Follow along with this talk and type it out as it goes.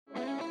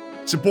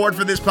Support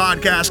for this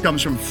podcast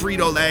comes from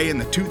Frito-Lay in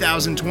the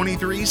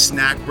 2023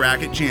 Snack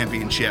Bracket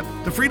Championship.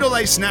 The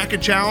Frito-Lay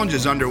Snack-It Challenge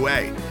is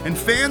underway, and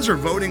fans are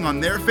voting on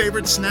their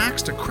favorite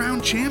snacks to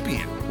crown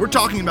champion. We're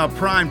talking about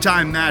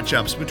prime-time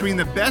matchups between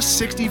the best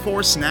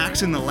 64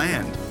 snacks in the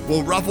land.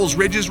 Will Ruffles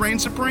Ridges reign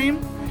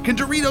supreme? Can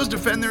Doritos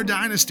defend their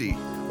dynasty?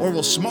 Or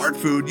will Smart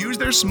Food use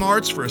their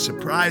smarts for a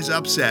surprise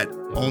upset?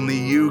 Only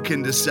you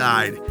can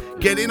decide.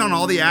 Get in on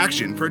all the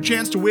action for a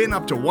chance to win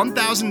up to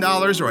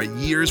 $1,000 or a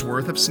year's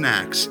worth of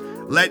snacks.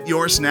 Let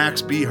your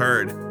snacks be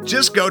heard.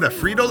 Just go to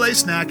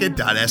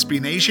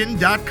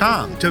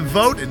fritolaysnacket.sbnation.com to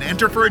vote and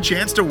enter for a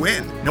chance to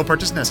win. No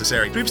purchase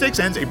necessary. Sweepstakes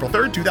ends April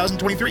 3rd,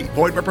 2023.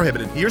 Void where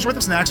prohibited. Year's worth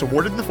of snacks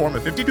awarded in the form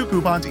of 52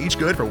 coupons, each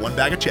good for one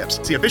bag of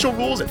chips. See official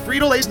rules at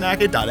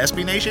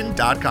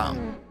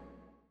fritolaysnacket.sbnation.com.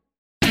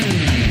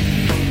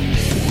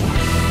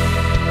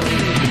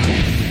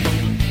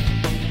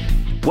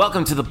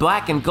 Welcome to the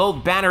Black and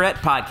Gold Banneret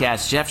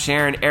Podcast. Jeff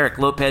Sharon, Eric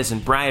Lopez,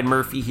 and Brian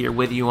Murphy here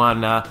with you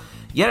on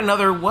yet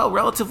another,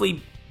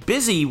 relatively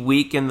busy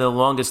week in the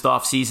longest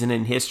off season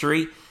in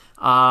history.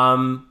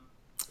 We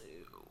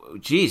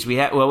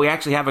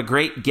actually have a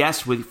great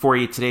guest for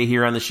you today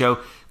here on the show,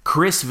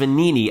 Chris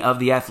Vannini of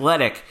The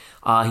Athletic.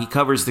 He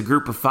covers the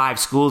group of 5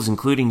 schools,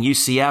 including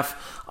UCF,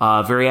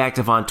 very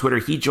active on Twitter.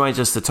 He joins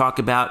us to talk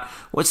about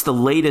what's the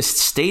latest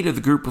state of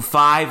the group of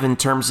 5 in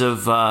terms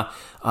of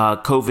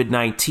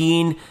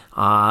COVID-19,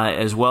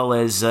 as well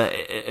as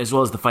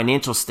the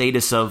financial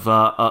status of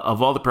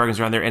all the programs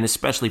around there, and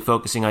especially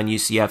focusing on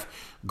UCF.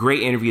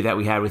 Great interview that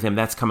we had with him.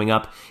 That's coming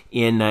up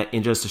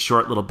in just a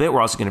short little bit.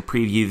 We're also going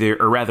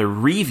to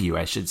review,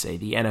 I should say,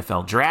 the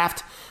NFL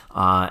draft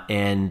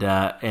and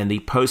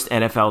the post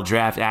NFL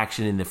draft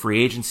action in the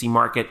free agency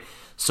market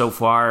so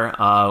far,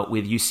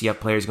 with UCF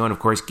players going. Of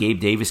course, Gabe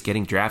Davis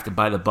getting drafted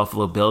by the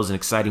Buffalo Bills, an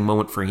exciting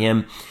moment for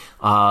him.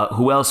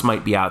 Who else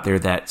might be out there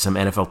that some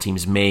NFL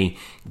teams may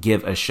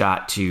give a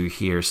shot to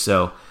here?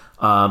 So,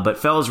 but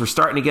fellas, we're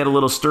starting to get a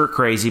little stir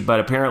crazy, but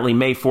apparently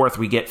May 4th,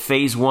 we get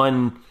phase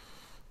one,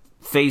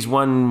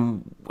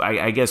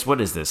 I guess, what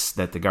is this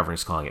that the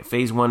governor's calling it?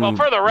 Phase one, well,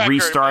 for the record,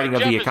 restarting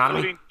of the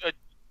economy?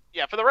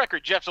 For the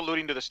record, Jeff's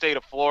alluding to the state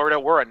of Florida.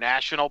 We're a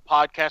national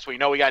podcast. We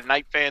know we got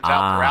night fans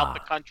out throughout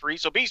the country.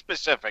 So be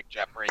specific,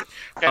 Jeffrey.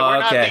 Okay, we're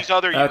not these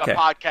other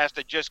podcasts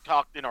that just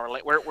talked in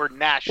Orlando. We're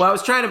national. Well, I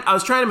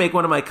was trying to make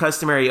one of my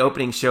customary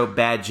opening show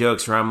bad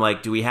jokes where I'm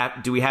like, do we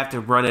have to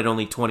run at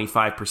only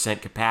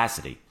 25%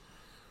 capacity?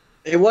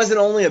 It wasn't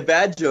only a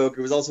bad joke,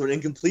 it was also an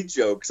incomplete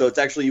joke, so it's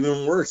actually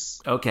even worse.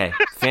 Okay,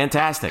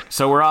 fantastic.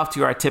 So we're off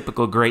to our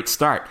typical great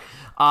start.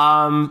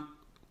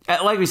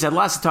 Like we said,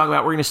 lots to talk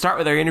about. We're going to start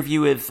with our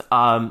interview with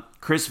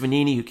Chris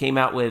Vannini, who came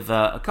out with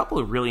a couple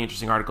of really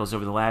interesting articles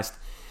over the last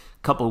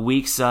couple of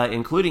weeks,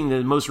 including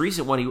the most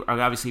recent one. He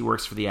obviously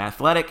works for The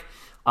Athletic.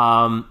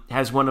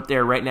 Has one up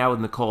there right now with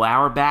Nicole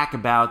Auerbach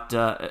about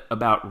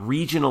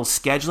regional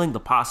scheduling,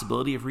 the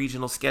possibility of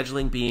regional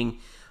scheduling being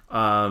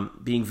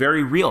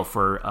very real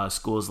for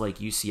schools like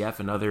UCF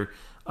and other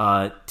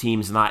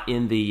teams not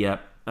in the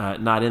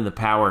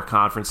power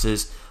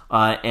conferences.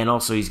 And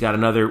also he's got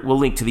another, we'll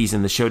link to these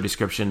in the show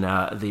description,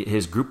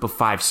 his group of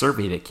 5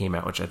 survey that came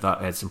out, which I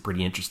thought had some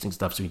pretty interesting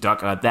stuff. So we talk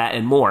about that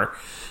and more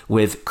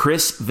with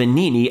Chris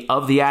Vannini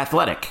of The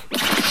Athletic.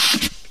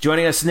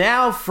 Joining us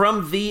now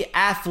from The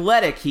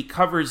Athletic, he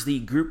covers the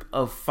group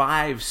of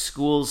 5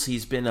 schools.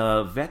 He's been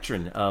a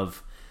veteran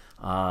of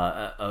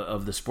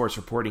the sports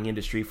reporting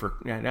industry for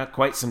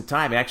quite some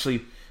time.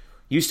 Actually,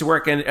 used to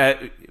work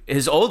in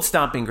his old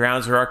stomping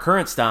grounds or our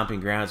current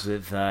stomping grounds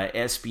with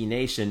SB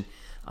Nation.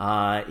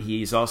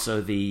 He's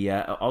also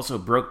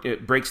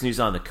breaks news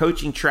on the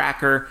Coaching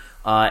Tracker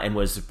and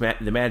was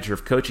the manager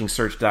of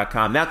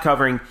CoachingSearch.com. Now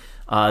covering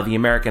the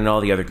American and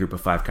all the other Group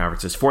of 5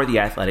 conferences for The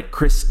Athletic.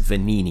 Chris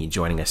Vannini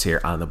joining us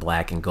here on the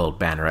Black and Gold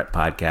Banneret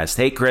Podcast.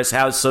 Hey, Chris,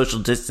 how's social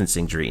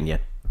distancing treating you?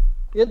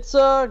 It's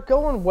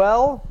going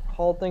well,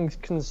 all things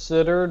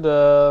considered.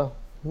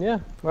 Yeah,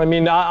 I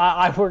mean,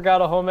 I work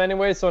out of home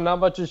anyway, so not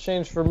much has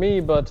changed for me,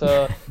 but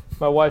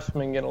my wife's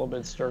been getting a little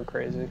bit stir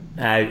crazy.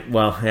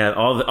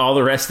 All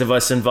the rest of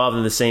us involved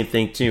in the same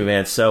thing too,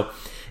 man. So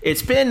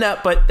it's been,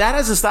 but that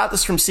hasn't stopped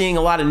us from seeing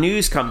a lot of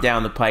news come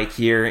down the pike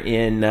here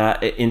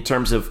in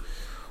terms of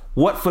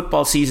what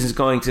football season is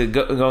going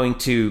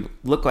to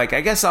look like.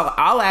 I guess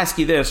I'll ask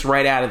you this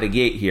right out of the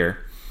gate here,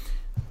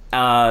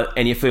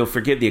 and if you'll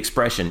forgive the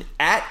expression,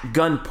 at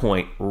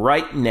gunpoint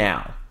right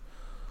now.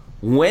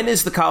 When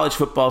is the college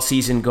football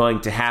season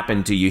going to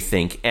happen, do you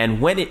think?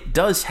 And when it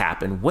does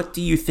happen, what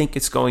do you think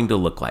it's going to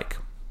look like?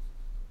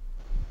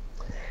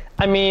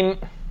 I mean,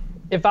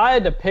 if I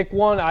had to pick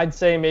one, I'd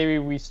say maybe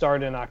we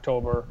start in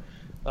October.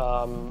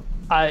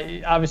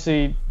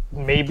 Obviously,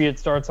 maybe it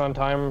starts on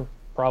time,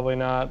 probably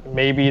not.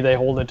 Maybe they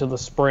hold it to the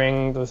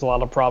spring. There's a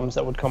lot of problems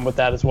that would come with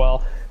that as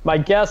well. My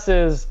guess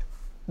is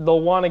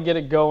they'll want to get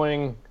it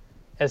going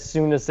as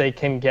soon as they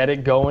can get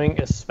it going,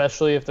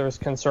 especially if there's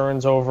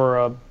concerns over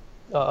a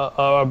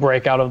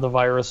breakout of the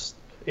virus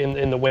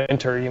in the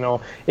winter.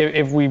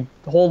 If we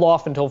hold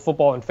off until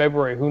football in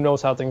February, who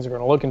knows how things are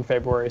going to look in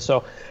February.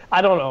 So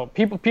I don't know.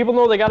 People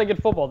know they got to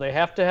get football. They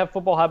have to have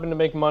football happen to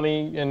make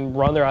money and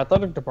run their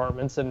athletic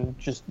departments and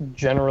just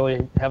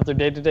generally have their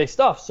day-to-day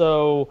stuff.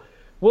 So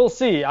we'll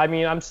see. I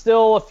mean, I'm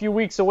still a few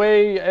weeks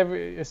away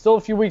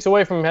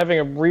from having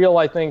a real,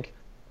 I think,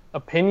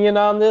 opinion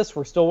on this.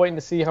 We're still waiting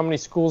to see how many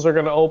schools are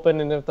going to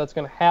open and if that's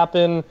going to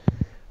happen.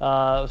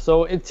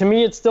 So to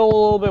me, it's still a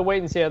little bit wait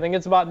and see. I think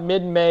it's about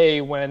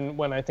mid-May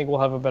when I think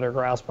we'll have a better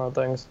grasp on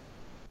things.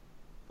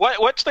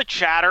 What's the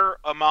chatter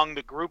among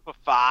the group of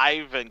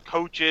five and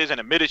coaches and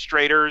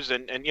administrators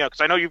and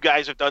because I know you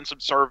guys have done some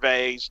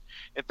surveys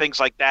and things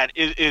like that.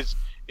 Is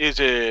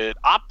it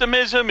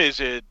optimism? Is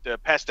it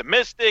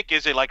pessimistic?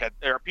 Is it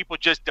are people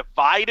just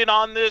divided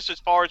on this as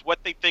far as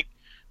what they think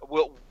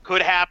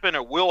could happen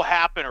or will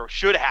happen or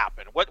should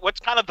happen? What's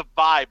kind of the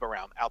vibe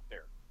around out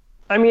there?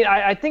 I mean,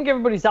 I think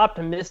everybody's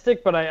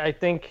optimistic, but I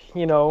think,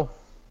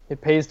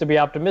 it pays to be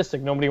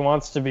optimistic. Nobody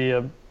wants to be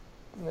a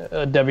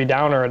Debbie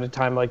Downer at a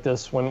time like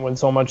this when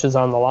so much is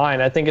on the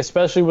line. I think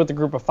especially with the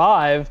group of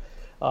five,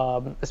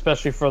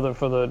 especially for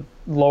the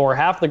lower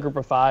half of the group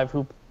of five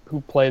who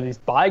play these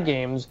bye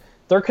games,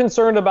 they're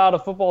concerned about a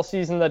football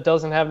season that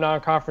doesn't have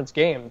non-conference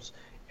games,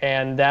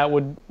 and that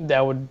would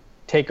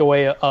take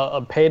away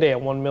a payday, a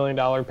 $1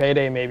 million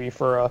payday maybe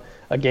for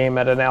a game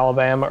at an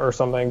Alabama or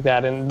something like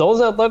that. And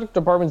those athletic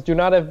departments do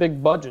not have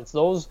big budgets.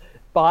 Those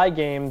bye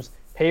games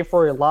pay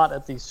for a lot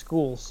at these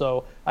schools.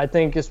 So I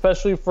think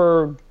especially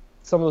for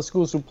some of the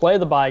schools who play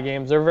the bye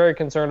games, they're very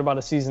concerned about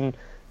a season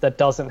that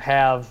doesn't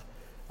have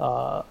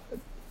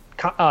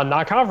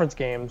non-conference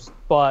games.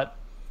 But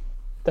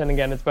then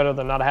again, it's better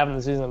than not having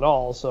the season at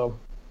all. So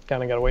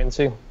kind of got to wait and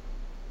see.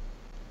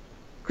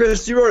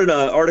 Chris, you wrote an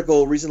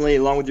article recently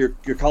along with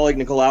your colleague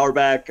Nicole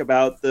Auerbach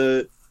about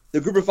the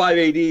group of five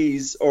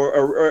ADs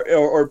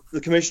or the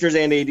commissioners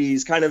and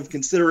ADs kind of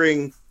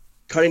considering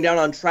cutting down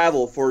on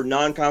travel for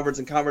non-conference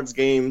and conference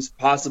games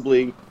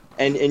possibly.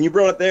 And you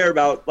brought up there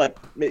about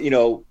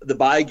the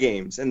bye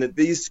games and that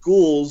these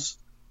schools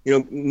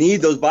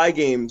need those bye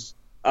games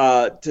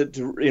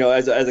to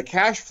as a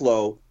cash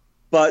flow,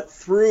 but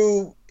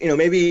through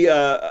maybe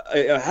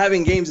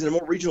having games in a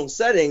more regional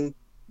setting,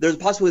 there's a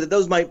possibility that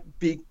those might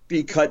be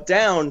cut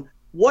down.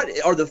 What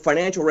are the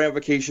financial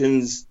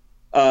ramifications,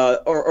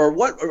 or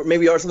what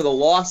maybe are some of the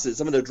losses,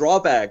 some of the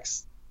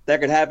drawbacks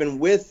that could happen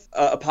with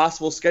a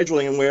possible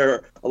scheduling, and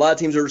where a lot of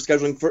teams are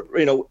scheduling for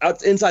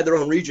inside their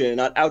own region and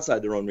not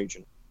outside their own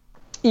region?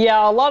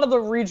 Yeah, a lot of the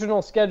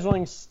regional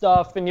scheduling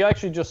stuff, and you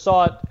actually just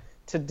saw it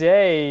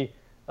today.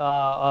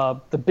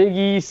 The Big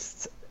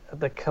East,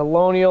 the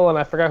Colonial, and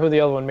I forgot who the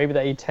other one, maybe the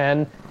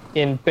A10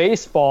 in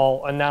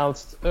baseball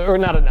announced, or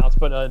not announced,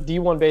 but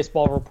D1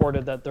 baseball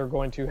reported that they're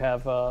going to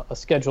have a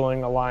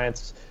scheduling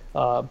alliance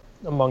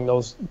among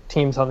those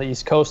teams on the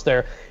East Coast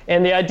there.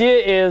 And the idea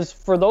is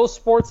for those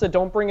sports that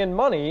don't bring in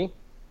money,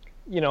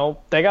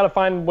 they got to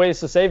find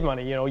ways to save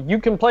money. You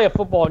can play a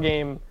football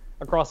game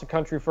across the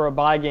country for a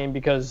bye game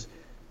because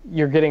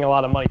you're getting a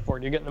lot of money for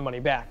it. You're getting the money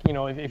back.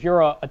 If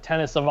you're a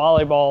tennis, a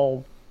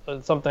volleyball,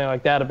 something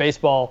like that, a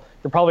baseball,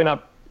 you're probably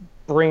not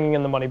bringing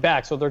in the money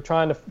back. So they're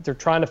trying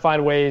to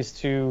find ways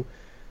to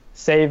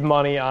save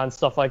money on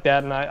stuff like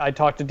that. And I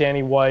talked to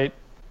Danny White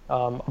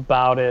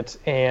about it,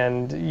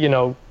 and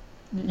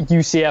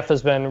UCF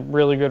has been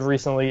really good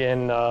recently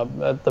in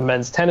the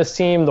men's tennis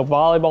team. The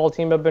volleyball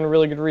team have been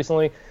really good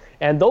recently.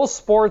 And those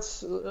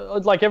sports,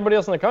 like everybody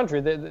else in the country,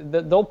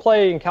 they'll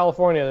play in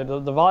California.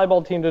 The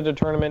volleyball team did a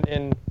tournament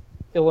in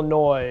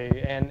Illinois,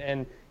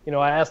 and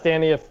I asked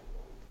Danny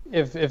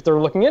if they're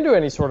looking into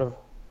any sort of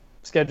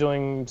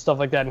scheduling stuff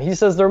like that, and he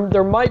says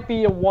there might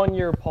be a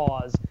 1-year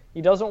pause.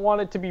 He doesn't want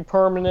it to be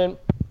permanent.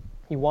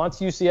 He wants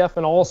UCF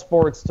in all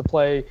sports to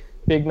play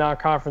big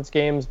non-conference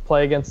games,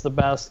 play against the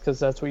best, because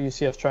that's what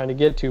UCF's trying to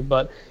get to.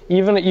 But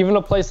even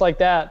a place like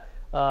that,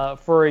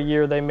 for a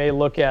year, they may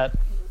look at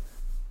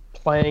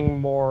playing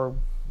more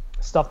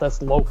stuff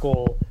that's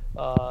local.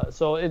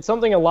 So it's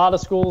something a lot of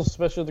schools,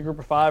 especially the group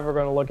of five, are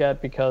going to look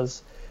at,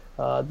 because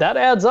that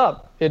adds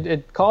up.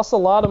 It costs a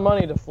lot of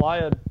money to fly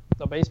a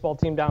baseball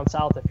team down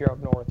south if you're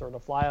up north, or to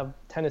fly a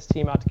tennis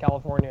team out to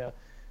California.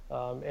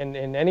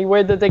 And any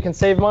way that they can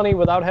save money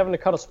without having to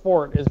cut a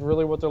sport is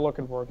really what they're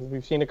looking for, because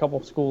we've seen a couple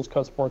of schools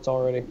cut sports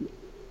already.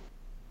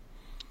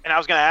 And I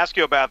was going to ask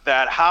you about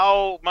that.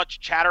 How much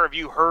chatter have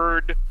you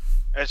heard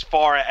as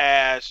far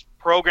as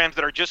programs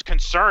that are just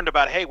concerned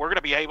about, hey, we're going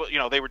to be able,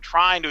 they were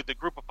trying to, the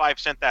group of five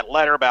sent that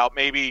letter about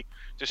maybe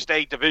to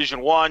stay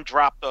Division I,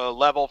 drop the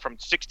level from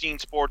 16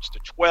 sports to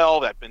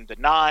 12. That's been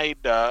denied.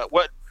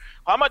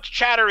 How much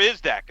chatter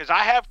is that? Because I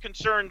have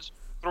concerns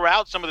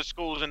throughout some of the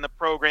schools in the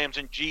programs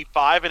in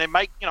G5, and it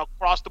might,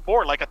 cross the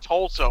board, like a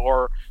Tulsa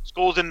or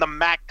schools in the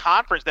MAC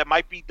conference that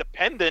might be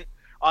dependent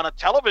on a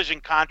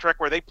television contract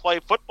where they play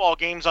football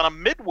games on a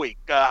midweek.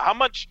 How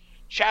much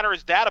chatter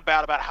is that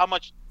about how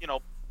much,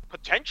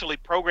 potentially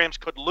programs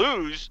could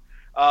lose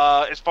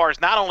as far as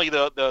not only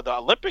the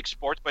Olympic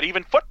sports, but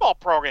even football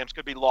programs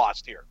could be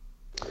lost here?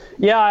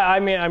 Yeah, I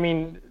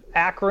mean,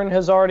 Akron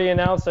has already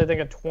announced, I think,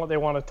 they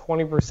want a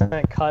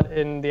 20% cut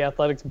in the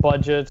athletics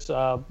budget.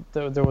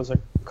 There was a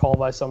call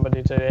by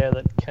somebody today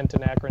that Kent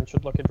and Akron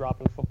should look at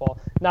dropping football.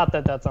 Not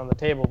that that's on the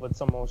table, but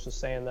someone was just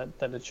saying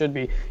that it should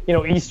be.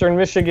 Eastern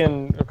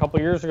Michigan a couple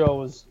years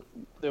ago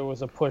there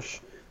was a push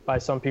by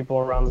some people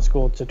around the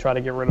school to try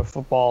to get rid of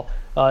football.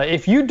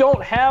 If you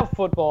don't have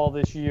football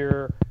this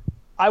year,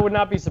 I would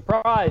not be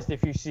surprised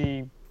if you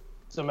see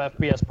some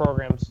FBS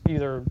programs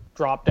either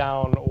drop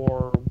down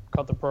or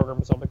cut the program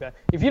or something like that.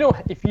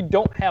 If you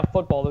don't have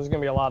football, there's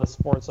going to be a lot of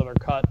sports that are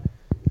cut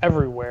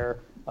everywhere.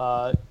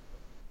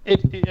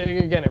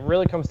 It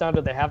really comes down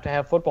to they have to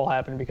have football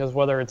happen, because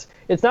whether it's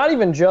not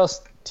even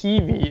just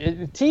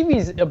TV.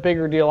 TV's a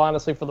bigger deal,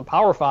 honestly, for the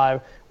Power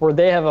 5, where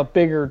they have a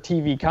bigger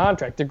TV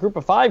contract. The Group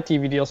of 5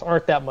 TV deals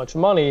aren't that much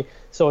money,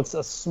 so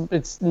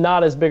it's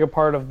not as big a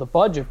part of the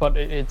budget, but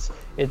it's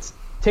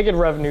ticket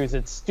revenues,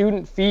 it's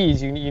student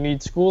fees. You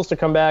need schools to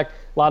come back.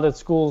 A lot of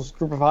schools,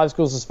 Group of 5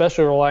 schools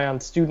especially, rely on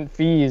student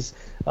fees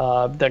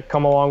that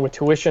come along with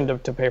tuition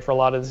to pay for a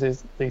lot of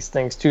these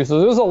things too. So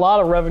there's a lot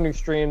of revenue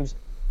streams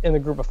in the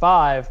Group of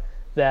 5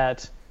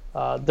 that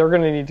they're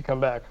going to need to come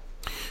back.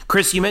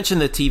 Chris, you mentioned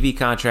the TV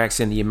contracts,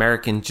 and the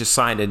American just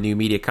signed a new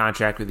media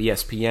contract with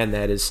ESPN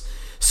that is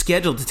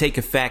scheduled to take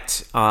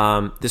effect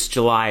this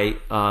July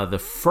the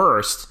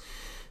 1st.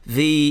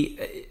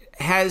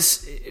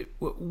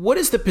 What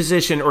is the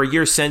position, or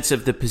your sense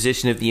of the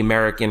position of the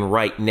American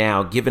right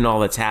now, given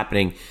all that's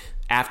happening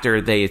after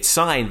they had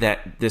signed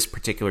this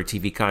particular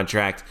TV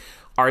contract?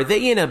 Are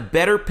they in a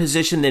better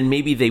position than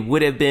maybe they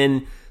would have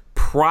been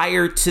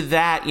prior to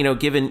that?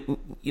 Given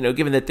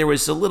that there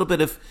was a little bit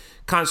of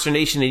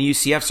consternation in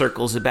UCF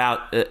circles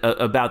about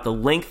the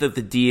length of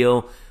the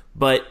deal,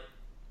 but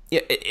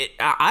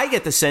I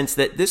get the sense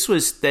that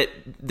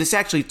this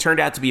actually turned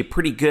out to be a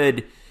pretty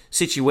good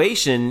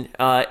situation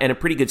and a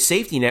pretty good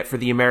safety net for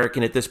the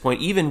American at this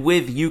point, even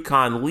with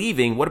UConn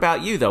leaving. What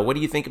about you, though? What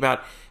do you think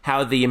about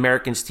how the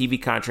American's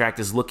TV contract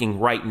is looking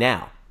right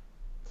now?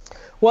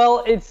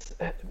 Well, it's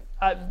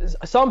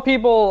some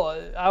people,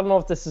 I don't know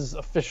if this is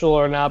official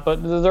or not,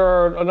 but there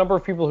are a number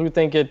of people who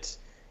think it's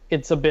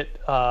a bit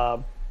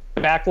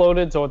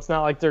backloaded, so it's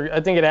not like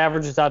I think it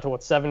averages out to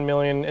 $7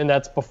 million, and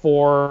that's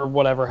before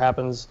whatever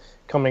happens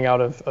coming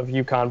out of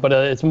UConn. But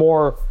it's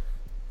more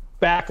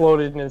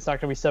backloaded, and it's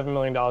not going to be $7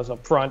 million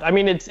up front. I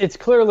mean, it's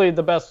clearly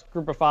the best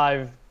Group of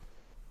 5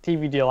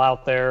 TV deal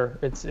out there.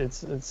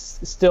 It's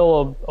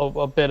still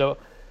a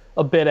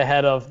bit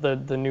ahead of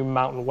the new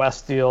Mountain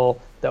West deal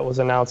that was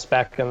announced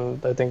back in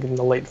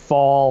the late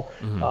fall.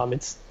 Mm-hmm.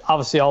 It's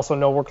obviously also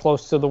nowhere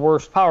close to the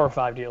worst Power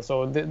 5 deal.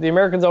 So the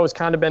Americans always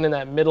kind of been in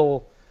that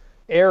middle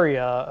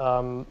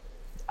area.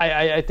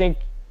 I think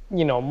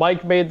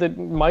Mike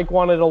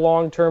wanted a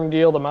long-term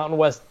deal. The Mountain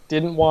West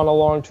didn't want a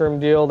long-term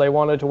deal. They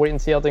wanted to wait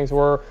and see how things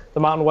were. The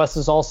Mountain West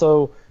is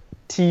also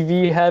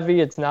TV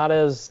heavy. It's not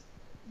as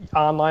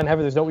online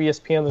heavy. There's no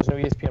ESPN. There's no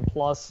ESPN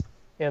Plus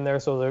in there.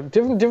 So they're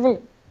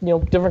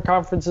different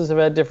conferences have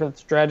had different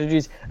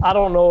strategies. I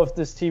don't know if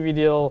this TV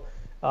deal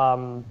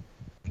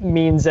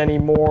means any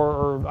more.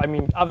 Or I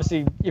mean,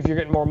 obviously, if you're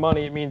getting more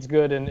money, it means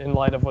good in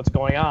light of what's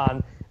going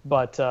on.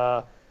 But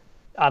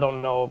I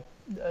don't know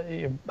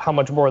how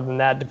much more than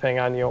that, depending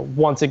on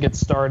once it gets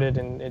started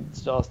and it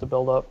still has to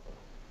build up.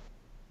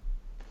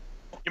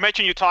 You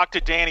mentioned you talked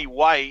to Danny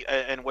White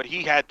and what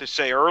he had to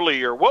say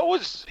earlier. What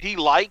was he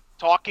like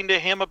talking to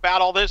him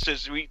about all this?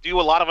 As we do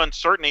a lot of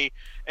uncertainty,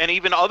 and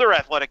even other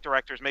athletic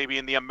directors maybe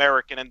in the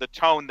American, and the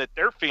tone that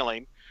they're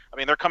feeling. I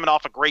mean, they're coming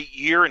off a great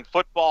year in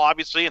football,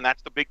 obviously, and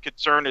that's the big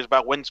concern, is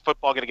about when's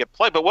football going to get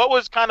played. But what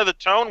was kind of the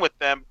tone with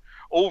them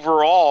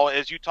overall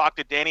as you talked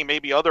to Danny,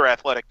 maybe other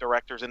athletic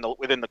directors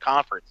within the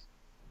conference?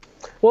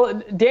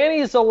 Well,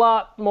 Danny's a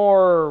lot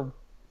more,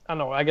 I don't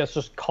know, I guess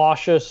just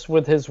cautious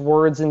with his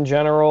words in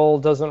general,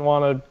 doesn't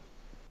want to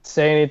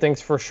say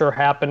anything's for sure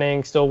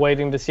happening, still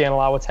waiting to see and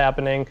allow what's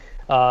happening.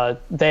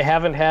 They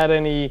haven't had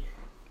any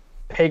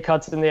pay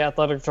cuts in the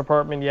athletics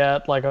department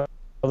yet, like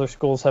other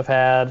schools have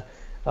had.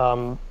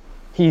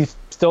 He's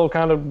still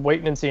kind of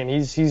waiting and seeing.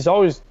 He's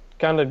always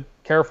kind of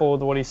careful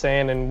with what he's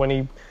saying, and when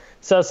he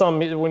says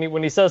something,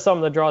 when he says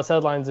something that draws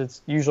headlines,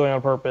 it's usually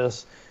on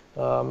purpose.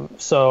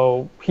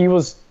 So he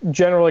was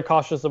generally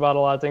cautious about a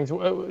lot of things.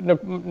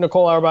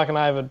 Nicole Auerbach and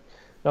I have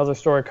another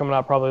story coming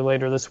out probably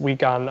later this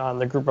week on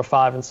the Group of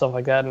 5 and stuff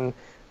like that, and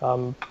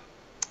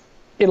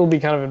it'll be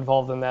kind of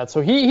involved in that.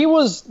 So he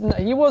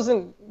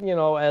wasn't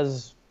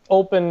as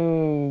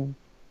open.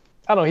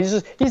 I don't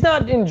know. He's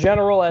not in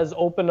general as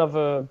open of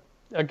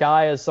a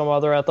guy as some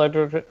other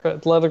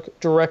athletic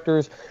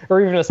directors,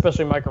 or even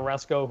especially Mike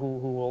Oresco, who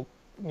will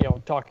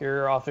talk your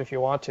ear off if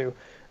you want to.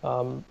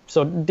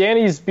 So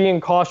Danny's being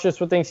cautious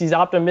with things. He's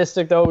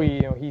optimistic, though.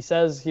 He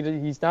says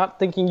he's not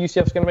thinking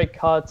UCF's going to make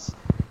cuts.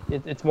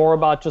 It's more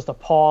about just a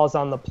pause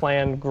on the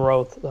planned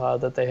growth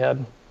that they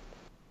had.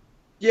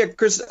 Yeah,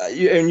 Chris,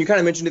 and you kind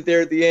of mentioned it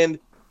there at the end.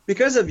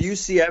 Because of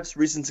UCF's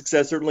recent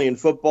success, certainly in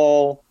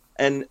football,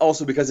 and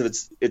also because of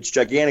its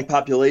gigantic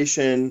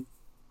population,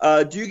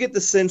 do you get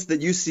the sense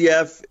that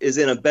UCF is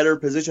in a better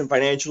position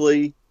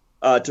financially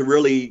to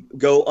really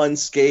go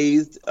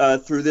unscathed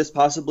through this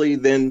possibly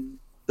than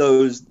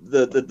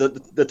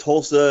the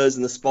Tulsas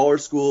and the smaller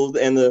schools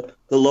and the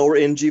lower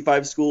end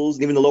G5 schools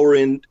and even the lower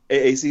end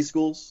AAC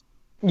schools?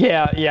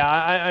 Yeah.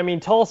 I mean,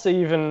 Tulsa,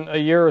 even a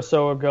year or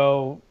so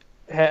ago,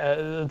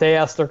 they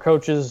asked their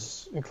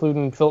coaches,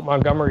 including Philip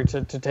Montgomery,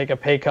 to take a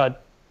pay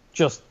cut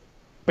just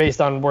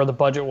based on where the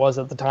budget was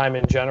at the time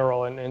in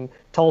general. And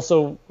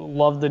Tulsa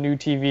loved the new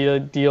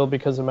TV deal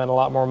because it meant a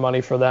lot more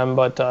money for them.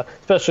 But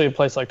especially a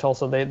place like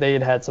Tulsa, they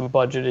had some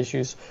budget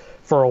issues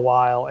for a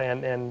while.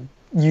 And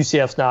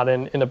UCF's not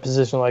in a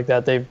position like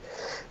that. They've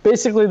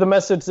basically, the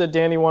message that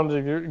Danny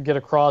wanted to get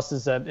across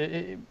is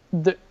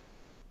that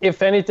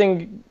if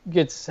anything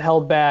gets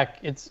held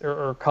back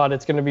or cut,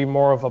 it's going to be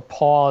more of a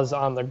pause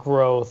on the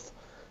growth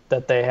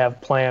that they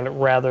have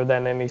planned rather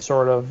than any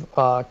sort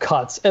of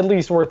cuts, at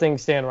least where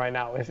things stand right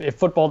now. If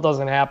football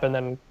doesn't happen,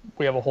 then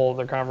we have a whole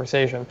other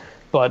conversation.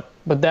 But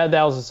that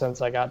was the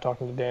sense I got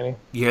talking to Danny.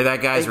 You hear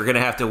that, guys? We're going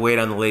to have to wait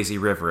on the lazy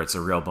river. It's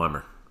a real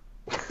bummer.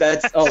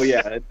 That's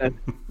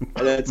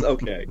that's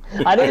okay.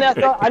 I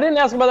didn't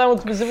ask about that one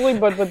specifically,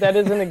 but that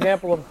is an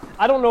example of.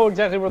 I don't know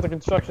exactly where the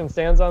construction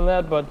stands on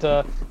that, but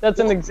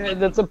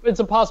it's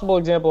a possible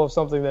example of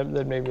something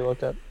that may be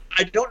looked at.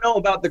 I don't know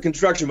about the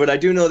construction, but I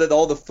do know that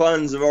all the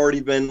funds have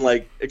already been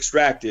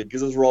extracted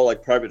because those were all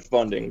private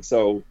funding.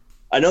 So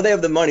I know they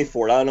have the money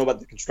for it. I don't know about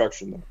the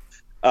construction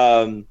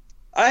though.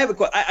 I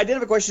did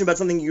have a question about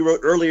something you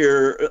wrote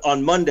earlier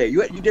on Monday.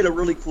 You did a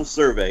really cool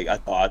survey, I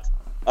thought.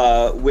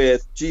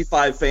 With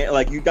G5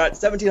 fan, you got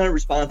 1,700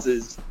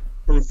 responses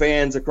from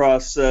fans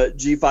across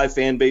G5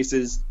 fan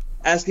bases,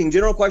 asking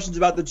general questions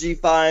about the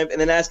G5,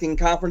 and then asking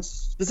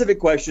conference-specific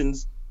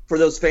questions for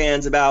those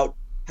fans about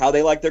how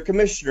they like their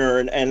commissioner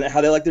and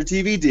how they like their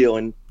TV deal,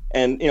 and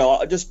as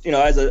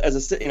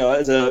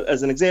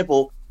an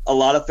example, a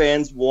lot of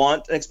fans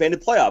want an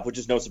expanded playoff, which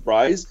is no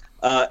surprise.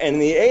 And in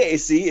the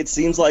AAC, it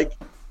seems like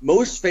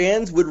most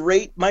fans would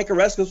rate Mike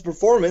Oresco's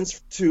performance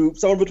to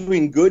somewhere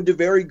between good to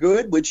very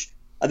good, which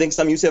I think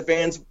some UCF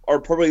fans are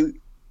probably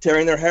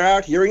tearing their hair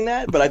out hearing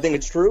that, but I think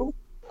it's true.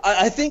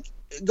 I think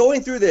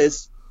going through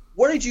this,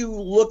 what did you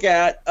look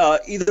at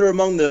either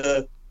among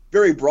the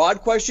very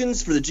broad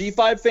questions for the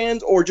G5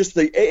 fans or just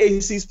the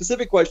AAC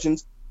specific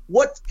questions?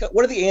 What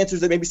are the answers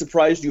that maybe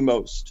surprised you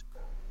most?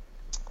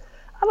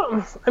 I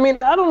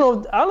don't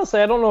know.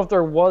 Honestly, I don't know if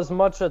there was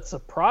much that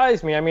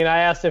surprised me. I mean, I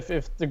asked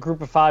if the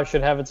group of five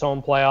should have its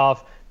own playoff.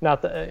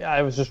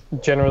 I was just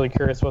generally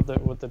curious what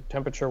the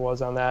temperature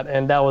was on that,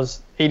 and that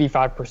was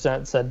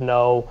 85% said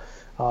no.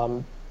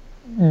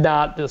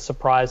 Not a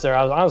surprise there.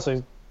 I was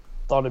honestly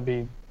thought it'd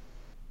be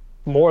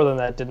more than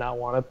that. Did not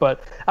want it,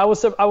 but I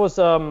don't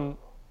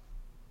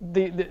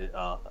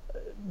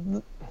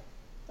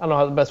know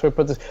how the best way to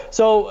put this.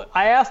 So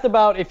I asked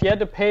about if you had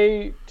to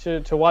pay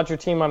to watch your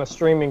team on a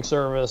streaming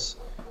service,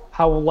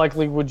 how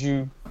likely would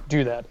you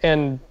do that?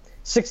 And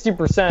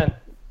 60%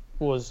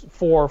 was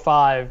 4 or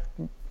 5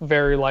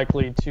 very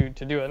likely to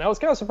do it. And I was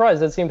kind of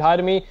surprised. That seemed high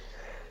to me.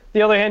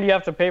 The other hand, you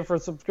have to pay for a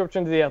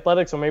subscription to The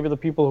Athletic, so maybe the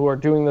people who are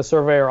doing the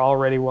survey are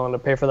already willing to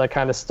pay for that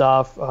kind of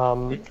stuff.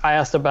 I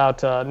asked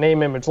about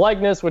name, image,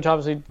 likeness, which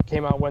obviously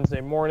came out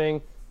Wednesday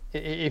morning.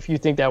 If you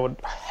think that would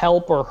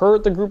help or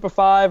hurt the group of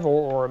five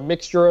or a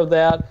mixture of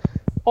that.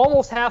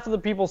 Almost half of the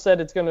people said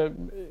it's going to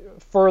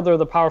further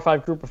the Power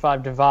 5 group of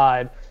 5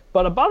 divide,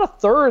 but about a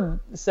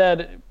third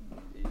said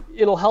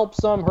it'll help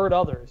some, hurt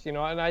others, and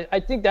I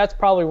think that's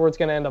probably where it's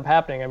going to end up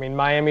happening. I mean,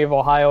 Miami of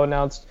Ohio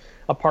announced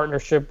a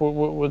partnership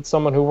with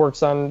someone who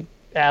works on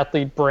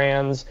athlete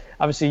brands.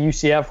 Obviously,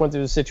 UCF went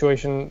through the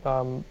situation, I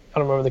don't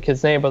remember the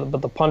kid's name,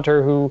 but the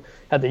punter who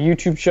had the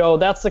YouTube show.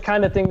 That's the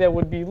kind of thing that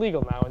would be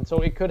legal now, and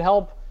so it could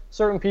help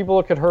certain people,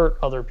 it could hurt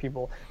other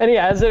people. And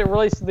yeah, as it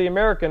relates to the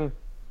American,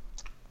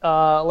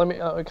 let me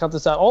cut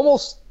this out.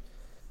 Almost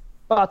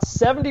about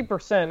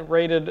 70%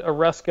 rated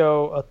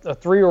Oresco a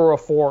 3 or a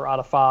 4 out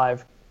of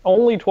 5.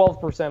 Only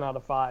 12% out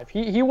of 5.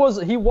 He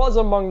was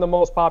among the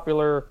most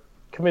popular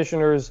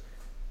commissioners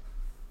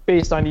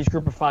based on each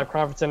group of 5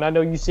 conference. And I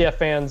know UCF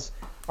fans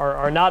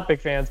are not big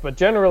fans, but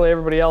generally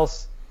everybody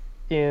else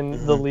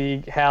in the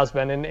league has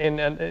been.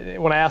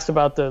 And when I asked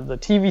about the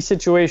TV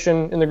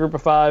situation in the group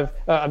of 5,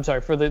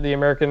 for the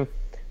American,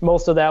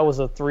 most of that was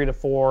a 3 to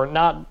 4.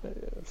 Not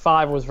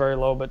 5 was very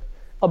low, but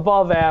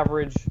above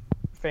average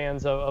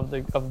fans of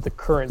the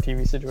current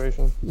TV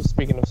situation.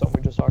 Speaking of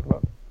something we just talked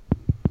about.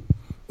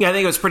 Yeah, I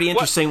think it was pretty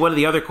interesting. One of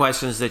the other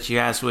questions that you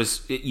asked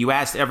was you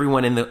asked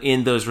everyone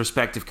in those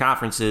respective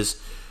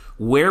conferences,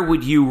 where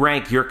would you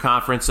rank your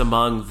conference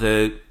among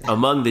the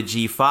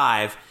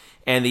G5?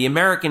 And the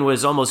American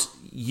was almost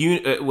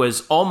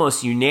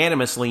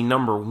unanimously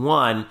number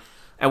 1.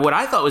 And what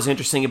I thought was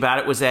interesting about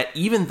it was that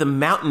even the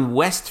Mountain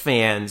West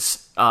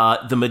fans,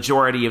 the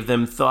majority of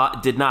them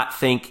did not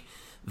think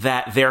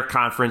that their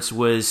conference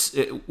was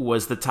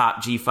the top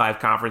G5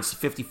 conference.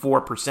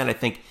 54%, I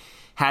think,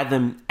 had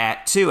them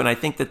at 2. And I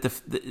think that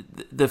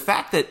the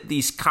fact that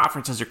these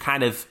conferences are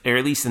kind of, or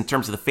at least in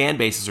terms of the fan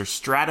bases, are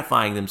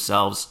stratifying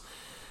themselves,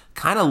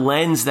 kind of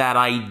lends that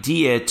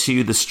idea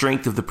to the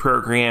strength of the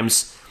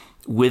programs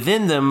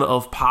within them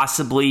of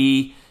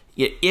possibly,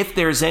 if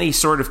there's any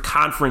sort of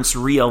conference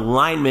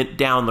realignment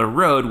down the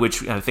road,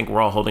 which I think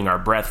we're all holding our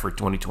breath for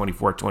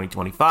 2024,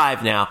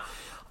 2025 now,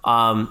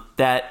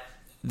 that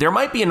there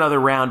might be another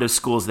round of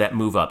schools that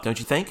move up, don't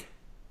you think?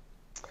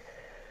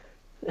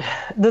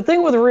 The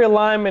thing with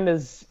realignment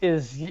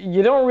is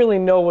you don't really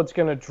know what's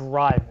going to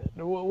drive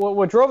it.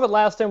 What drove it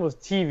last time was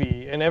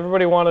TV, and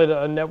everybody wanted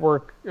a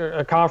network,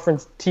 a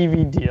conference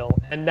TV deal.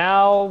 And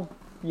now,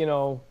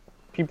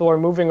 people are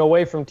moving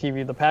away from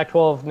TV. The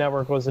Pac-12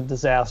 network was a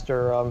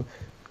disaster.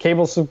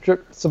 Cable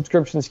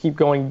subscriptions keep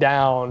going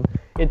down.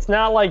 It's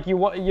not like you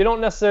don't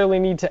necessarily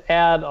need to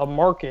add a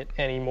market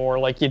anymore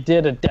like you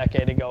did a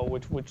decade ago,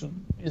 which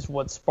is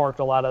what sparked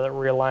a lot of that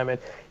realignment.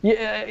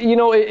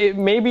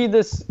 Maybe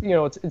this,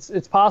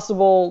 it's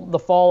possible the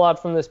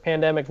fallout from this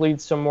pandemic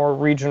leads to more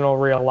regional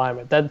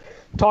realignment. That,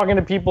 talking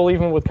to people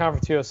even with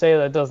Conference USA,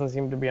 that doesn't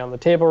seem to be on the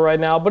table right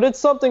now, but it's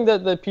something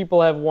that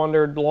people have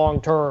wondered long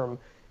term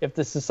if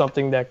this is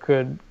something that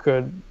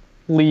could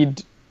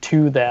lead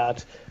to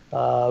that.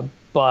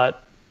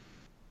 But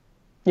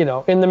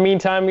in the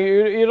meantime,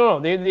 you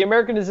don't know. The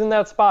American is in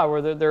that spot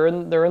where they're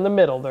in the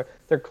middle.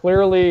 They're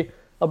clearly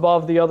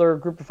above the other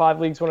Group of 5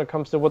 leagues when it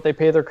comes to what they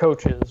pay their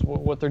coaches,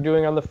 what they're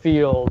doing on the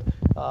field,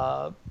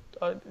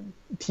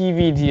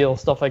 TV deals,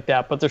 stuff like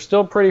that. But they're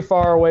still pretty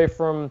far away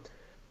from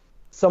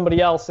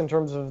somebody else in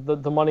terms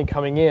of the money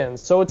coming in.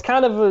 So it's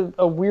kind of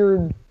a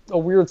weird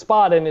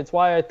spot, and it's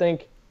why I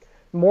think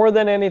more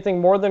than anything,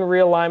 more than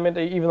realignment,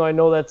 even though I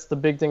know that's the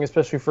big thing,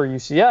 especially for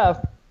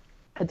UCF,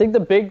 I think the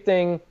big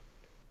thing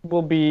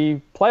will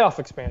be playoff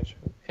expansion.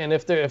 And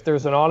if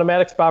there's an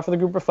automatic spot for the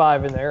Group of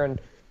 5 in there, and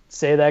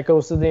say that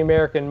goes to the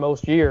American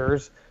most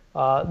years,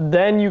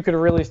 then you could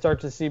really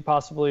start to see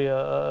possibly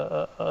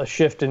a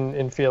shift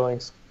in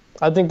feelings.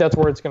 I think that's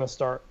where it's going to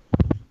start.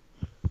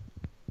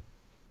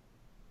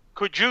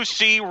 Could you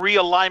see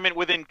realignment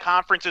within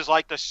conferences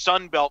like the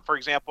Sun Belt, for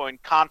example, in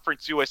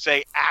Conference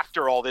USA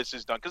after all this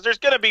is done? Because there's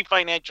going to be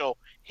financial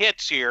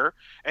hits here,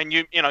 and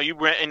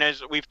and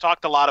as we've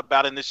talked a lot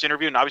about in this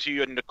interview, and obviously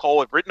you and Nicole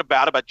have written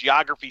about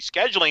geography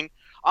scheduling.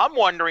 I'm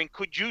wondering,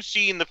 could you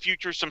see in the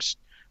future some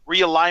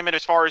realignment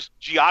as far as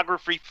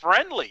geography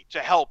friendly to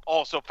help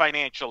also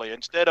financially,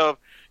 instead of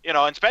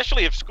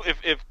especially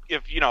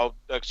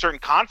if certain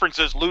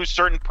conferences lose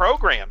certain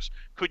programs?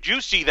 Could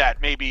you see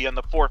that maybe in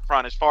the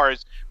forefront as far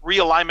as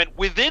realignment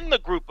within the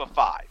Group of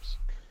 5s?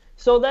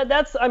 So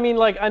that's I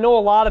know a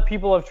lot of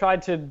people have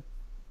tried to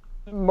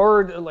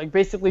merge,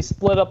 basically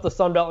split up the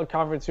Sun Belt and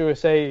Conference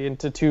USA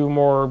into two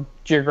more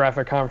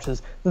geographic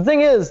conferences. The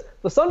thing is,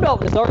 the Sun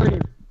Belt is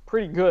already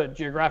pretty good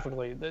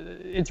geographically.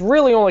 It's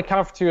really only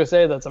Conference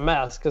USA that's a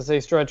mess because they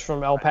stretch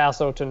from El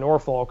Paso to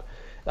Norfolk,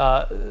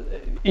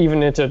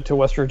 even into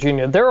West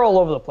Virginia. They're all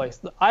over the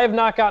place. I have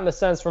not gotten a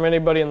sense from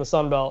anybody in the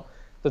Sun Belt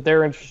that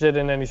they're interested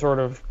in any sort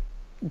of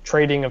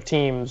trading of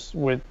teams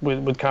with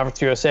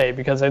Conference USA,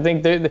 because I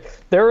think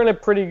they're in a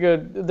pretty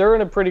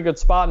good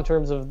spot in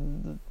terms of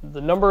the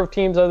number of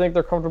teams I think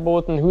they're comfortable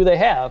with and who they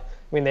have.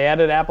 They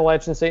added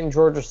Appalachian State and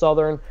Georgia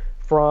Southern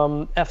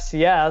from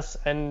FCS,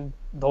 and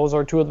those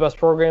are two of the best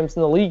programs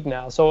in the league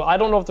now. So I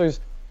don't know if there's,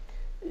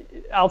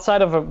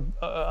 outside of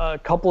a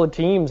couple of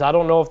teams, I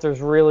don't know if there's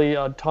really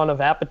a ton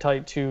of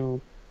appetite to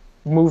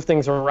move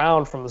things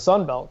around from the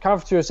Sun Belt.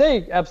 Conference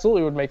USA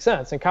absolutely would make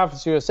sense. And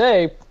Conference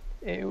USA,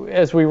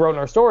 as we wrote in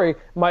our story,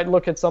 might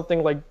look at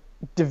something like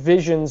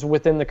divisions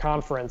within the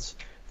conference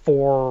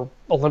for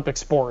Olympic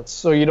sports.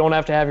 So you don't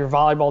have to have your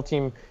volleyball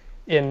team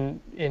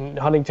in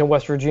Huntington,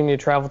 West Virginia,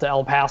 travel to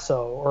El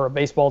Paso, or a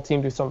baseball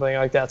team do something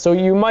like that. So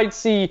you might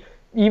see,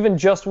 even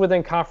just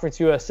within Conference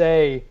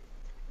USA,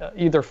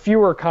 either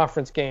fewer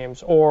conference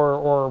games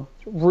or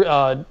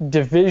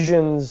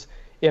divisions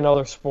in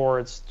other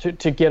sports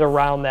to get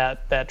around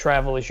that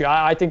travel issue.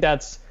 I think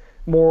that's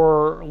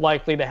more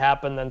likely to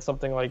happen than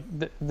something like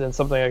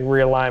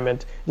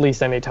realignment, at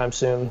least anytime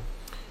soon.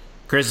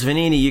 Chris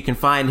Vannini, you can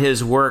find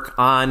his work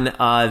on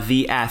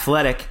The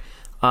Athletic.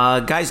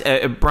 Guys,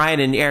 Brian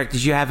and Eric,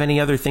 did you have any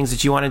other things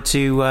that you wanted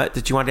to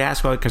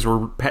ask about? Because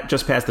we're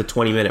just past the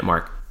 20-minute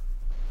mark.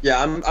 Yeah,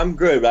 I'm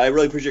good. But I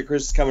really appreciate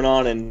Chris coming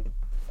on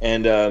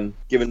and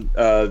giving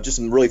just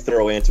some really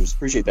thorough answers.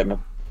 Appreciate that, man.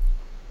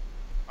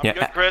 I'm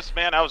good, Chris.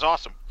 Man, that was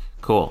awesome.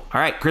 Cool. All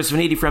right, Chris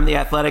Vannini from The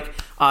Athletic.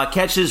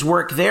 Catch his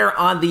work there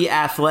on The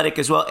Athletic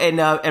as well.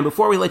 And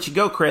before we let you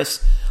go,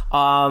 Chris,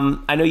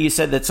 I know you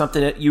said that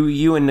something that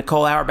you and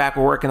Nicole Auerbach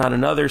were working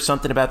on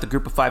something about the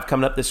Group of 5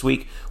 coming up this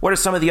week. What are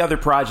some of the other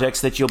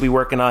projects that you'll be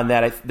working on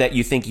that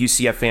you think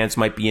UCF fans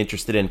might be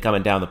interested in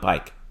coming down the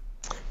pike?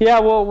 Yeah,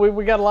 well,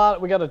 we got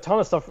a ton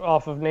of stuff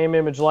off of Name,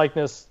 Image,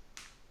 Likeness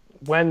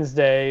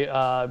Wednesday.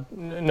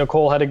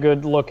 Nicole had a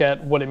good look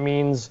at what it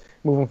means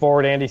moving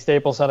forward. Andy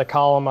Staples had a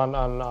column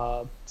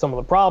on some of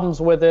the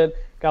problems with it.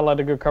 Got a lot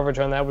of good coverage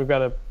on that. We've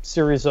got a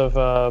series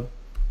of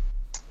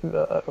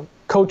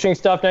coaching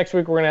stuff next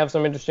week. We're going to have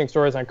some interesting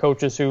stories on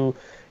coaches who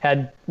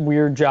had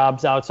weird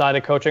jobs outside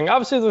of coaching.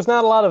 Obviously, there's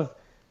not a lot of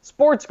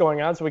sports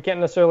going on, so we can't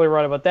necessarily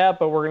write about that,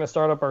 but we're going to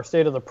start up our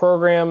State of the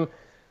Program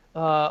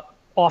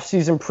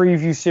off-season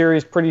preview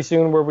series pretty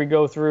soon where we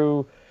go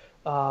through,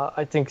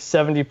 I think,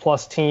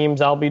 70-plus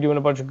teams. I'll be doing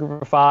a bunch of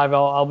Group of 5.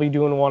 I'll be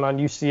doing one on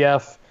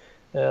UCF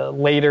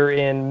later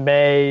in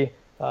May,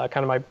 kind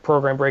of my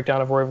program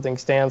breakdown of where everything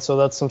stands. So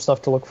that's some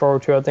stuff to look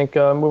forward to, I think,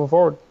 moving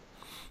forward.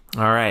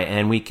 All right,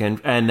 and we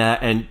can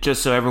and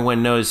just so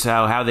everyone knows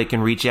how they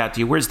can reach out to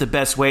you, where's the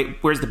best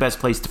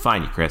place to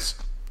find you, Chris?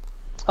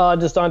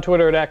 Just on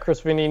Twitter at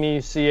Chris Vannini,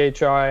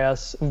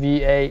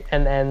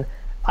 ChrisVannini.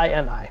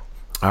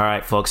 All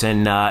right, folks,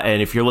 and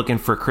if you're looking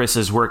for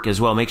Chris's work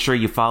as well, make sure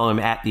you follow him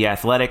at The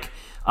Athletic.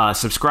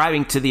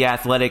 Subscribing to The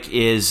Athletic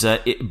is,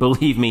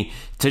 believe me,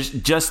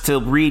 just to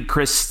read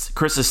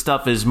Chris's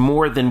stuff is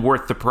more than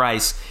worth the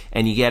price,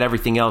 and you get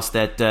everything else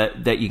that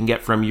you can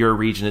get from your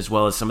region as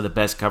well as some of the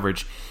best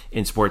coverage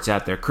in sports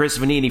out there. Chris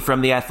Vannini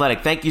from The Athletic,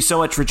 thank you so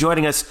much for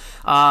joining us.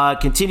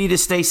 Continue to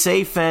stay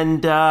safe,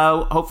 and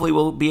hopefully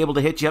we'll be able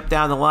to hit you up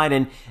down the line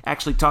and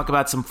actually talk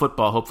about some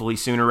football, hopefully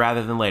sooner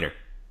rather than later.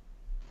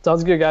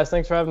 Sounds good, guys.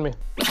 Thanks for having me.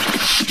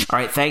 All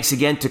right, thanks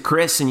again to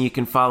Chris, and you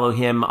can follow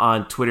him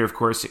on Twitter, of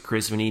course, at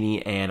Chris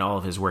Vannini, and all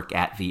of his work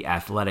at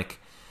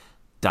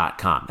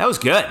theathletic.com. That was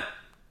good,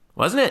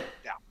 wasn't it?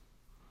 Yeah.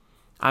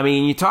 I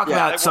mean, you talk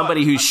about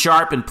somebody who's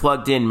sharp and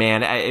plugged in,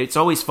 man. It's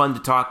always fun to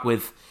talk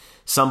with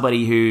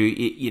somebody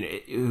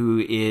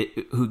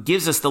who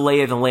gives us the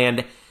lay of the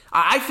land.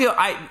 I feel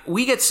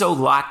we get so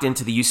locked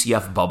into the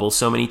UCF bubble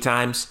so many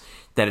times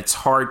that it's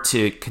hard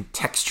to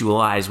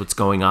contextualize what's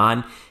going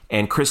on,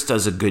 and Chris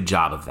does a good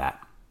job of that.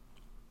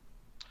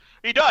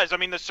 He does. I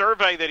mean, the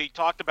survey that he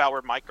talked about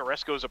where Mike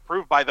Oresco is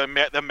approved by the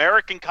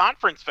American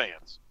Conference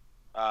fans,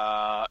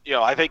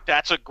 I think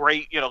that's a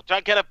great,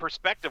 to get a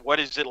perspective. What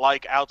is it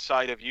like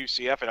outside of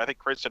UCF? And I think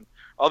Chris and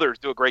others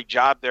do a great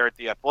job there at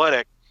The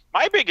Athletic.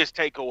 My biggest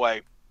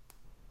takeaway,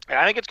 and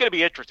I think it's going to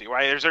be interesting,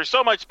 right? There's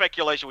so much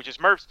speculation, which is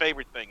Murph's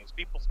favorite thing, is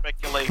people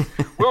speculate,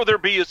 will there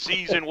be a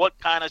season? What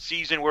kind of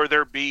season will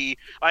there be?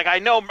 Like,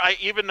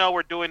 even though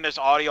we're doing this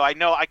audio, I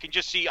can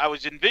just see, I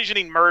was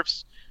envisioning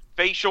Murph's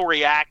facial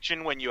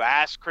reaction when you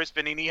ask Chris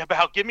Vannini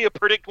about, give me a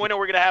predict when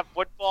we're going to have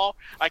football.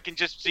 I can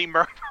just see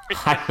Murph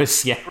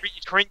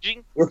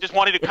cringing, just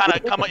wanted to kind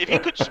of come. If he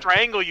could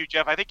strangle you,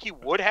 Jeff, I think he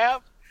would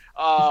have.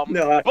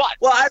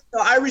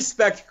 I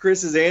respect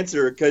Chris's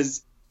answer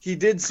because he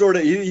did sort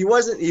of. He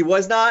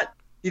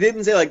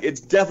didn't say like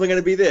it's definitely going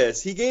to be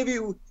this. He gave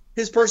you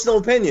his personal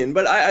opinion,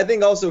 but I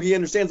think also he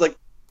understands like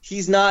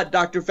he's not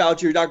Dr.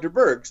 Fauci or Dr.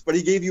 Birx, but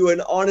he gave you an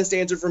honest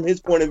answer from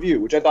his point of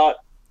view, which I thought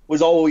was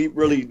all we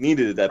really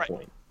needed at that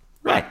point.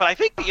 Right, but I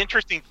think the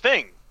interesting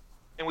thing,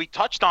 and we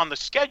touched on the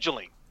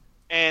scheduling,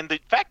 and the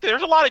fact that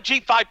there's a lot of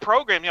G5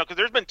 programs, because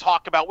there's been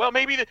talk about, well,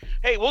 maybe,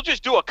 we'll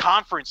just do a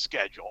conference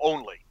schedule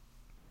only.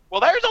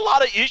 Well, there's a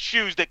lot of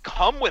issues that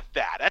come with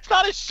that. That's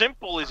not as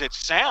simple as it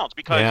sounds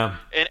because,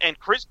 and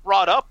Chris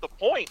brought up the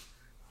point,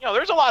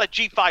 there's a lot of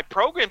G5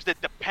 programs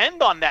that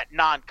depend on that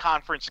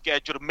non-conference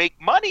schedule to make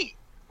money.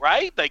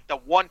 Right, like the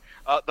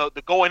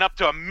going up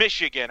to a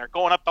Michigan or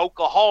going up to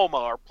Oklahoma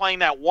or playing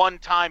that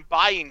one-time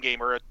buy-in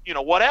game or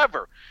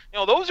whatever.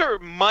 Those are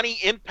money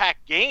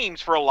impact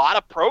games for a lot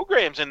of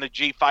programs in the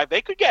G5.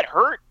 They could get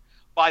hurt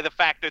by the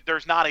fact that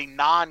there's not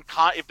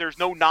if there's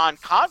no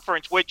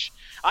non-conference, which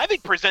I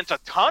think presents a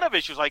ton of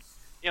issues. Like,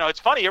 it's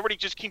funny, everybody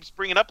just keeps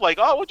bringing up like,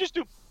 oh, we'll just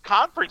do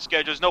conference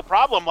schedules, no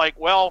problem. Like,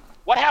 well,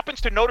 what happens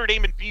to Notre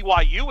Dame and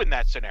BYU in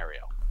that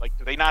scenario? Like,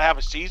 do they not have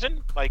a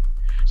season? Like,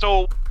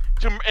 so.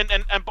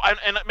 And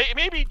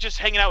maybe just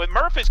hanging out with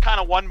Murph has kind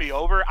of won me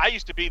over. I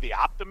used to be the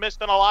optimist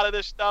on a lot of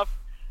this stuff,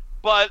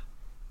 but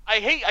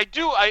I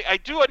do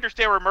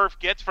understand where Murph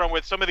gets from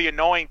with some of the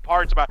annoying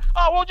parts about,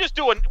 oh, we'll just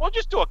do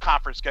a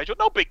conference schedule,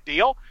 no big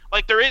deal.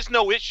 Like, there is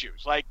no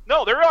issues. Like,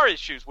 no, there are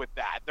issues with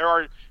that. There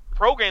are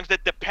programs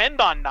that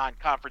depend on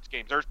non-conference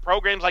games. There's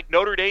programs like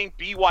Notre Dame,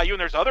 BYU, and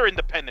there's other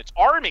independents,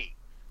 Army,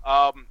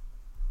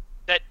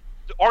 that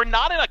are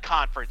not in a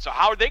conference. So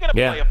how are they going to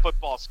play a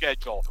football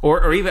schedule?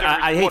 Or even,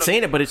 I hate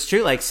saying it, but it's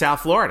true, like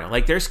South Florida.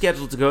 Like, they're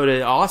scheduled to go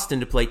to Austin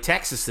to play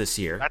Texas this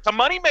year. That's a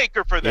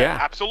moneymaker for them,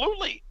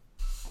 absolutely.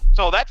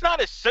 So that's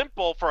not as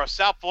simple for a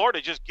South Florida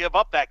to just give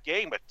up that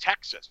game with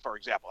Texas, for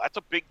example. That's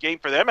a big game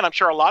for them, and I'm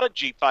sure a lot of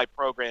G5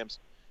 programs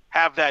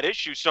have that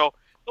issue. So,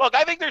 look,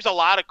 I think there's a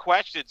lot of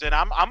questions, and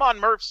I'm on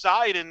Murph's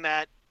side in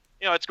that,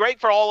 it's great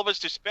for all of us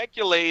to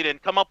speculate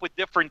and come up with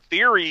different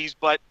theories,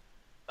 but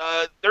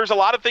there's a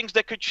lot of things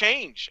that could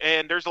change,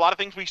 and there's a lot of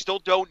things we still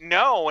don't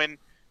know. And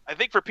I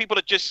think for people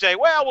to just say,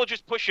 well, we'll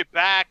just push it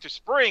back to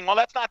spring, well,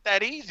 that's not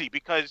that easy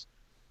because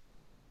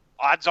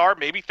odds are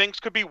maybe things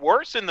could be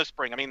worse in the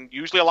spring. I mean,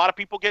 usually a lot of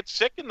people get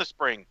sick in the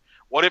spring.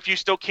 What if you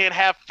still can't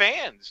have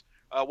fans?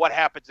 What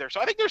happens there? So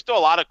I think there's still a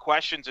lot of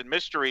questions and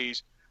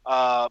mysteries.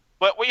 But,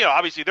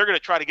 obviously they're going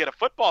to try to get a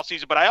football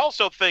season. But I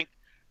also think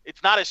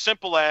it's not as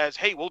simple as,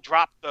 hey, we'll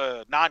drop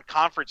the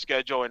non-conference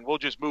schedule and we'll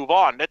just move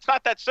on. It's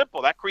not that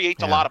simple. That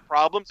creates a lot of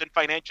problems and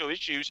financial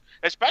issues,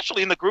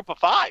 especially in the group of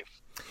 5.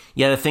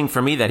 Yeah, the thing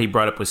for me that he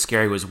brought up was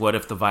scary was what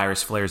if the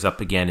virus flares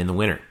up again in the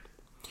winter?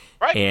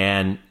 Right.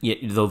 And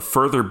the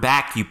further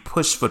back you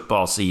push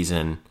football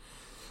season,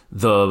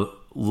 the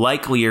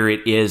likelier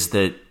it is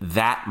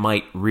that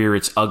might rear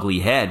its ugly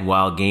head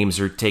while games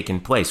are taking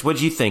place. What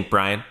do you think,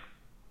 Brian?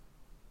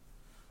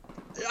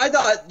 I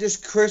thought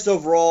just Chris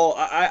overall,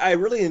 I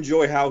really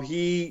enjoy how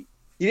he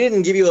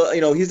didn't give you,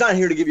 he's not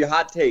here to give you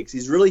hot takes.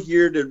 He's really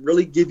here to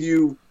really give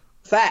you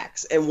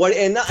facts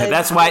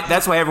that's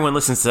why everyone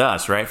listens to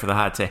us, right? For the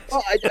hot takes.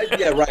 Well,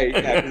 yeah, right.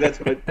 Yeah, that's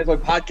why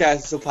podcast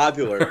is so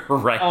popular.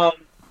 Right.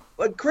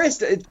 But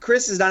Chris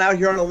is not out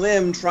here on a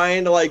limb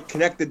trying to like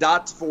connect the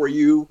dots for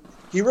you.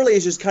 He really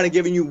is just kind of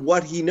giving you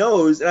what he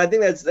knows, and I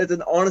think that's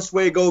an honest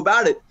way to go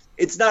about it.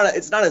 It's not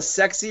a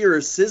sexy or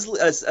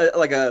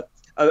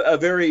a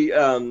very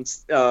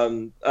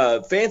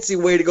fancy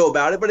way to go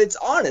about it, but it's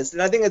honest,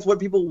 and I think that's what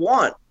people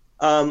want.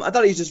 I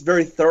thought he's just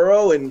very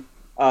thorough and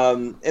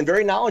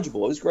very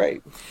knowledgeable. It was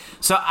great.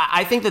 So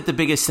I think that the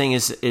biggest thing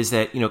is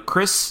that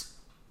Chris,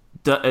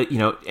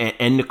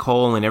 and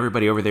Nicole and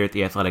everybody over there at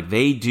The Athletic,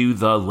 they do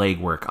the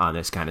legwork on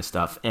this kind of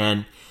stuff,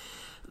 and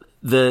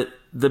the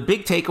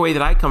big takeaway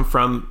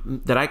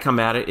that I come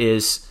at it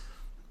is,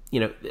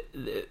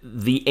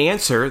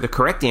 the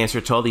correct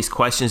answer to all these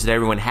questions that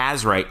everyone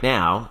has right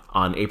now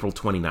on April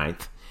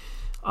 29th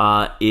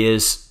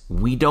is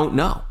we don't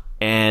know.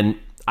 And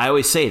I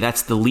always say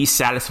that's the least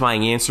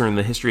satisfying answer in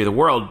the history of the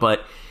world,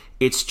 but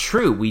it's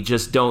true. We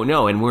just don't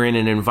know. And we're in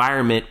an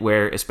environment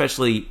where,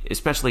 especially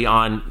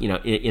on,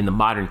 in the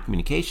modern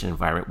communication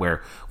environment,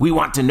 where we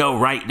want to know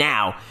right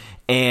now.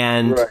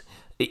 And,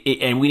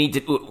 and we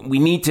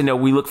need to know.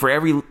 We look for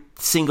every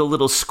single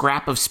little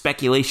scrap of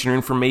speculation or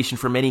information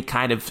from any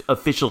kind of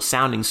official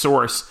sounding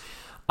source.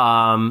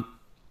 The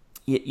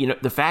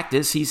fact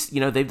is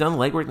they've done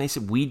legwork and they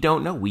said, we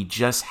don't know. We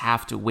just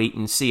have to wait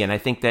and see. And I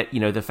think that,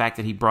 the fact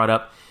that he brought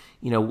up,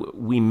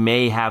 we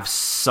may have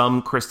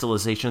some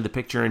crystallization of the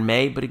picture in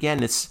May, but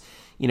again, it's,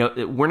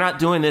 we're not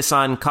doing this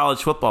on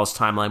college football's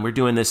timeline. We're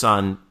doing this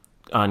on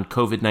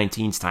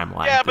COVID-19's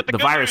timeline. Yeah, but the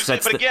virus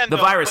sets the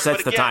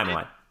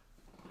timeline.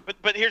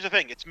 But here's the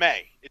thing. It's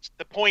May.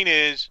 The point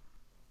is,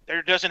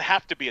 there doesn't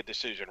have to be a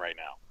decision right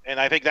now. And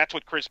I think that's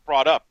what Chris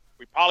brought up.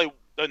 We probably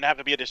doesn't have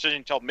to be a decision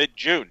until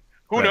mid-June.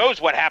 Who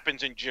knows what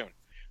happens in June?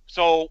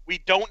 So we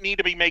don't need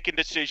to be making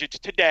decisions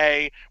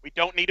today. We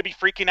don't need to be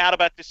freaking out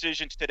about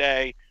decisions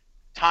today.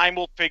 Time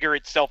will figure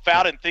itself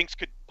out, and things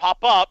could pop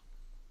up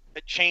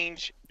that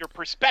change your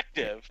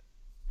perspective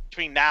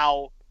between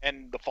now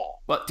and the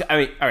fall. Well, all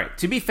right.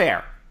 To be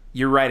fair,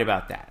 you're right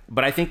about that.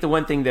 But I think the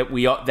one thing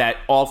that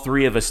all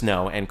three of us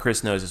know, and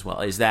Chris knows as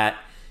well, is that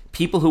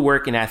people who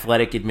work in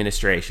athletic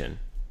administration,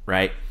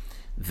 right,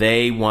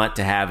 they want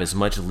to have as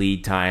much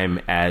lead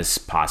time as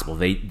possible.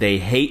 They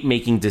hate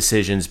making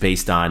decisions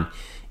based on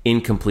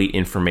incomplete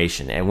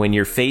information. And when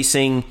you're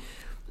facing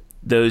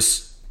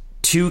those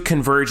two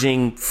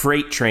converging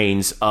freight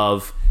trains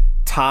of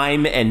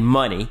time and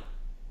money,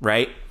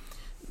 right,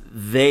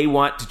 they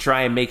want to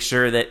try and make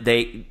sure that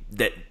they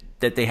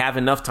have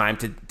enough time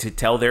to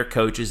tell their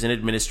coaches and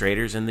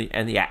administrators and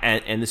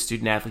the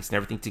student athletes and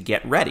everything to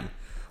get ready.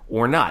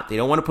 Or not. They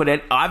don't want to put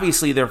it.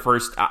 Obviously, their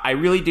first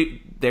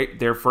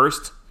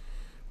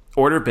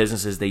order of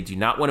business is they do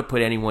not want to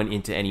put anyone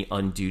into any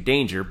undue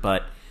danger.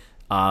 But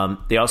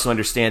they also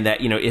understand that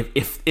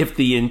if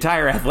the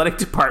entire athletic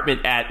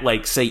department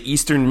at say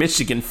Eastern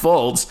Michigan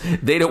folds,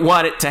 they don't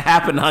want it to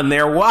happen on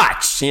their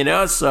watch.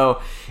 So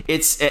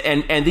it's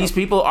and these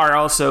people are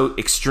also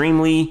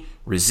extremely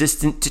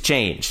resistant to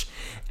change.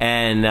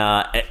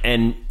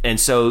 And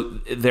so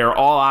they're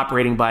all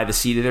operating by the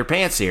seat of their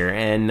pants here,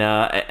 and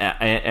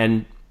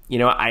I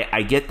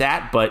get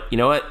that, but you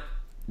know what?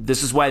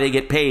 This is why they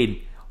get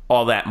paid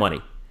all that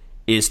money,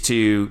 is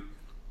to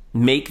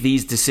make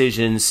these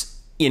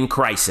decisions in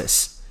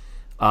crisis.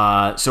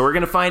 So we're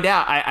going to find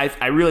out.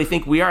 I really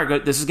think we are.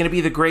 This is going to be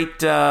the great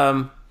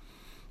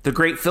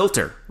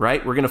filter,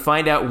 right? We're going to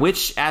find out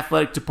which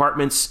athletic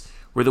departments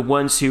were the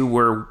ones who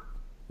were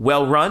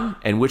well run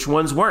and which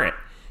ones weren't.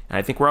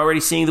 I think we're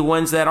already seeing the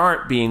ones that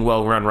aren't being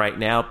well run right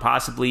now.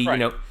 Possibly,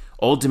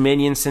 Old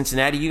Dominion,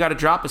 Cincinnati. You got to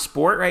drop a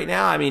sport right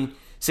now. I mean,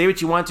 say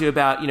what you want to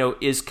about,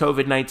 is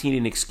COVID-19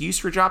 an excuse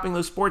for dropping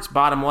those sports?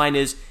 Bottom line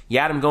is, you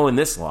had them going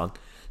this long.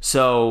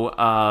 So,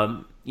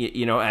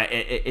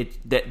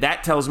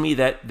 that tells me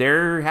that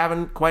they're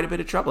having quite a bit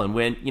of trouble. And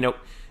when,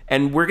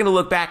 and we're going to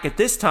look back at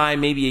this time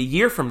maybe a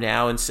year from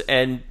now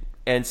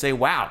and say,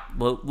 wow,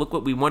 well, look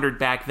what we wondered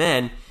back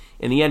then.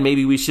 In the end,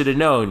 maybe we should have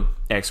known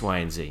X, Y,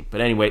 and Z. But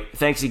anyway,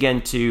 thanks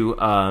again to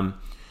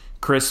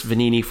Chris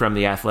Vannini from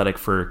The Athletic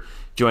for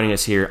joining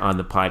us here on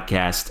the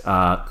podcast.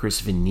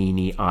 Chris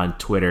Vannini on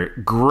Twitter.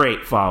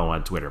 Great follow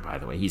on Twitter, by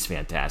the way. He's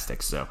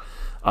fantastic. So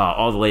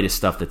all the latest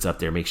stuff that's up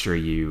there, make sure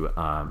you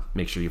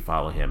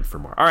follow him for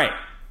more. All right.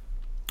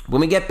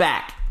 When we get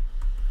back,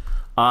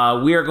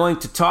 we are going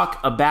to talk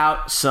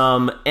about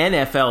some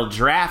NFL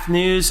draft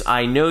news.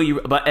 I know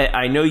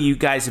you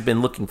guys have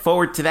been looking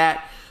forward to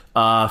that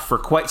for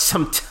quite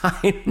some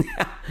time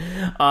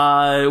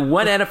now.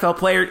 One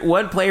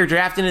player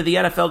drafted into the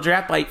NFL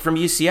draft from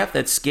UCF.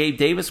 That's Gabe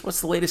Davis. What's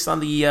the latest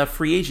on the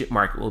free agent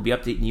market? We'll be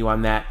updating you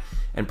on that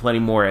and plenty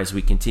more as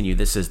we continue.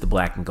 This is the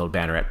Black and Gold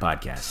Banneret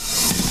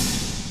podcast.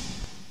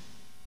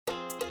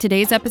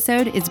 Today's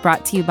episode is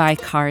brought to you by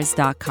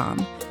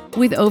Cars.com.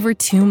 With over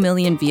 2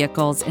 million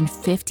vehicles and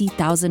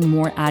 50,000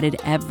 more added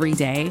every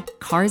day,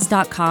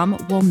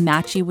 Cars.com will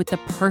match you with the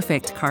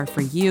perfect car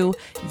for you,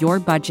 your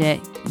budget,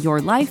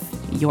 your life,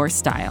 your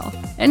style.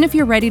 And if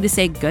you're ready to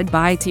say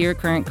goodbye to your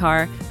current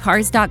car,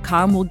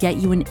 Cars.com will get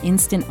you an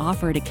instant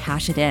offer to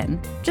cash it in.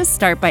 Just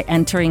start by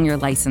entering your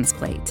license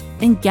plate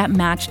and get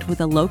matched with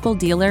a local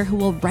dealer who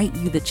will write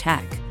you the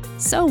check.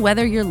 So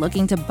whether you're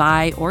looking to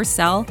buy or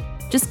sell,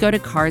 just go to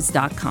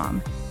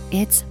Cars.com.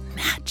 It's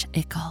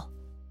magical.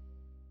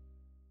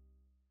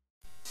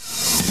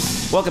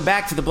 Welcome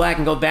back to the Black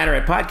and Gold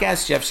Banneret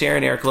podcast. Jeff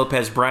Sharon, Eric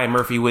Lopez, Brian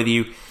Murphy with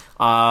you.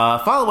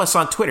 Follow us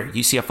on Twitter,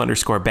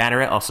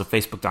 UCF_Banneret, also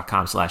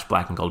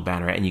Facebook.com/Black and Gold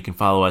Banneret, and you can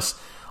follow us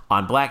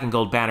on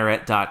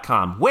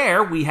blackandgoldbanneret.com,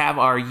 where we have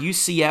our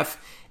UCF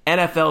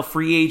NFL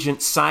free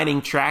agent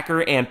signing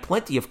tracker and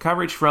plenty of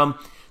coverage from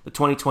the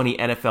 2020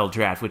 NFL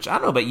draft, which I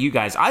don't know about you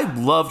guys. I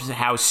loved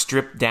how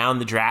stripped down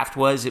the draft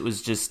was. It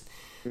was just...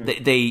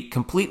 They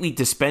completely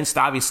dispensed,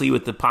 obviously,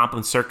 with the pomp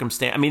and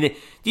circumstance. I mean,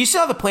 do you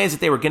saw the plans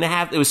that they were going to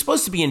have? It was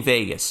supposed to be in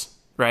Vegas,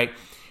 right?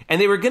 And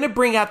they were going to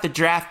bring out the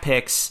draft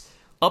picks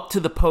up to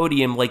the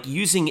podium, like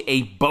using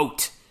a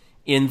boat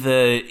on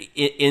the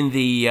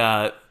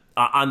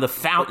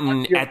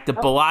fountain at the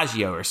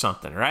Bellagio or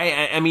something,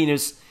 right? I mean,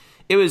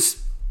 it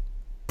was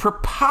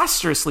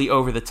preposterously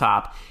over the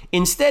top.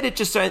 Instead, it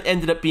just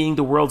ended up being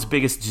the world's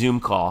biggest Zoom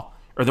call,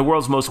 or the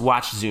world's most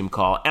watched Zoom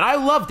call, and I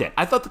loved it.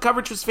 I thought the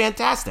coverage was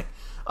fantastic.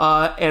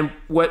 And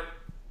what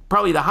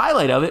probably the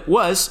highlight of it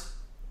was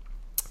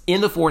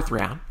in the fourth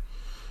round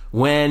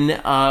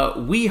when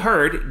we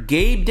heard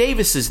Gabe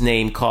Davis's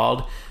name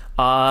called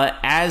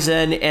as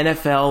an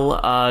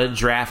NFL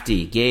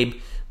draftee. Gabe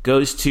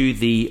goes to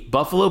the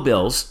Buffalo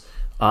Bills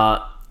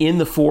in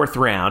the fourth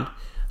round.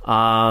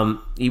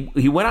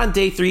 He went on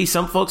day 3.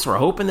 Some folks were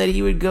hoping that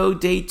he would go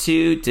day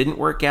 2. Didn't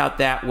work out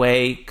that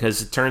way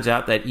because it turns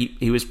out that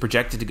he was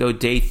projected to go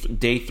day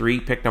 3,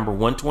 pick number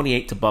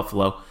 128 to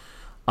Buffalo.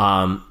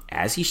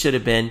 As he should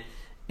have been.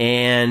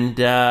 And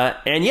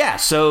yeah,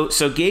 so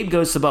Gabe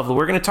goes to Buffalo.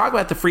 We're going to talk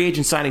about the free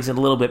agent signings in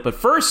a little bit, but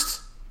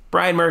first,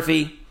 Brian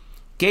Murphy,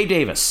 Gabe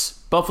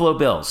Davis, Buffalo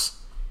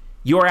Bills.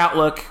 Your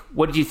outlook,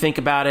 what did you think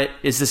about it?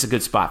 Is this a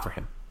good spot for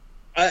him?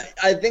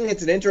 I think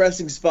it's an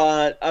interesting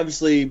spot.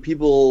 Obviously,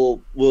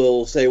 people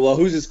will say, well,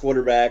 who's his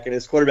quarterback? And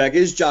his quarterback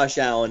is Josh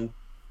Allen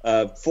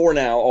for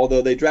now,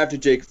 although they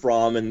drafted Jake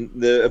Fromm, and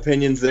the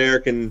opinions there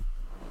can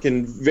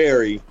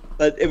vary.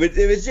 But if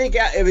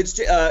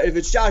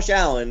it's Josh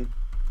Allen,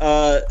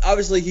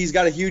 obviously he's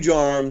got a huge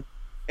arm,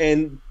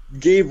 and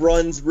Gabe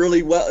runs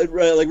really well. He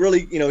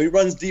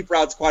runs deep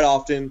routes quite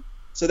often.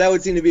 So that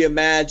would seem to be a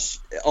match.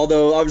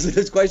 Although obviously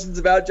there's questions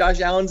about Josh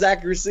Allen's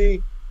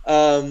accuracy.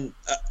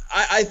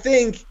 I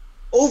think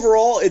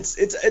overall it's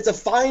a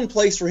fine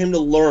place for him to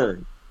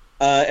learn.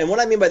 And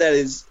what I mean by that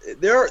is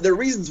there are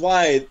reasons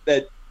why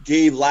that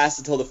Gabe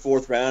lasted until the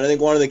fourth round. I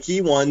think one of the key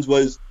ones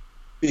was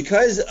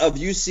because of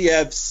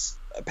UCF's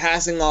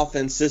passing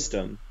offense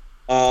system,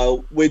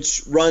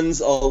 which runs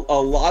a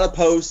lot of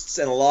posts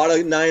and a lot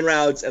of 9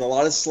 routes and a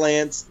lot of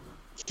slants.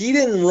 He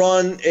didn't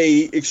run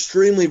a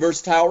extremely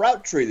versatile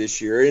route tree this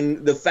year,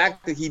 and the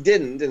fact that he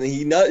didn't, and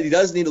he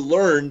does need to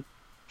learn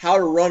how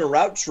to run a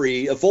route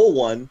tree, a full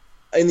one,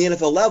 in the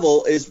NFL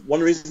level, is one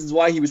of the reasons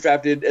why he was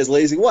drafted as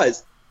late as he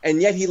was.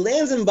 And yet he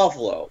lands in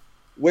Buffalo,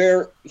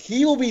 where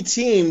he will be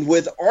teamed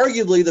with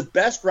arguably the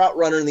best route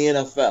runner in the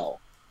NFL,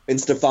 in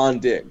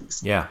Stephon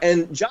Diggs. Yeah.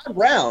 And John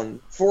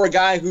Brown, for a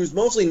guy who's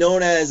mostly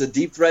known as a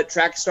deep threat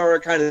track star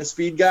kind of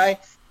speed guy,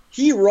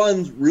 he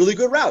runs really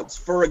good routes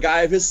for a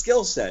guy of his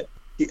skill set.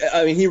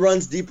 He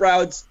runs deep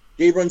routes.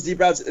 Gabe runs deep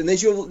routes, and they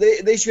should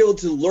be able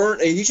to learn.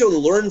 He should be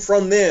able to learn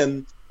from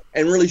them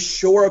and really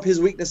shore up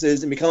his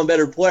weaknesses and become a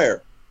better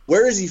player.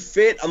 Where does he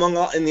fit in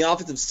the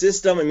offensive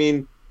system? I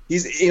mean,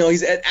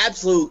 he's at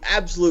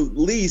absolute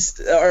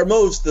least or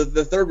most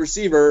the third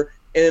receiver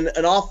in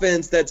an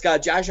offense that's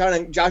got Josh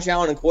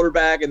Allen and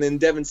quarterback, and then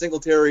Devin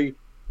Singletary,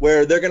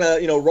 where they're gonna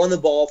run the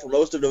ball for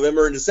most of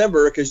November and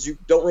December because you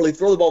don't really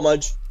throw the ball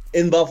much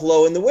in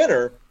Buffalo in the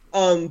winter.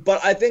 But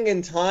I think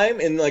in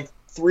time, in like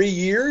 3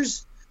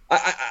 years,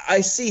 I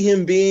see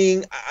him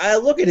being. I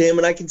look at him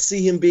and I can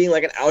see him being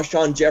like an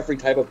Alshon Jeffrey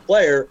type of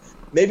player.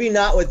 Maybe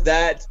not with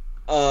that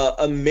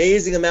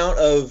amazing amount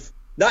of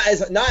not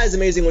as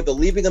amazing with the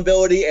leaping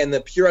ability and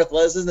the pure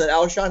athleticism that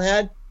Alshon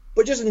had,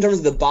 but just in terms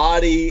of the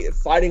body,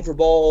 fighting for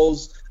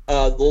balls,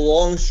 the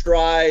long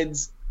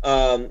strides,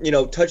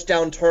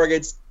 touchdown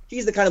targets.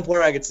 He's the kind of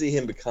player I could see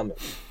him becoming.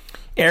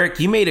 Eric,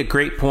 you made a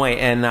great point,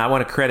 and I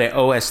want to credit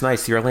OS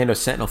Nice, the Orlando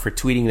Sentinel, for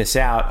tweeting this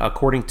out.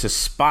 According to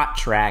Spot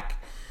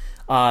Track,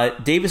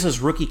 Davis's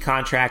rookie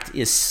contract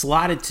is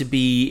slotted to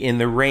be in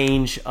the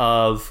range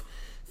of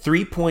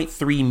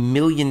 $3.3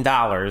 million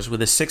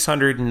with a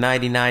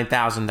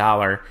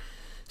 $699,000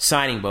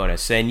 signing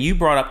bonus. And you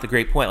brought up the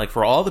great point. Like,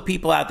 for all the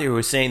people out there who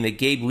are saying that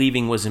Gabe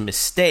leaving was a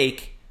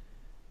mistake,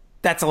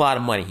 that's a lot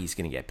of money he's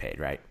going to get paid,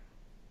 right?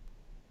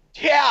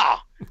 Yeah.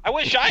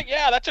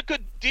 That's a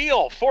good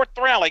deal. 4th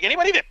round. Like,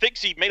 anybody that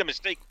thinks he made a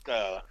mistake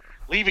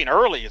leaving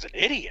early is an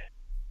idiot.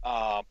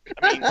 No,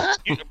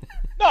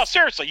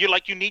 seriously,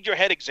 you need your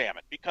head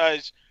examined,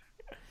 because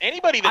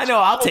anybody that's I know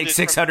I'll take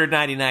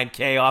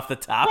 $699K off the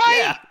top. Right.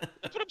 Yeah.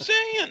 That's what I'm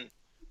saying.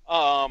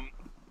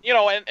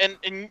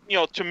 And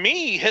to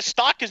me, his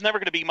stock is never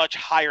going to be much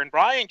higher. And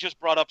Brian just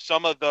brought up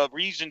some of the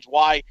reasons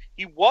why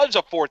he was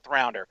a 4th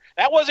rounder.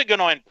 That wasn't going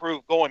to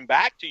improve going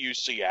back to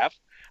UCF.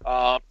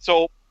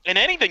 So in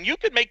anything, you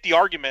could make the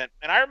argument,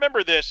 and I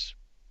remember this,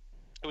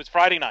 it was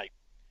Friday night.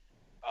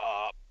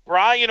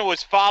 Brian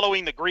was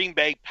following the Green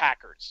Bay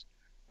Packers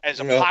as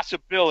a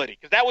possibility,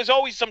 because that was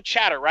always some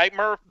chatter, right,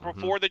 Murph,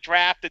 before the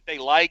draft, that they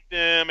liked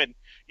him, and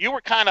you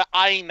were kind of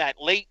eyeing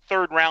that late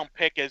 3rd round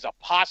pick as a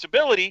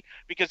possibility,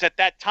 because at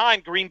that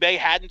time Green Bay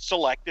hadn't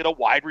selected a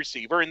wide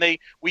receiver, and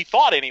we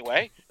thought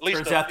anyway. At least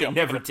turns out they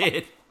never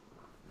did.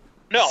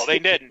 No, they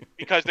didn't,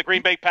 because the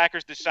Green Bay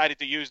Packers decided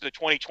to use the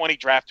 2020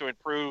 draft to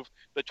improve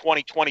the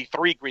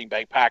 2023 Green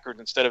Bay Packers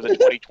instead of the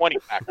 2020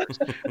 Packers,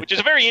 which is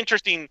a very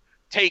interesting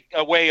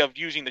way of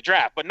using the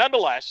draft. But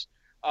nonetheless,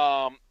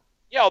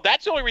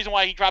 that's the only reason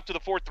why he dropped to the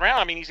 4th round.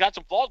 I mean, he's got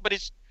some flaws, but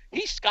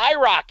he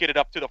skyrocketed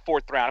up to the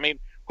 4th round. I mean,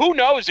 who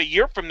knows a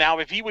year from now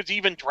if he was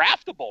even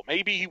draftable?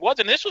 Maybe he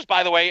wasn't. This was,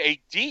 by the way, a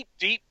deep,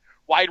 deep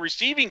wide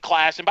receiving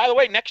class. And by the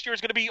way, next year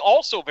is going to be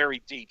also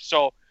very deep.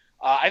 So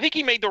I think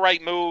he made the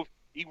right move.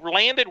 He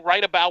landed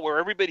right about where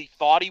everybody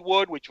thought he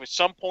would, which was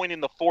some point in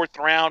the 4th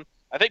round.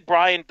 I think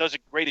Brian does a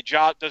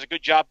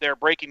good job there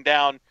breaking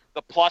down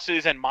the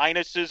pluses and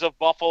minuses of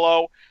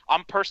Buffalo.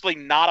 I'm personally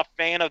not a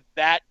fan of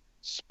that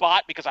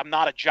spot, because I'm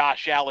not a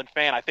Josh Allen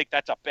fan. I think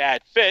that's a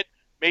bad fit.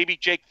 Maybe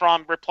Jake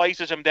Fromm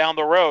replaces him down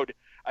the road.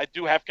 I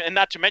do have, and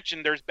not to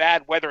mention there's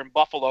bad weather in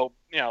Buffalo,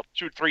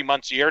 2-3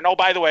 months a year. And oh,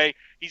 by the way,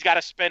 he's got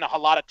to spend a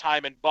lot of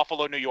time in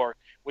Buffalo, New York,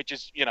 which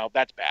is,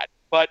 that's bad.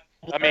 But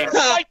I mean,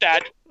 despite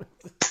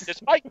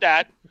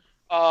that,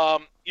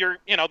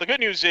 the good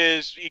news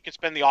is you can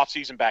spend the off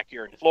season back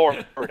here in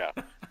Florida, a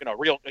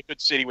good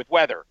city with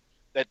weather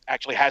that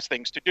actually has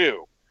things to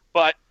do.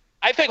 But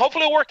I think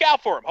hopefully it'll work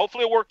out for him.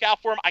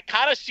 I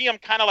kind of see him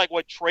kind of like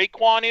what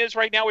Traquan is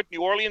right now with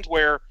New Orleans,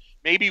 where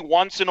maybe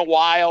once in a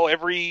while,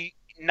 every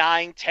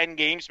 9-10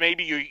 games,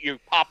 maybe you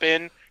pop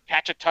in,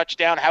 catch a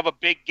touchdown, have a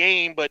big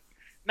game, but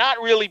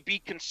not really be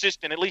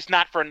consistent, at least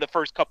not for the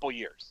first couple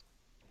years.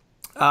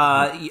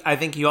 I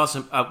think you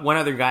also one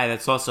other guy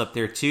that's also up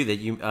there too that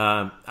you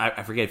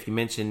I forget if you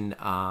mentioned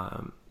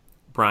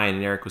Brian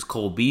and Eric, was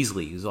Cole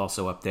Beasley, who's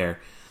also up there.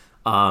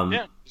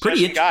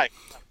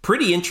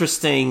 Pretty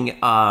interesting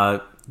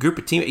group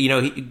of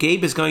team.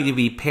 Gabe is going to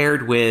be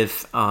paired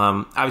with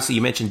obviously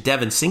you mentioned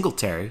Devin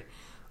Singletary,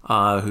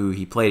 who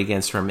he played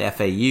against from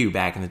FAU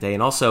back in the day,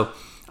 and also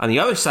on the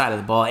other side of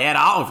the ball, Ed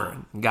Oliver,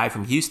 a guy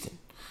from Houston.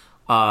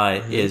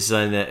 Is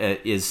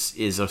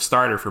a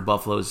starter for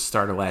Buffalo, as a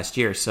starter last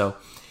year. So,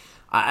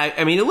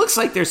 I mean, it looks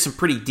like there's some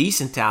pretty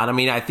decent talent. I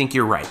mean, I think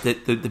you're right.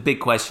 The big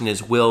question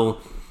is,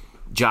 will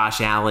Josh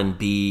Allen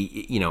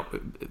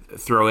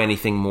throw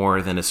anything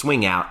more than a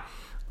swing out?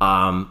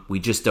 We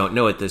just don't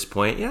know at this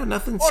point.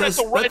 Nothing says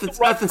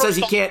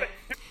he can't.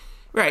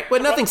 Right,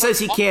 but nothing says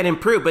he can't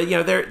improve. But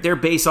their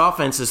base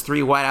offense is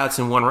 3 wideouts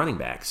and 1 running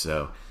back.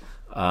 So,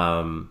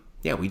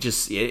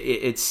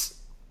 it's.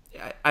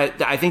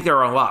 I think there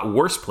are a lot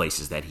worse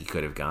places that he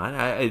could have gone.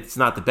 It's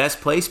not the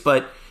best place,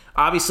 but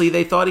obviously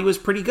they thought he was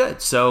pretty good.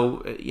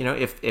 So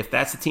if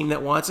that's the team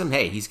that wants him,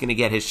 hey, he's going to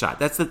get his shot.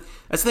 That's the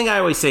thing I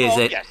always say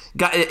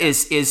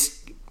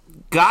is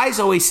guys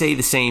always say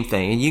the same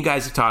thing, and you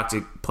guys have talked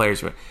to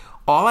players.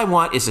 All I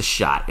want is a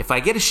shot. If I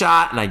get a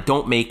shot and I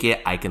don't make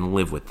it, I can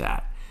live with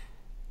that.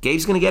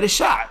 Gabe's going to get a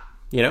shot.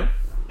 And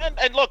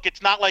look,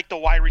 it's not like the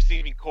wide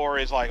receiving core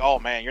is like, oh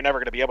man, you're never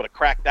going to be able to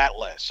crack that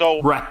list.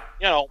 So right.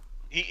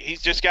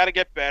 He's just got to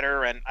get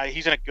better, and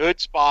he's in a good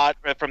spot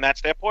from that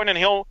standpoint, and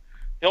he'll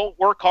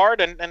work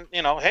hard, and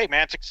hey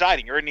man, it's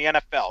exciting. You're in the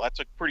NFL.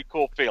 That's a pretty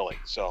cool feeling.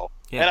 So,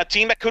 and a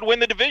team that could win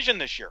the division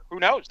this year. Who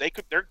knows? They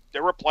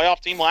were a playoff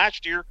team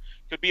last year.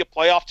 Could be a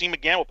playoff team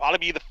again. Will probably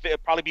be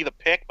the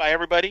pick by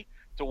everybody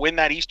to win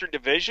that Eastern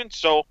Division.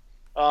 So,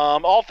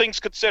 all things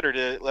considered,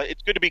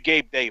 it's good to be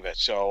Gabe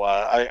Davis. So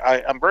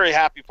I'm very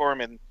happy for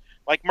him, and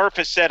like Murph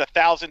has said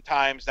 1,000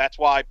 times, that's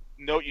why.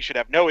 You should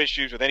have no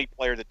issues with any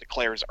player that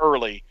declares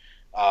early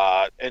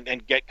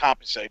and get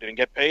compensated and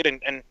get paid,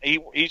 and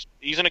he's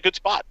in a good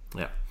spot.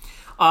 Yeah.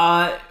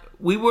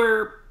 We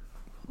were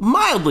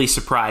mildly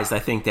surprised, I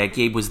think, that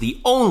Gabe was the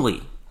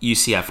only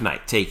UCF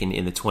Knight taken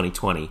in the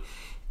 2020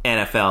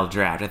 NFL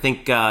draft. I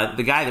think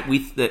the guy that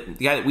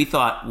we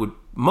thought would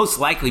most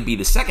likely be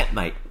the second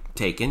Knight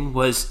taken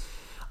was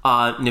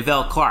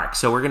Neville Clark.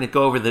 So we're going to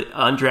go over the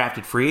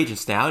undrafted free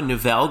agents now.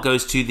 Neville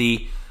goes to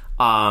the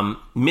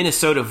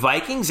Minnesota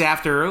Vikings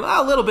after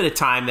a little bit of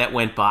time that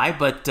went by,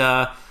 but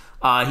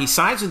he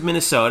signs with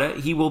Minnesota.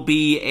 He will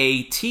be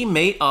a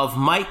teammate of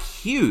Mike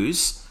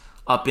Hughes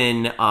up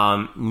in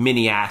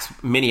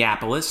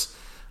Minneapolis.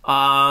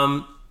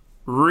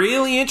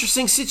 Really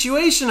interesting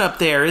situation up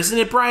there, isn't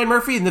it, Brian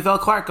Murphy and Neville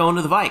Clark going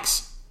to the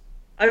Vikes?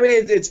 I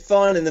mean, it's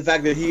fun in the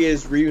fact that he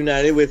is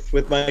reunited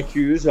with Mike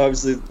Hughes, who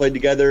obviously played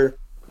together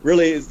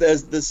really as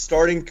the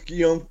starting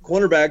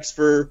cornerbacks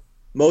for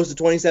most of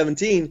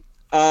 2017.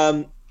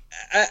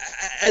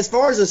 As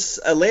far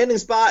as a landing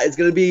spot, it's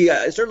going to be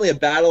certainly a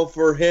battle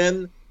for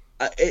him.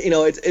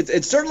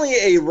 It's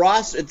certainly a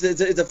roster.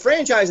 It's a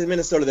franchise in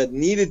Minnesota that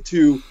needed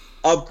to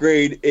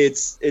upgrade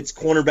its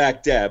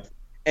cornerback depth,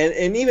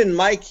 and even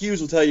Mike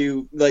Hughes will tell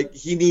you like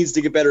he needs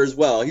to get better as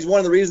well. He's one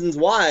of the reasons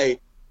why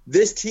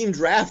this team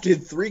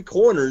drafted 3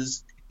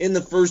 corners in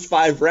the first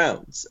 5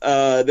 rounds.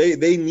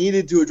 They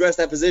needed to address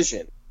that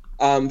position.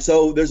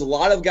 So there's a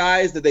lot of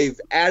guys that they've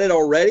added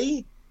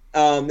already.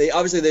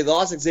 They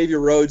lost Xavier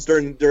Rhodes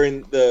during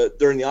the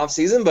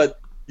offseason, but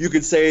you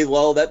could say,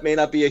 well, that may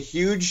not be a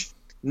huge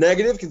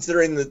negative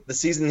considering the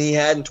season he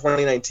had in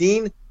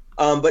 2019.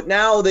 But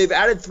now they've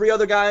added 3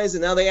 other guys,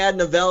 and now they add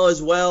Novell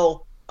as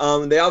well.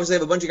 They obviously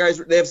have a bunch of guys.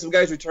 They have some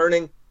guys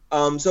returning.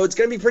 So it's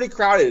going to be pretty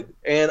crowded,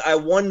 and I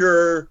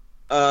wonder.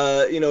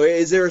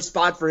 Is there a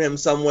spot for him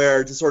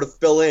somewhere to sort of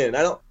fill in?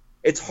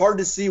 It's hard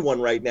to see one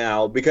right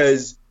now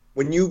because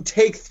when you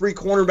take 3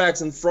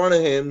 cornerbacks in front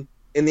of him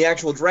in the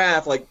actual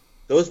draft, like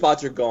those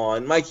spots are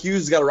gone. Mike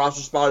Hughes has got a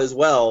roster spot as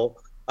well,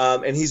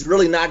 and he's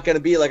really not going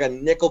to be like a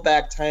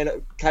nickelback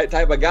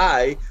type of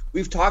guy.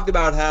 We've talked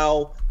about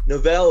how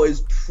Novell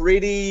is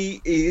pretty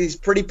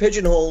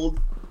pigeonholed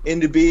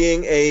into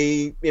being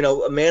a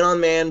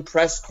man-on-man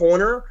press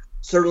corner.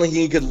 Certainly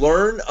he could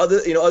learn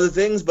other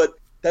things, but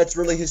that's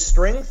really his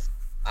strength.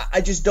 I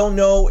just don't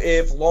know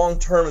if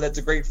long-term that's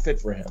a great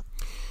fit for him.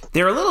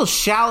 They're a little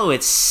shallow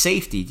at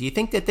safety. Do you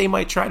think that they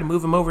might try to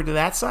move him over to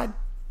that side?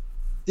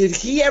 Did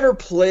he ever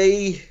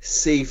play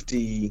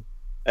safety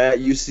at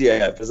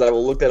UCF? Because I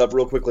will look that up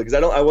real quickly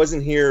because I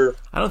wasn't here.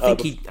 I don't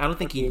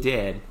think he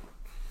did.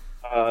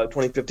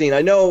 2015.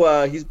 I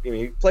know he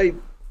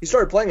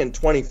started playing in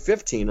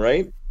 2015,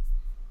 right?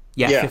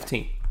 Yeah.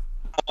 15.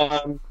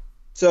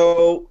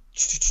 So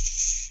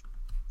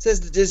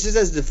it just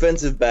says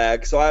defensive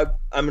back, so I'm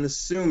going to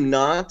assume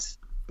not,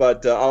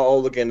 but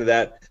I'll look into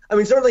that. I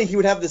mean, certainly he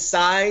would have the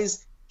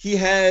size. He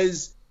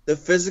has the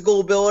physical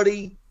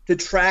ability to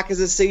track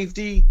as a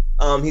safety.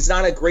 He's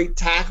not a great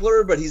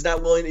tackler, but he's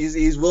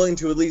willing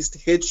to at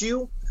least hit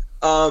you.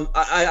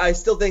 I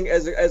still think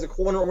as a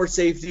corner or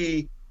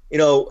safety,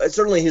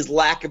 certainly his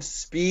lack of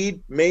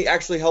speed may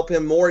actually help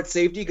him more at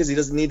safety because he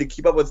doesn't need to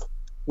keep up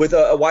with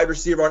a wide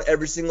receiver on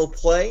every single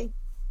play.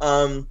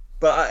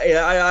 But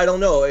I don't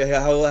know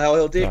how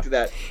he'll take to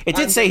that. It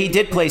did say he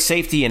did play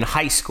safety in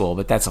high school,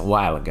 but that's a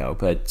while ago.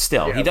 But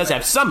still, he does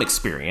have some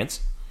experience.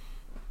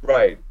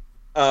 Right.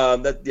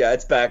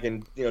 It's back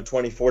in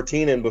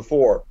 2014 and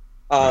before.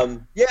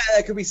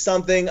 That could be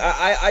something.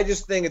 I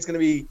just think it's going to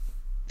be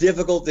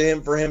difficult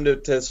for him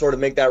to sort of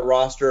make that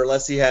roster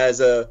unless he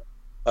has a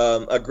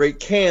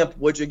great camp,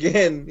 which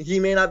again he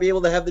may not be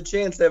able to have the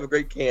chance to have a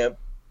great camp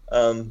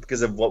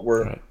because of what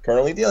we're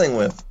currently dealing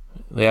with.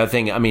 The other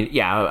thing, I mean,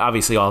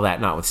 obviously all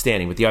that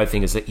notwithstanding, but the other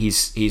thing is that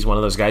he's one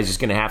of those guys who's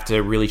going to have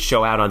to really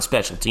show out on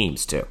special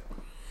teams too.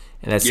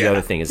 And that's the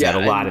other thing is that a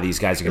lot of these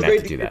guys are going to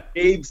have to do that.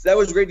 That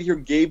was great to hear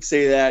Gabe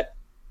say that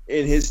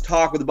in his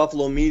talk with the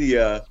Buffalo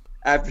media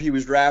after he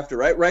was drafted,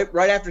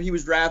 right after he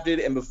was drafted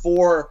and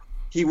before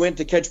he went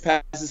to catch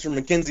passes from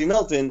Mackenzie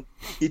Milton.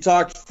 He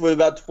talked for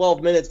about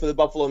 12 minutes for the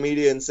Buffalo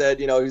media and said,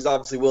 he's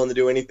obviously willing to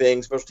do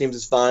anything. Special teams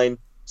is fine.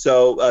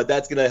 So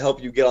that's going to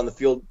help you get on the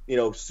field,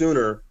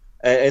 sooner.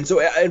 And so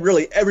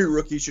really every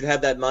rookie should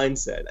have that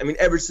mindset. I mean,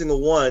 every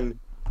single one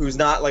who's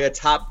not like a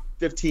top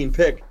 15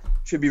 pick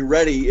should be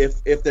ready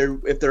if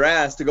they're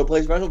asked to go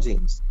play special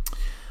teams.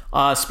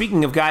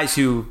 Speaking of guys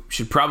who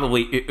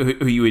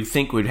you would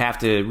think would have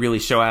to really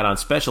show out on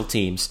special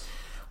teams,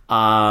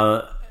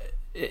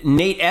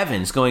 Nate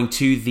Evans going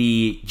to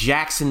the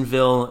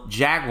Jacksonville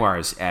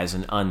Jaguars as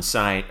an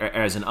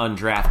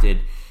undrafted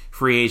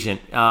free agent.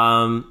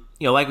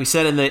 Like we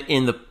said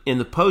in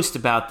the post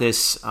about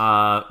this,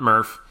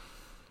 Murph,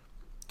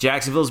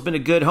 Jacksonville's been a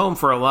good home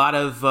for a lot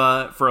of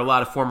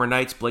former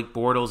Knights. Blake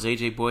Bortles,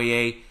 AJ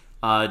Boye,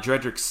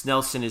 Dredrick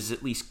Snelson is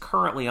at least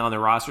currently on the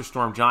roster.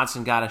 Storm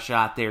Johnson got a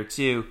shot there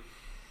too.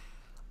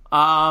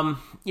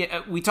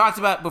 We talked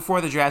about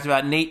before the draft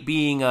about Nate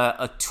being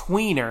a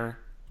tweener.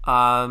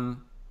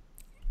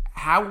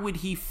 How would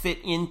he fit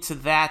into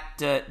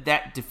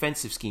that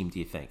defensive scheme, do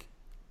you think?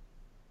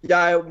 Yeah,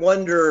 I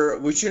wonder.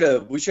 We should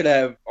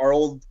have our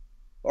old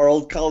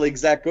colleague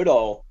Zach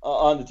Goodall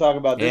on to talk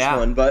about this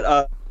one.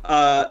 But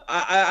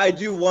I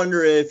do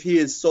wonder if he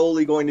is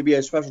solely going to be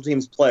a special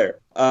teams player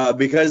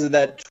because of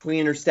that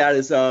tweener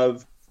status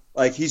of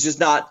like he's just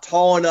not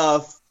tall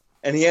enough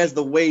and he has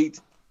the weight,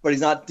 but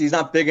he's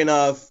not big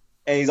enough,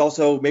 and he's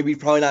also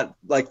probably not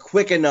like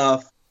quick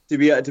enough to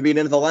be an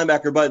NFL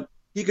linebacker, but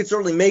he could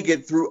certainly make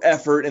it through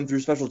effort and through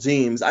special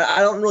teams. I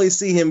don't really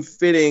see him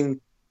fitting.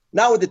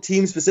 Not with the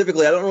team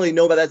specifically. I don't really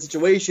know about that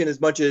situation as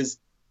much as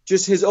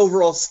just his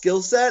overall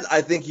skill set.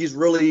 I think he's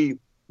really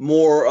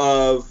more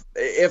of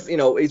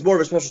he's more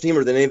of a special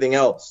teamer than anything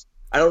else.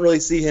 I don't really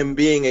see him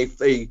being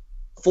a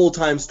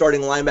full-time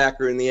starting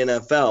linebacker in the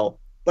NFL.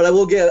 But I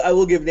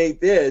will give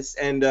Nate this,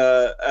 and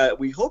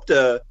we hope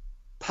to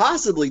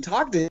possibly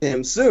talk to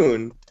him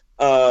soon.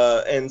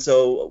 And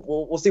so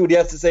we'll see what he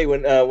has to say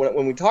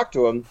when we talk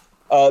to him.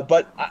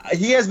 But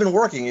he has been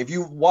working. If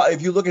you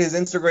look at his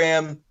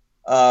Instagram,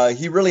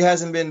 he really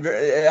hasn't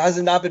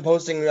not been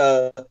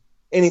posting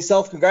any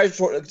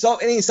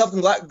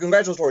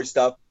self-congratulatory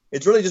stuff.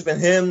 It's really just been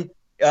him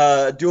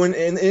doing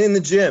in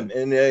the gym,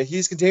 and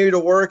he's continued to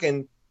work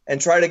and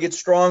try to get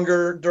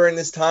stronger during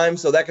this time.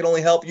 So that can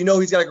only help.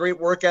 He's got a great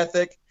work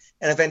ethic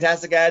and a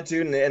fantastic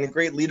attitude and a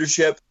great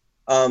leadership.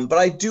 But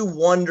I do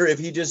wonder if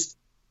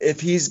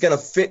he's going to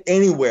fit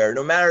anywhere,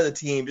 no matter the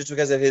team, just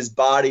because of his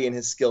body and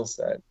his skill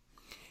set.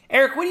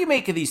 Eric, what do you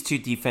make of these two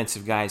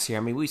defensive guys here? I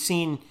mean, we've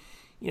seen,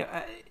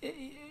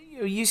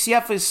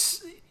 UCF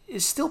is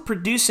still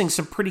producing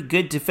some pretty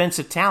good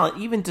defensive talent,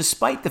 even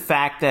despite the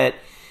fact that,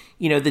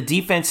 the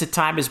defense at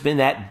time has been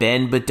that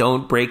bend but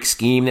don't break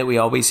scheme that we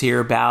always hear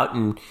about,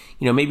 and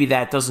maybe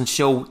that doesn't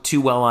show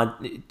too well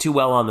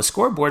on the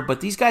scoreboard. But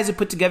these guys have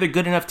put together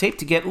good enough tape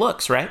to get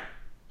looks, right?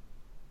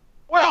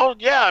 Well,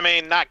 yeah, I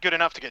mean, not good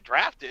enough to get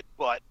drafted,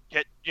 but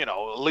get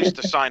at least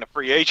to sign a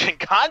free agent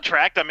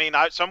contract. I mean,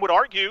 some would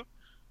argue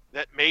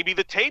that maybe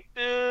the tape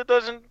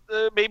doesn't.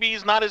 Maybe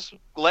he's not as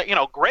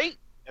great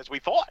as we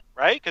thought,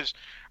 right? Because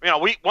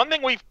one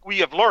thing we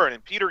have learned,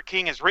 and Peter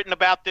King has written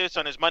about this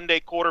on his Monday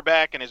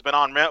Quarterback and has been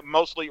on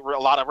mostly a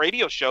lot of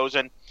radio shows.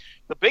 And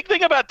the big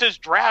thing about this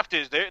draft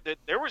is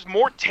there was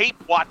more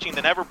tape watching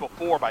than ever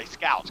before by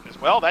scouts, because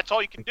that's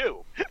all you can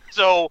do.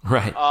 So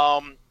right.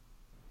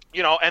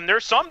 And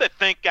there's some that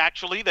think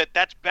actually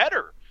that's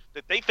better,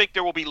 that they think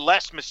there will be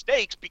less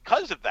mistakes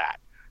because of that.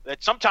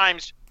 That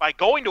sometimes by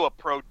going to a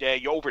pro day,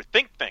 you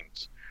overthink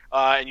things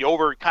and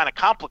you kind of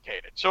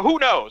complicate it. So who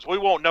knows? We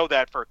won't know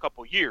that for a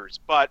couple years.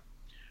 But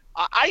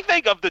I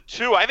think of the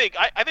two, I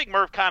think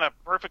Murph kind of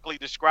perfectly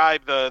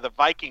described the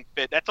Viking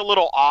fit. That's a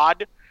little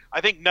odd.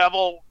 I think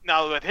Neville,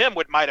 now with him,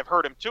 what might have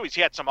hurt him too is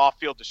he had some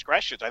off-field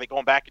discretions. I think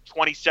going back in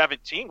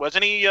 2017,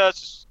 wasn't he?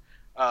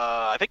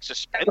 I think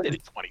suspended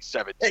in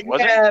 2017,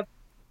 wasn't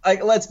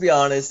he? Let's be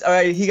honest. All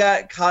right, he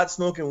got caught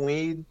smoking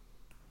weed.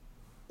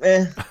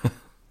 Yeah.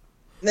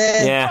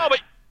 No,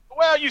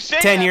 you say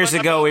 10 years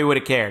ago, we would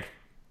have cared.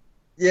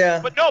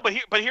 Yeah.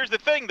 But here's the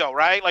thing, though,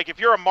 right? Like, if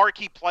you're a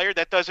marquee player,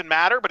 that doesn't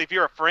matter. But if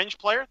you're a fringe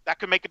player, that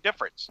could make a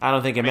difference. I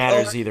don't think it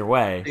matters either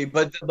way.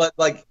 But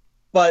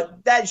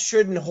that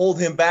shouldn't hold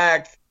him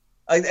back.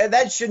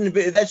 That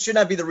should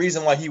not be the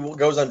reason why he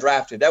goes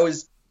undrafted. That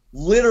was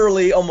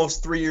literally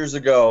almost 3 years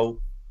ago,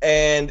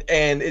 and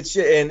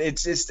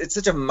it's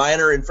such a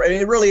minor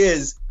infraction. It really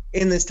is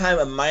in this time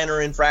a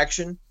minor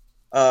infraction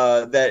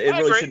that it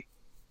really should.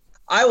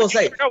 I will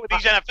say, you never know with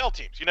these NFL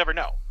teams, you never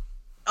know.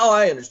 Oh,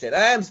 I understand.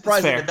 I am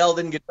surprised that Neville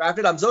didn't get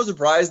drafted. I'm so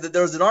surprised that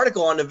there was an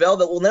article on Neville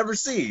that we'll never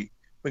see,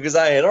 because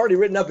I had already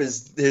written up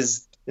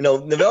his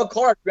Neville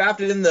Clark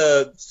drafted in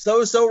the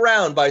so-so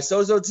round by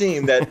so-so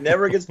team that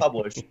never gets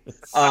published.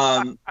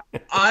 But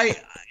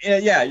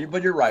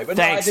you're right. But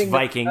thanks, I think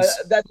Vikings.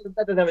 That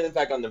doesn't have an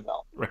impact on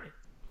Neville. Right.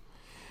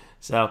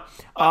 So,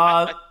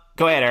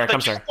 go ahead, Eric.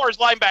 I'm sorry. The Jaguars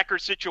linebacker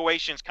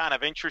situation is kind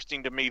of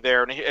interesting to me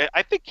there, and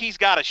I think he's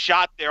got a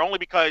shot there only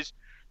because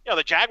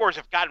the Jaguars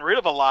have gotten rid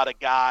of a lot of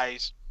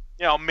guys.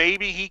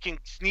 Maybe he can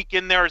sneak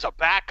in there as a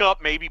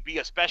backup, maybe be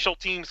a special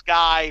teams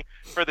guy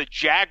for the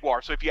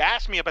Jaguars. So if you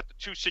ask me about the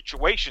two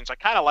situations, I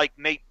kind of like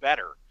Nate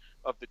better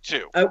of the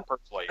two,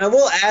 personally. I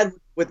will add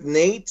with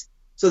Nate,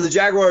 so the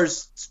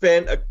Jaguars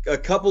spent a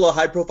couple of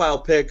high-profile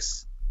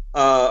picks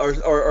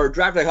or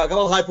drafted a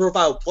couple of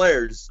high-profile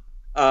players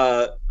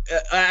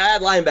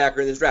at linebacker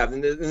in this draft.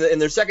 In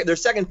their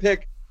second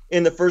pick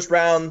in the first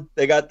round,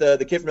 they got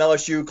the kid from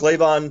LSU,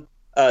 Kayvon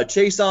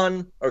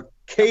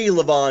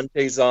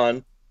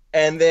Chaisson.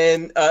 And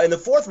then in the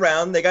fourth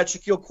round, they got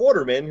Shaquille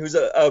Quarterman, who's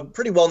a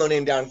pretty well-known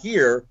name down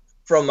here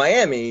from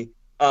Miami.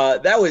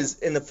 That was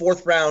in the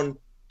fourth round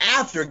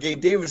after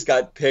Gabe Davis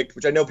got picked,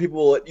 which I know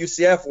people at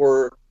UCF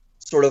were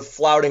sort of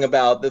flouting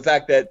about the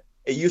fact that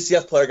a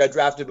UCF player got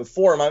drafted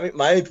before a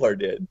Miami player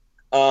did.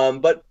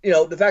 But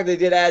the fact that they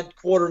did add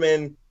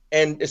Quarterman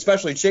and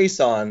especially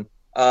Chaisson,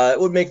 it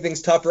would make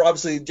things tougher.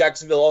 Obviously,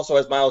 Jacksonville also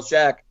has Miles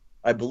Jack,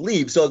 I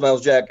believe. So has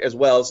Miles Jack as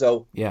well.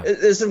 So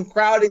there's some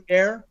crowding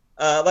there.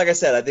 Like I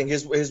said, I think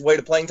his way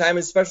to playing time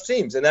is special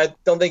teams, and I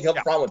don't think he'll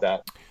have a problem with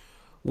that.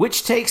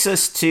 Which takes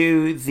us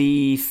to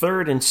the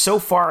third, and so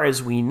far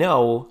as we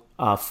know,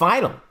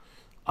 final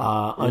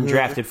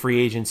undrafted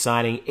free agent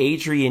signing,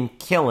 Adrian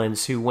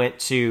Killens, who went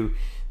to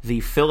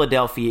the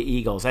Philadelphia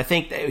Eagles. I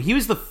think he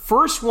was the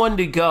first one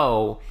to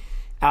go,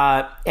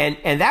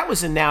 and that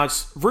was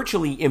announced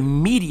virtually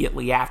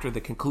immediately after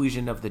the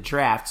conclusion of the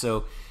draft.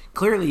 So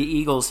clearly, the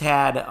Eagles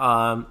had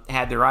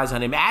their eyes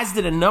on him, as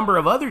did a number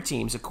of other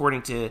teams,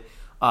 according to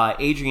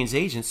Adrian's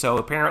agent. So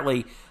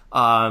apparently,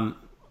 the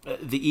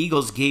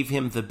Eagles gave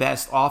him the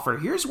best offer.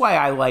 Here's why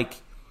I like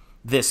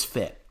this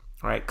fit.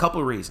 All right, couple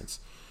of reasons.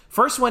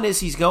 First one is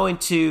he's going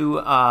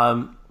to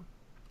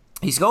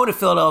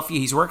Philadelphia.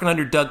 He's working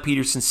under Doug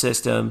Peterson's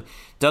system.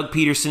 Doug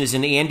Peterson is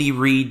an Andy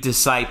Reid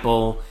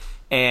disciple.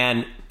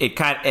 And it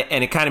kind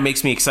of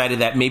makes me excited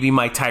that maybe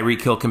my Tyreek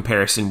Hill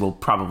comparison will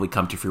probably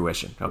come to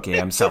fruition. Okay,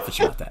 I'm selfish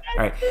about that.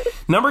 All right,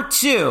 number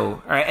 2.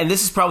 All right, and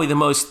this is probably the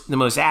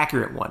most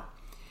accurate one.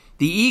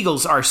 The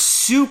Eagles are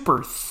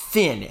super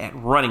thin at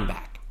running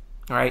back.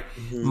 All right,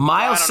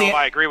 Miles. I don't know if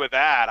I agree with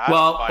that.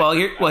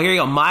 Here you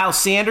go. Miles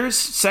Sanders,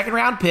 2nd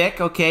round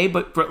pick. Okay,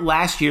 but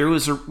last year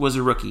was a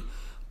rookie.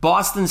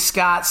 Boston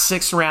Scott,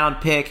 6th round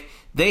pick.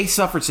 They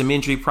suffered some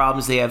injury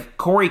problems. They have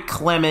Corey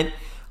Clement.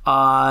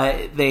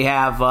 They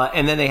have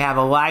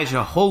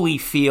Elijah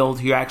Holyfield,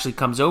 who actually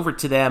comes over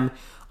to them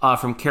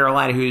from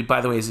Carolina, who,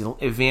 by the way, is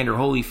Evander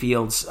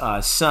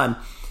Holyfield's son.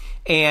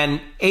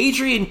 And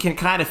Adrian can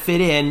kind of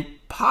fit in,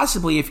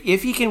 possibly,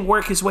 if he can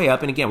work his way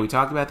up. And again, we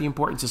talked about the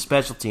importance of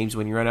special teams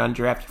when you're an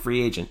undrafted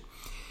free agent.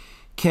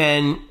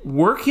 Can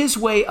work his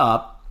way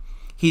up.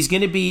 He's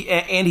going to be,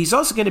 and he's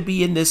also going to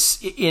be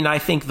in I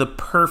think, the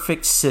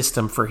perfect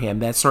system for him.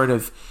 That sort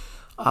of,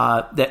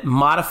 that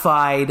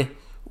modified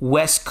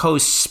West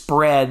Coast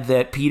spread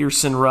that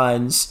Peterson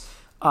runs,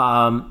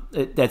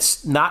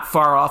 that's not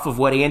far off of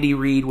what Andy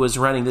Reid was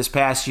running this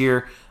past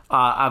year.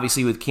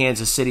 Obviously, with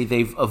Kansas City,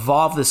 they've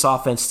evolved this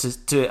offense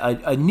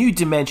to a new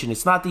dimension.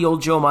 It's not the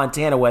old Joe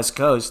Montana West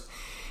Coast.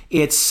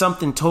 It's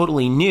something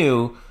totally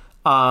new.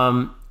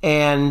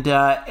 And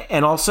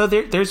also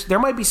there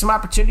might be some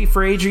opportunity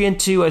for Adrian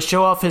to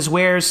show off his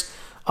wares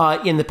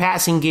in the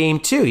passing game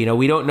too. You know,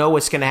 we don't know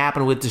what's going to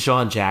happen with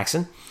Deshaun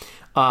Jackson.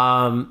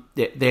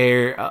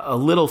 They're a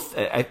little.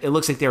 It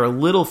looks like they're a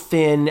little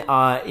thin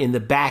in the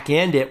back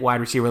end at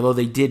wide receiver, although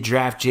they did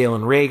draft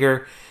Jalen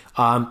Reagor.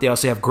 They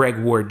also have Greg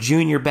Ward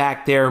Jr.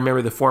 back there.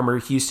 Remember the former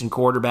Houston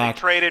quarterback.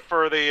 They traded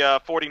for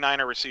the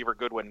 49er receiver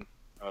Goodwin.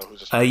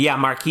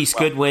 Marquise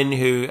Goodwin,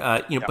 who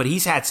but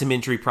he's had some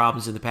injury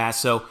problems in the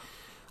past. So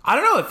I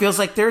don't know. It feels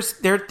like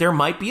there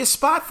might be a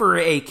spot for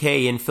AK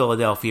in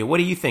Philadelphia. What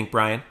do you think,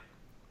 Brian?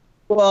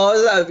 Well,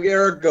 I'll have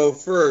Eric go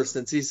first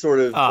since he's sort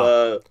of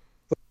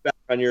put back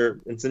on your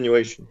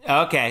insinuation.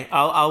 Okay,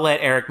 I'll let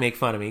Eric make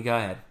fun of me. Go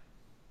ahead.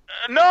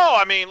 No,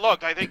 I mean,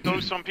 look, I think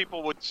some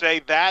people would say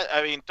that.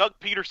 I mean, Doug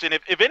Peterson,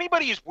 if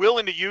anybody is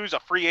willing to use a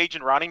free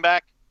agent running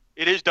back,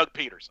 it is Doug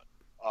Peterson.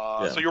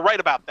 So you're right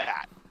about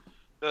that.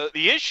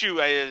 The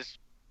issue is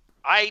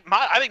I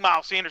think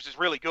Miles Sanders is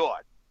really good,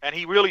 and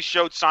he really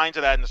showed signs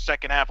of that in the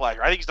second half last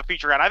year. I think he's the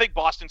feature guy, and I think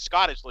Boston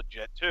Scott is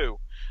legit too.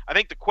 I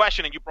think the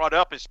question, and you brought it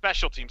up, is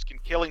special teams. Can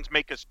Killings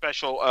make a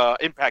special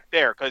impact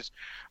there? Because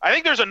I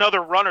think there's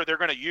another runner they're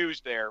going to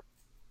use there.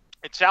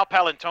 And Sal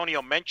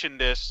Palantonio mentioned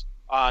this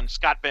on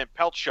Scott Van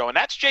Pelt's show, and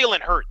that's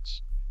Jalen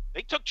Hurts.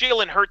 They took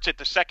Jalen Hurts at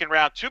the 2nd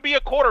round to be a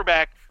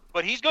quarterback,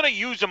 but he's going to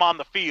use him on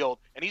the field,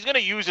 and he's going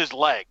to use his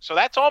legs. So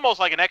that's almost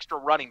like an extra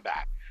running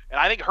back. And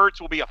I think Hurts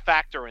will be a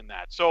factor in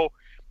that. So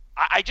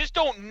I just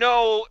don't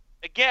know.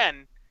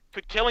 Again,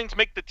 could Killings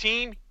make the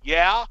team?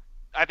 Yeah.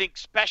 I think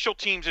special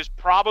teams is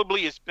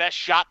probably his best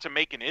shot to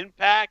make an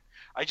impact.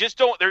 I just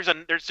don't. There's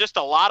just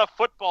a lot of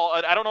football.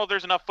 I don't know if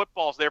there's enough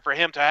footballs there for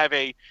him to have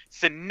a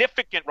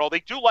significant role.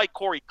 They do like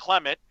Corey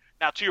Clement.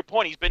 Now, to your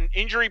point, he's been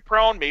injury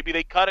prone. Maybe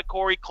they cut a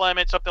Corey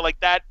Clement, something like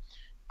that.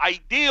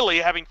 Ideally,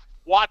 having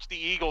watched the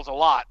Eagles a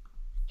lot,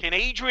 can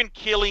Adrian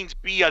Killings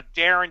be a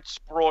Darren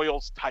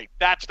Sproles type?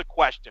 That's the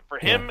question. For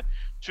him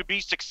to be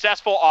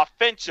successful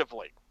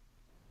offensively,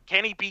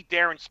 can he be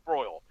Darren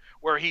Sproles,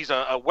 where he's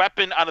a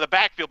weapon out of the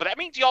backfield? But that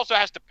means he also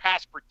has to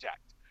pass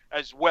protect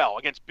as well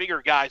against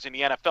bigger guys in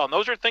the NFL. And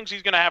those are things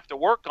he's going to have to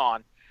work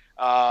on.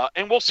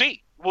 And we'll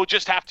see. We'll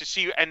just have to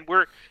see. And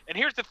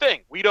here's the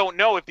thing. We don't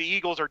know if the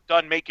Eagles are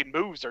done making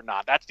moves or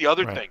not. That's the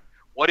other thing.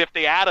 What if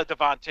they add a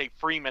Devontae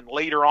Freeman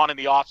later on in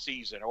the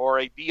offseason, or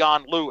a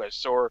Dion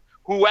Lewis, or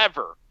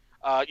whoever?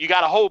 You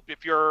got to hope,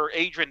 if you're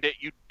Adrian, that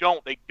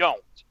they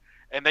don't.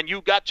 And then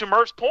you got to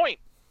Murph's point.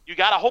 You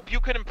got to hope you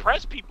can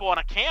impress people on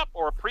a camp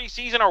or a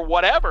preseason or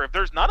whatever. If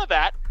there's none of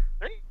that,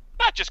 they're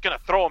not just going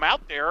to throw him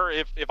out there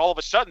if all of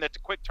a sudden it's a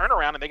quick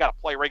turnaround and they got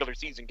to play a regular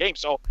season game.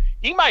 So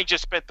he might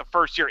just spend the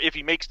first year, if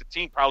he makes the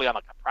team, probably on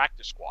like a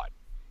practice squad.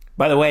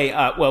 By the way,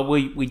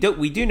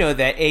 we do know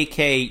that AK,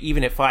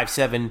 even at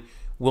 5'7",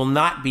 will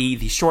not be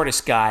the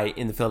shortest guy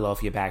in the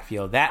Philadelphia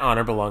backfield. That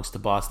honor belongs to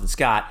Boston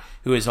Scott,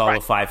 who is all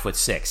of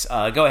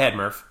 5'6". Go ahead,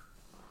 Murph.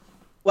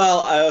 Well,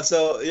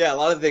 a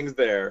lot of things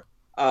there.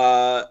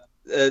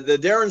 The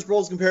Darren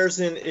Sproles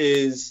comparison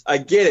is, I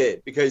get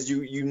it, because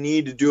you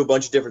need to do a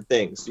bunch of different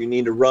things. You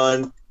need to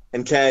run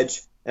and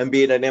catch and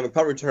be a dynamic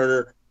punt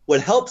returner.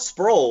 What helps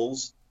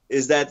Sproles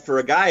is that for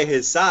a guy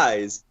his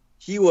size,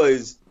 he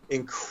was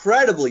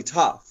incredibly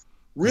tough,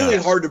 really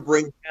hard to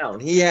bring down.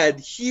 He had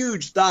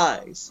huge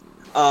thighs,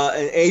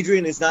 and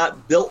Adrian is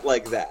not built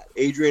like that.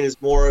 Adrian is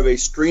more of a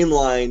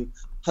streamlined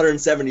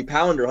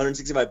 170-pounder,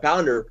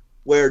 165-pounder,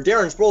 where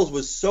Darren Sproles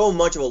was so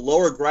much of a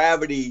lower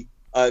gravity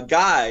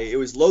guy. It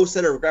was low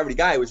center of gravity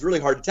guy. It was really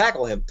hard to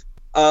tackle him.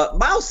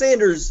 Miles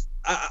Sanders,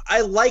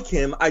 I like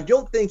him. I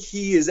don't think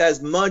he is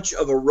as much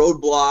of a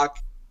roadblock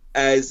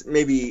as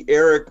maybe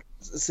Eric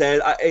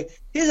said.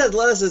 His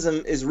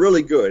athleticism is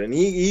really good, and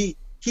he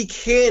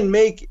can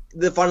make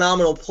the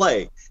phenomenal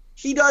play.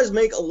 He does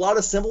make a lot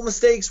of simple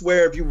mistakes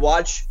where if you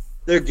watch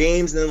their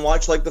games and then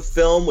watch like the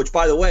film, which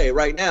by the way,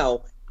 right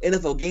now,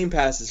 NFL Game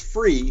Pass is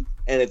free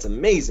and it's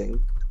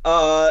amazing.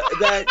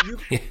 That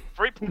you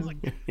free plug.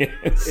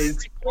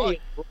 It's free.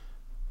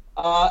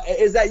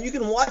 Is that you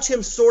can watch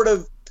him sort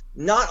of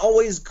not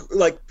always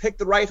like pick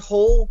the right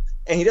hole,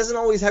 and he doesn't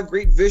always have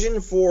great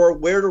vision for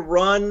where to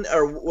run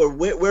or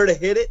where to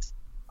hit it.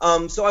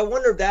 So I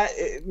wonder if that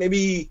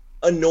maybe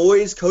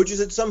annoys coaches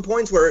at some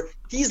points where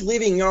he's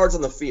leaving yards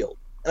on the field.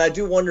 And I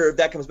do wonder if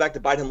that comes back to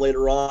bite him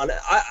later on.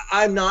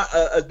 I'm not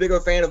as big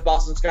of a fan of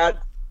Boston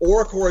Scott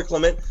or Corey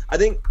Clement. I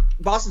think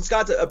Boston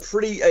Scott's a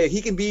pretty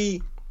he can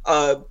be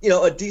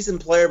a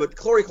decent player, but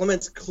Corey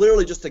Clement's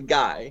clearly just a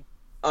guy.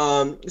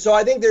 So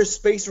I think there's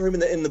space for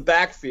him in the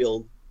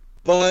backfield,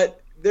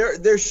 but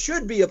there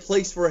should be a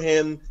place for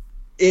him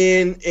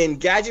in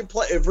gadget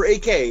play for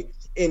AK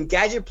in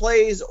gadget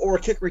plays or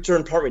kick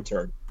return, punt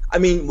return. I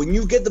mean, when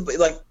you get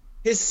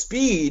his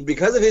speed,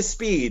 because of his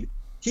speed,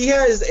 he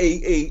has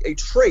a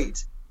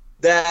trait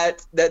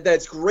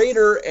that's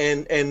greater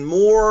and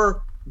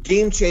more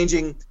game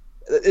changing,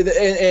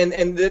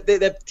 and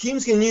that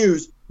teams can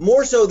use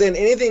more so than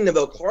anything that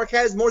Bill Clark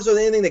has, more so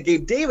than anything that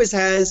Gabe Davis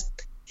has.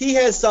 He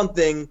has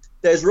something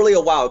that is really a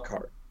wild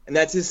card, and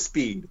that's his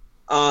speed.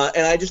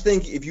 And I just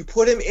think if you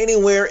put him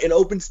anywhere in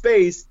open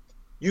space,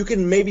 you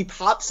can maybe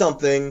pop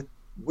something,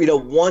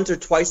 once or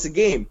twice a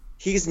game.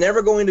 He's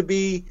never going to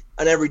be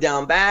an every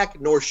down back,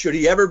 nor should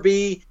he ever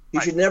be. He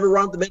should never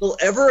run up the middle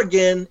ever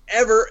again,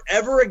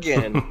 ever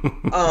again.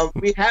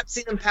 We have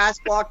seen him pass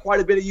block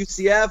quite a bit at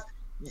UCF.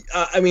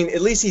 At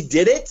least he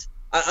did it.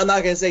 I'm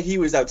not going to say he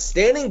was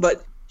outstanding,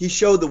 but he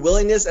showed the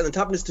willingness and the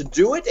toughness to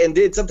do it,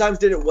 and sometimes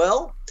did it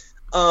well.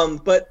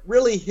 But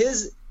really,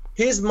 his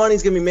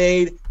money's going to be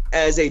made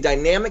as a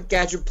dynamic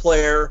gadget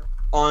player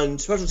on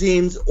special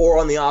teams or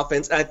on the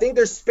offense. And I think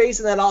there's space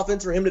in that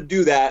offense for him to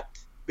do that,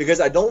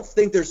 because I don't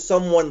think there's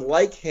someone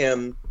like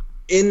him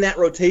in that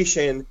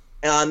rotation.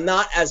 And I'm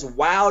not as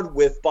wowed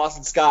with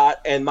Boston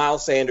Scott and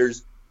Miles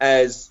Sanders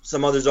as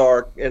some others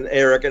are, and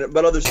Eric,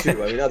 but others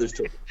too. Others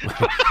too.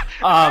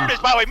 By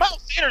the way,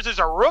 Miles Sanders is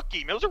a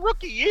rookie. It was a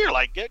rookie year.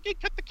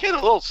 Cut the kid a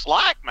little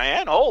slack,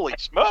 man. Holy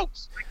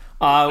smokes.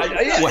 And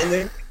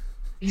then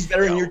he's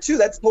better in year two.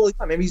 That's totally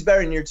fine. Maybe he's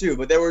better in year two,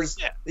 but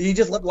he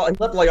just left a lot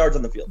of yards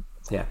on the field.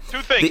 Yeah.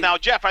 Two things. Now,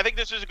 Jeff, I think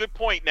this is a good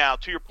point now,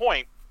 to your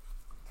point.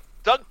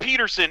 Doug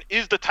Peterson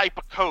is the type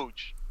of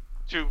coach,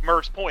 to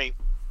Murph's point,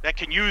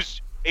 that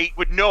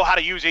would know how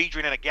to use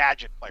Adrian in a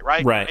gadget play,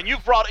 right? Right. And you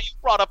brought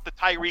up the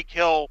Tyreek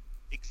Hill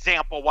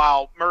example.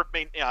 While Murph,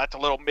 that's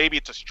maybe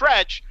it's a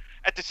stretch.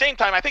 At the same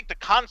time, I think the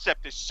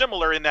concept is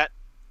similar in that,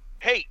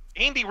 hey,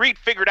 Andy Reid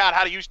figured out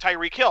how to use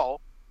Tyreek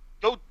Hill,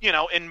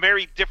 in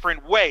very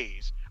different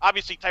ways.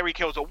 Obviously, Tyreek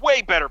Hill is a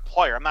way better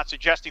player. I'm not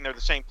suggesting they're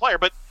the same player,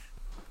 but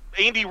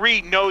Andy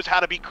Reid knows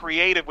how to be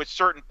creative with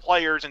certain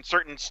players and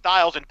certain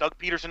styles, and Doug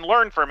Peterson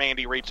learned from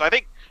Andy Reid. So I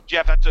think,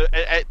 Jeff,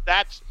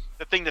 that's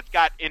the thing that's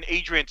got in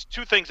Adrian's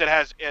two things that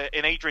has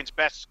in Adrian's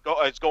best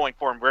is going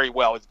for him very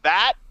well.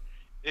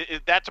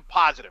 That's a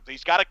positive.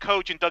 He's got a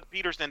coach in Doug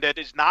Peterson that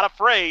is not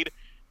afraid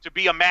to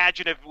be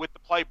imaginative with the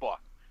playbook.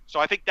 So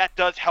I think that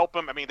does help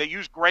him. I mean, they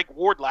used Greg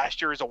Ward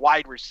last year as a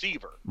wide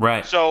receiver.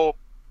 Right. So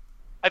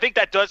I think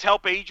that does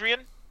help Adrian.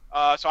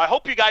 So I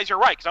hope you guys are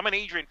right, because I'm an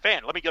Adrian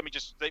fan. Let me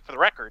just say for the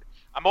record,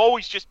 I'm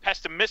always just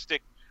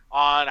pessimistic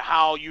on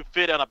how you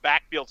fit on a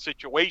backfield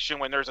situation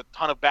when there's a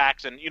ton of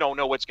backs and you don't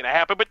know what's going to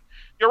happen. But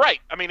you're right.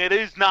 I mean,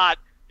 it's not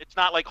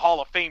like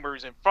Hall of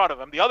Famers in front of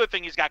him. The other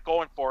thing he's got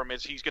going for him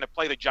is he's going to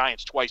play the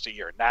Giants twice a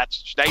year, and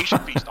you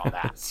should feast on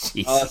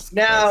that.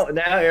 Now,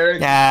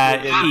 Eric.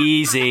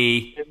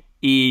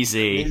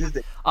 Easy.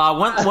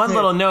 One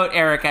little note,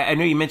 Eric. I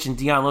know you mentioned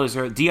Dion Lewis.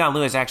 Dion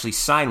Lewis actually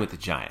signed with the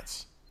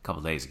Giants a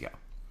couple days ago.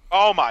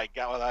 Oh my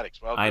God! Well, that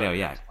exploded. I know,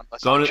 yeah.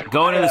 Going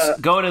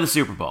to the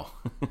Super Bowl.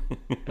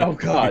 Oh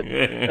God!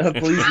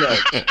 Please no.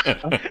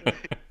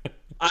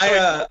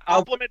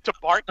 Compliment to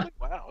Barkley.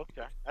 Wow.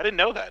 Okay, I didn't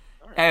know that.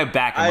 All right. I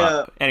back him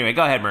up. Anyway,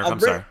 go ahead, Murph. I'm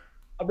sorry.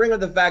 I'll bring up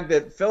the fact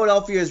that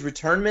Philadelphia's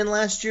return men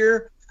last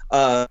year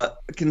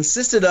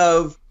consisted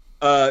of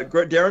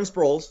Darren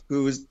Sproles,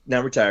 who is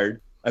now retired.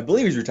 I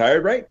believe he's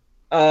retired, right?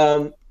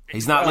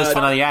 He's not listed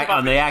on the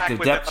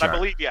active depth chart. I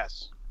believe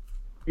yes.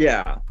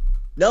 Yeah.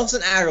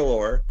 Nelson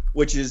Aguilar,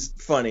 which is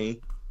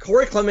funny.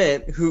 Corey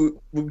Clement,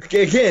 who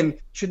again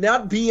should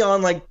not be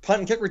on punt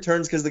and kick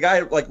returns because the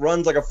guy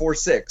runs like a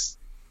 4.6.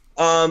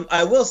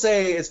 I will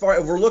say, as far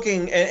as we're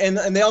looking, and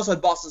they also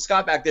had Boston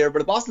Scott back there,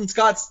 but if Boston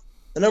Scott's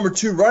the number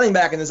 2 running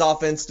back in this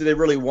offense, do they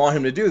really want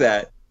him to do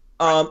that?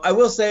 I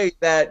will say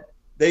that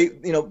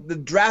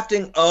the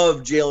drafting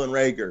of Jalen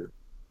Reagor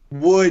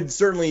would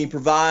certainly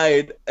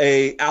provide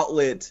a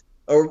outlet,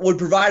 or would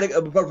provide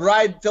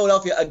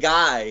Philadelphia a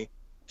guy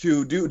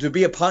to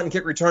be a punt and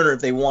kick returner if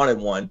they wanted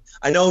one.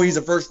 I know he's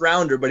a first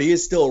rounder, but he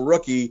is still a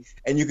rookie,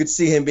 and you could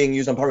see him being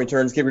used on punt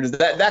returns, kick returns.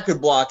 That could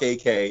block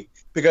AK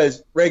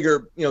because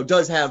Reagor,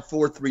 does have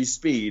 4.3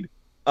 speed.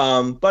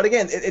 But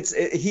again,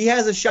 he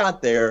has a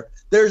shot there.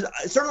 There's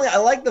certainly, I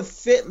like the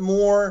fit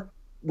more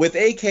with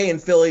AK in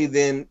Philly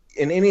than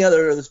in any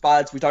other of the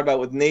spots we talked about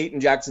with Nate in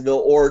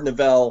Jacksonville or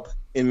Neville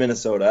in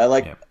Minnesota. I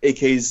like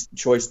AK's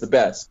choice the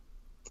best.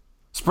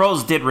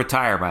 Sproles did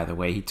retire, by the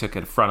way. He took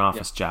a front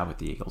office job with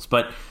the Eagles.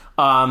 But,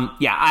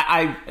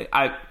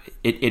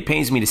 it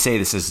pains me to say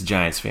this as a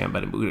Giants fan,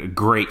 but a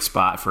great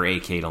spot for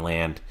AK to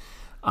land.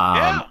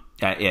 I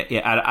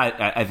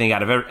think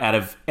out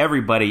of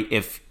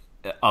everybody,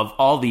 of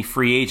all the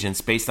free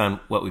agents, based on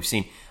what we've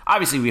seen,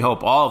 obviously we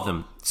hope all of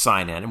them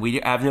sign in. And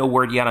we have no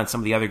word yet on some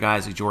of the other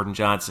guys, like Jordan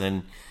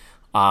Johnson.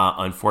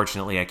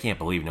 Unfortunately, I can't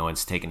believe no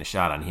one's taken a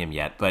shot on him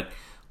yet. But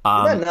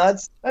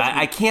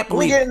I can't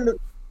believe it.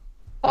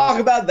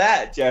 Talk about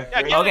that, Jeff.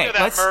 Yeah, okay,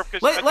 let's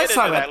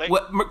talk about it.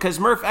 Because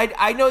Murph,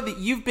 I know that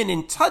you've been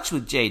in touch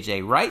with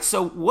JJ, right?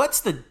 So what's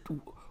the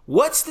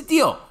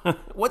deal?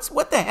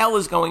 What the hell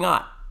is going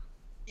on?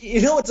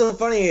 You know what's so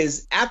funny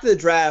is after the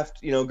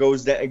draft,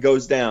 goes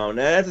down, and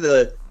after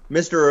the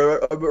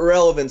Mr.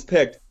 Irrelevance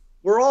picked,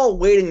 we're all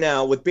waiting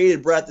now with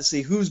bated breath to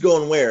see who's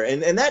going where.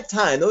 And that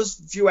time, those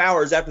few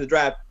hours after the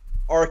draft,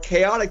 are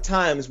chaotic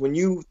times when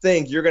you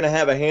think you're going to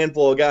have a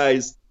handful of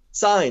guys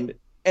signed.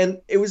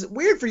 And it was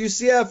weird for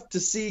UCF to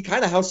see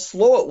kind of how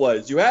slow it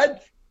was. You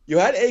had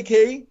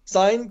AK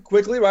signed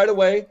quickly right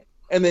away,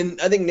 and then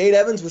I think Nate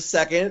Evans was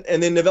second,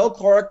 and then Neville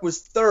Clark was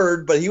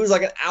third, but he was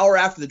like an hour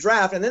after the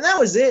draft, and then that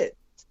was it.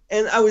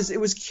 And it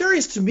was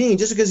curious to me,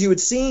 just because you had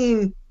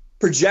seen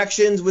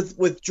projections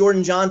with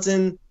Jordan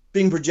Johnson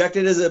being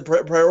projected as a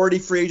priority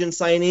free agent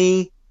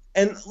signee,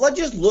 and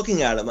just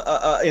looking at him,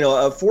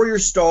 a 4-year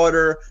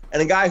starter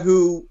and a guy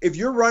who, if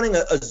you're running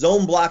a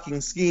zone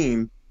blocking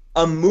scheme,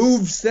 a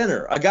move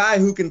center, a guy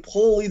who can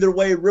pull either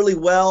way really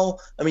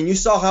well. I mean, you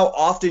saw how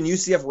often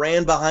UCF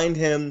ran behind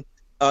him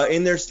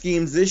in their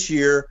schemes this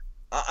year.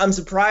 I'm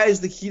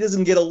surprised that he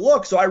doesn't get a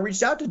look. So I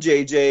reached out to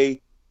JJ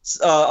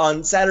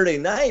on Saturday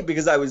night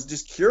because I was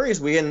just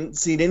curious. We hadn't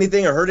seen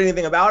anything or heard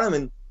anything about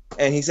him,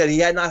 and he said he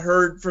had not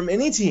heard from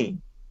any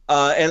team.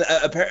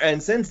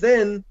 And since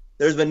then,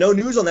 there's been no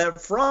news on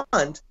that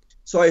front.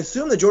 So I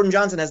assume that Jordan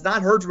Johnson has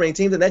not heard from any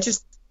team, and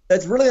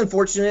that's really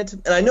unfortunate.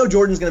 And I know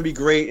Jordan's going to be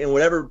great in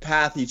whatever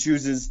path he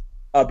chooses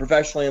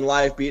professionally in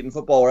life, be it in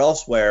football or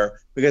elsewhere,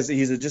 because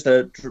he's just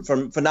a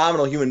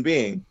phenomenal human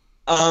being.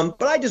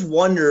 But I just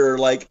wonder,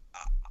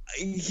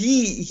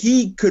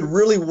 he could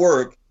really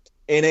work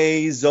in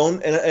a zone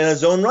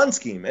run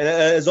scheme, in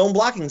a zone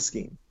blocking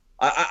scheme.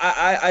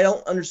 I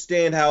don't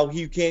understand how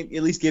you can't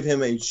at least give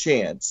him a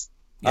chance.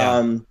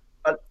 Yeah.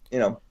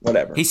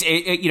 Whatever.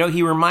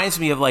 He reminds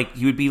me of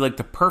he would be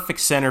the perfect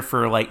center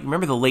for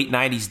remember the late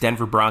 90s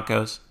Denver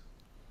Broncos?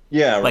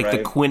 Yeah, right. The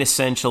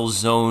quintessential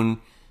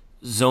zone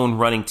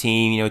running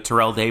team,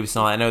 Terrell Davis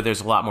and all that. I know there's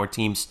a lot more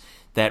teams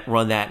that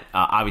run that,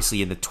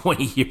 obviously in the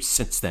 20 years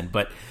since then,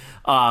 but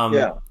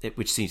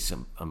which seems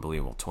some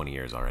unbelievable 20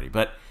 years already.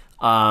 But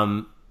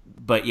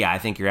yeah, I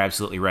think you're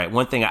absolutely right.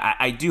 One thing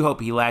I do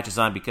hope he latches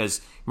on,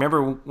 because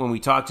remember when we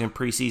talked to him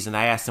preseason,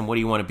 I asked him, what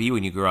do you want to be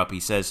when you grow up? He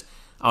says,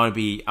 I want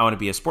to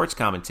be a sports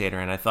commentator.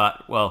 And I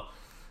thought, well,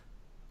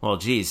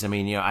 geez, I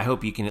mean, I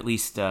hope you can at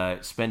least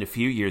spend a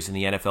few years in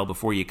the NFL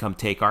before you come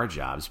take our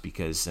jobs,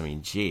 because I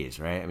mean, geez,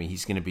 right? I mean,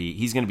 he's going to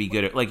be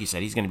good at, like you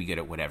said, he's going to be good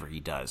at whatever he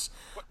does,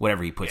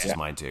 whatever he puts his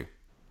mind to.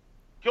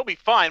 He'll be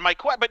fine.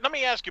 But let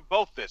me ask you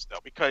both this though,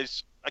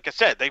 because like I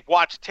said, they've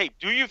watched tape.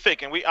 Do you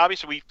think, and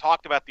we've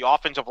talked about the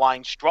offensive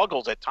line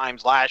struggles at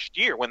times last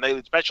year when they,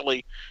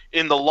 especially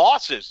in the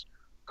losses,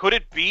 could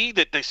it be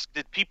that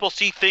did people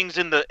see things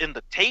in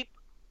the tape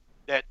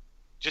that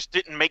just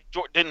didn't make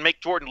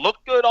Jordan look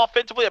good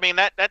offensively? I mean,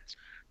 that's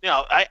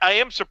I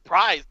am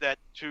surprised that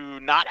to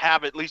not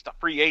have at least a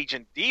free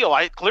agent deal.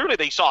 Clearly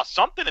they saw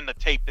something in the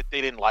tape that they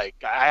didn't like.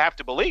 I have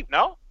to believe,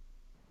 no?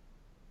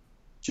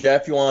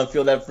 Jeff, you want to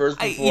feel that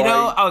first?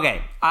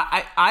 Okay.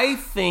 I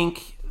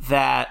think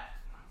that.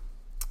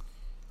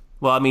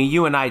 Well, I mean,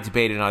 you and I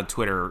debated on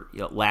Twitter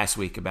last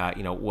week about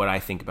what I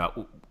think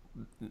about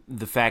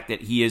the fact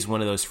that he is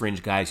one of those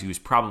fringe guys who was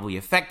probably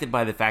affected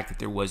by the fact that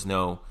there was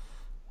no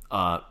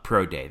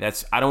pro day.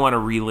 I don't want to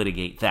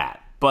relitigate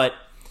that, but.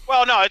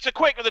 Well, no, it's the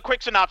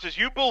quick synopsis.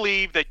 You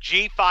believe that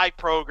G5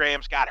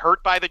 programs got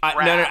hurt by the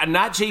draft? No,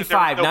 not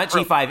G5,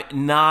 G5,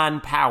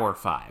 non-Power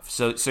 5.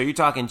 So you're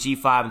talking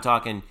G5. I'm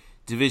talking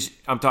division.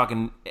 I'm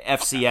talking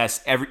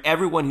FCS.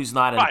 Everyone who's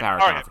not in the power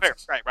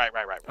conferences.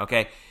 Right.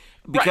 Okay,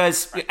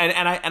 because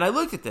and I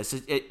looked at this.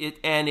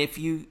 And if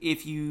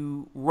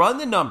you run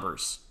the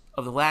numbers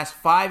of the last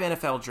 5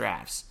 NFL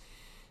drafts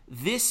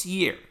this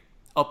year,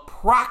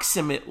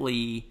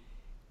 approximately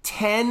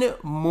 10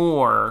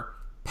 more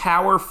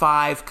Power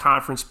 5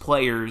 conference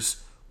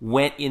players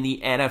went in the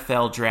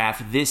NFL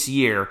draft this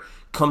year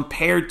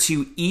compared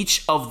to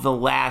each of the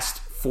last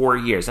 4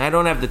 years. And I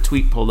don't have the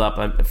tweet pulled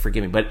up.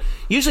 Forgive me, but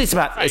usually it's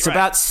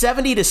about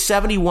 70 to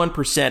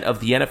 71% of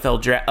the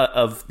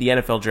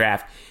NFL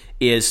draft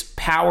is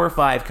Power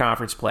 5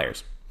 conference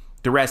players.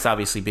 The rest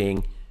obviously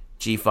being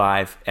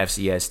G5,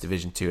 FCS,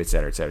 Division II, et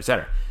cetera, et cetera, et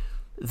cetera.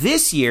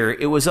 This year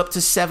it was up to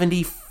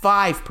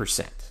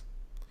 75%,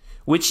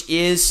 which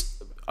is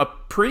a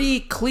pretty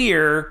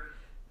clear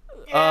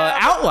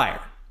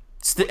outlier.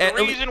 The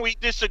reason we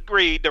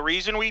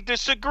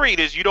disagreed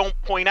is you don't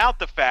point out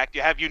the fact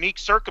you have unique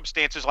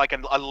circumstances like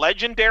a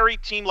legendary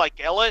team like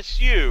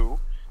LSU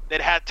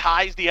that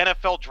ties the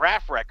NFL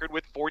draft record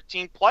with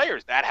 14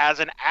 players. That has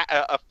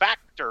a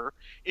factor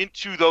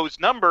into those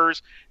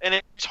numbers, and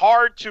it's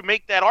hard to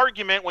make that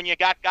argument when you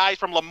got guys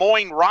from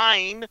Lemoyne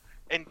Rhine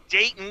and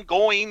Dayton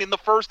going in the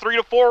first 3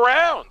 to 4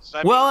 rounds.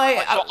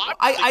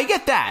 I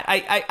get that.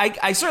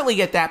 I certainly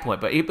get that point,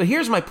 but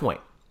here's my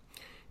point.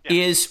 Yeah.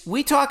 Is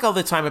we talk all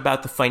the time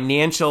about the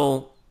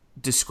financial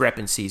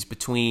discrepancies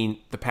between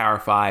the Power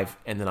 5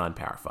 and the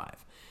non-Power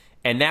 5.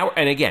 And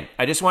again,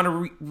 I just want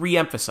to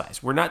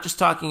re-emphasize, we're not just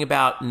talking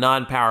about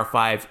non-Power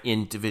 5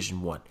 in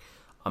Division 1.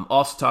 I'm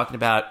also talking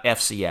about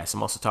FCS.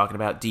 I'm also talking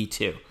about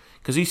D2.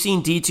 Because we've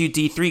seen D2,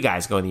 D3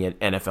 guys go in the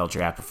NFL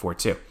draft before,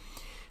 too.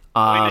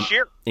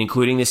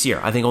 Including this year.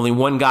 I think only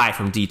one guy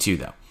from D2,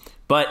 though.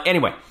 But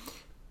anyway,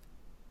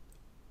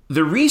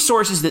 the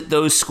resources that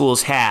those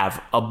schools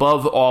have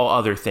above all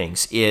other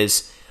things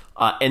is,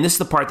 and this is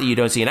the part that you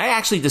don't see, and I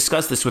actually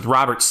discussed this with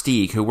Robert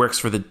Steig, who works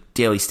for the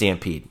Daily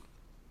Stampede,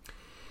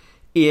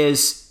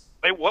 is...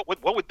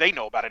 What would they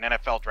know about an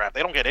NFL draft?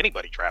 They don't get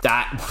anybody drafted.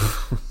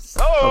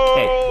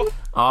 Okay.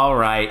 All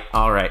right.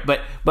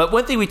 But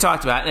one thing we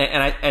talked about,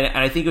 and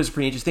I think it was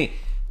pretty interesting,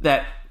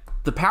 that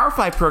the Power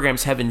 5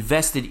 programs have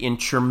invested in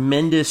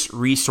tremendous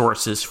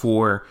resources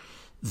for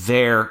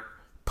their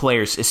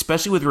players,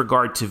 especially with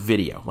regard to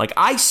video. Like,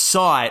 I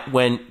saw it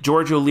when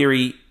George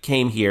O'Leary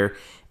came here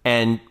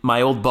and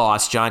my old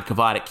boss, John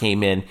Kavadik,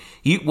 came in.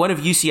 One of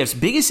UCF's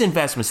biggest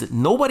investments that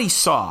nobody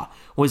saw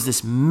was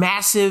this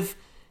massive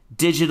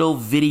digital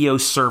video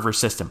server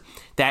system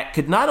that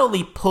could not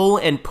only pull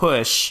and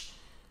push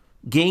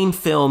game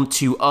film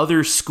to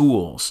other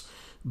schools,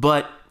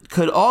 but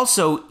could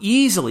also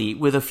easily,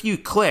 with a few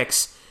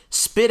clicks,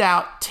 spit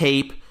out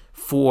tape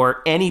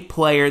for any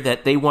player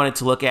that they wanted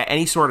to look at,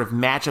 any sort of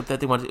matchup that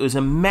they wanted. It was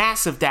a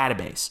massive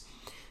database,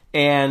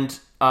 and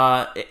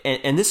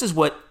this is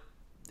what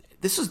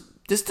this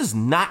does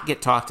not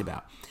get talked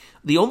about.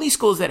 The only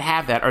schools that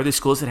have that are the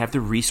schools that have the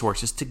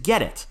resources to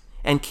get it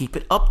and keep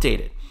it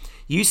updated.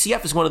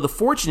 UCF is one of the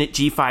fortunate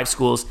G5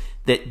 schools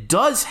that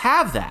does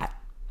have that,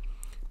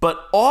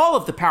 but all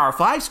of the Power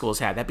 5 schools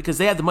have that because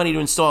they had the money to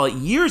install it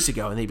years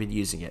ago and they've been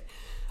using it.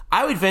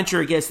 I would venture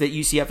a guess that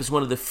UCF is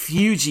one of the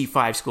few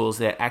G5 schools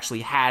that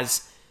actually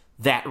has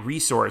that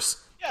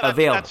resource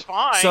available. That's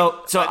fine.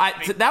 So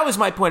that was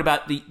my point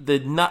about the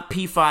not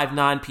P5,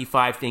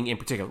 non-P5 thing in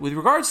particular. With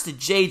regards to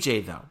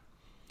JJ, though,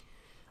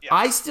 yeah.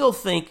 I still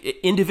think,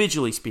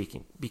 individually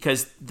speaking,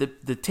 because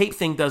the tape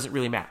thing doesn't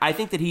really matter, I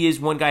think that he is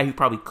one guy who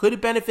probably could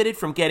have benefited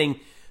from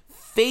getting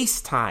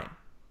FaceTime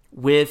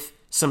with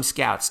some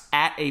scouts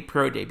at a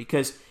pro day,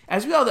 because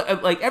as we all know,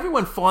 like,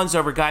 everyone fawns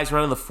over guys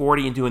running the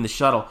 40 and doing the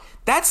shuttle.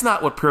 That's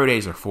not what pro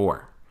days are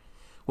for.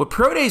 What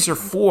pro days are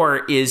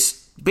for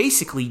is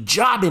basically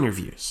job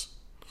interviews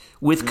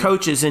with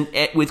coaches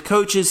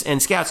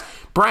and scouts.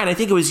 Brian, I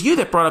think it was you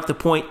that brought up the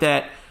point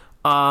that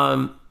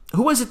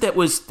who was it that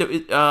was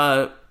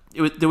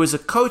there was a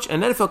coach,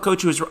 an NFL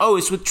coach who was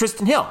it's with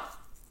Tristan Hill.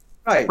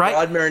 Right.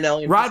 Rod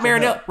Marinelli.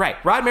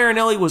 Right. Rod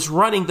Marinelli was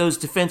running those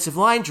defensive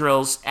line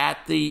drills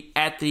at the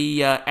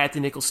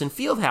Nicholson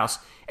Fieldhouse.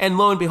 And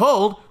lo and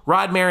behold,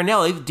 Rod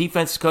Marinelli, the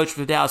defensive coach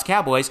for the Dallas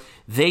Cowboys,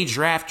 they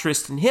draft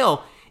Tristan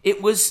Hill.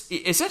 It was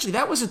essentially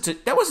that wasn't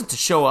to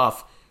show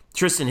off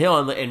Tristan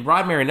Hill, and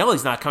Rod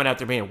Marinelli's not coming out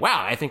there being,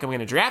 wow, I think I'm going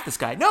to draft this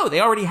guy. No,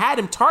 they already had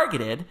him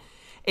targeted,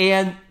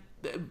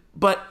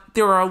 but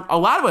there were a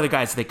lot of other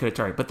guys that they could have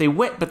targeted. But they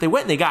went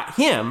and they got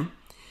him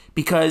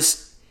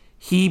because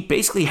he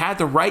basically had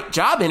the right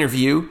job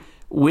interview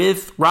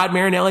with Rod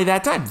Marinelli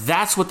that time.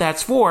 That's what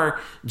that's for.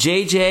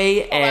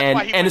 JJ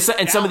and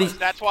some of these.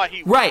 That's why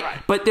he right.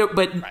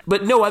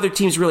 But no other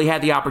teams really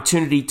had the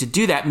opportunity to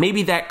do that.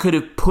 Maybe that could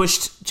have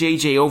pushed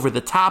JJ over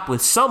the top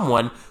with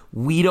someone.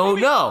 We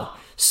don't know.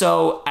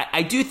 So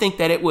I do think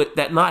that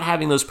that not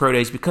having those pro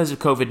days because of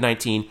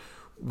COVID-19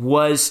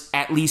 was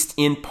at least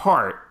in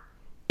part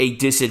a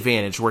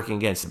disadvantage working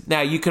against him.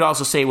 Now you could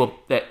also say, well,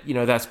 that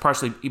that's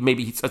partially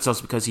maybe that's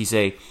also because he's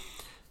a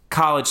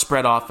college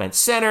spread offense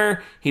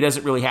center. He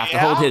doesn't really have to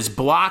hold his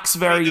blocks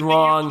very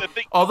long.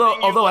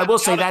 Although I will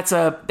say that's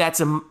a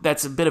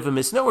bit of a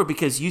misnomer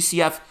because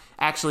UCF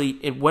actually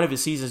in one of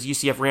his seasons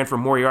UCF ran for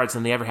more yards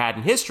than they ever had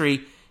in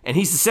history, and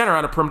he's the center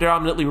on a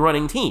predominantly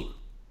running team.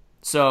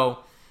 So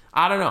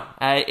I don't know.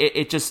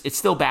 It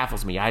still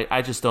baffles me.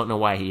 I just don't know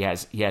why he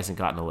hasn't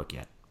gotten a look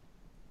yet.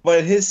 But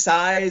at his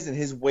size and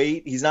his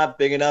weight, he's not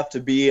big enough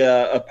to be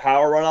a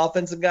power run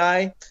offensive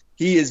guy.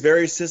 He is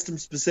very system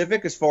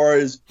specific as far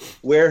as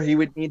where he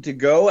would need to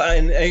go.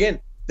 And again,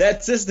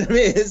 that system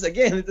is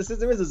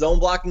a zone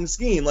blocking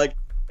scheme. Like,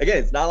 again,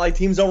 it's not like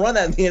teams don't run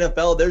that in the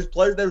NFL.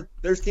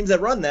 There's teams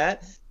that run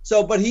that.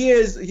 So, but he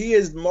is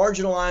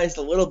marginalized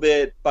a little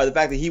bit by the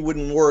fact that he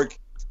wouldn't work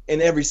in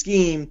every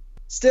scheme.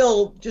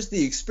 Still, just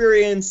the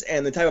experience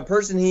and the type of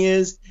person he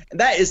is, and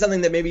that is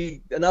something that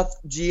maybe enough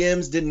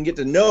GMs didn't get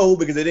to know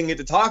because they didn't get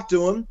to talk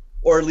to him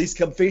or at least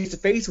come face to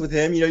face with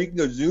him. You can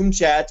go Zoom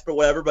chats or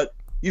whatever, but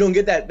you don't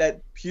get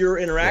that pure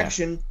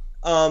interaction.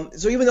 Yeah.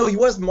 So even though he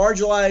was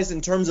marginalized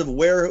in terms of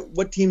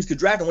what teams could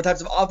draft him, what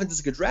types of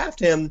offenses could draft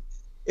him,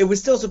 it was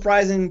still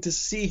surprising to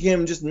see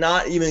him just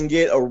not even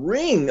get a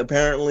ring,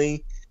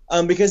 apparently,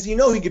 because he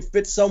could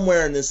fit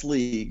somewhere in this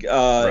league.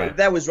 Right.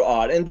 That was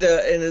odd. And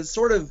it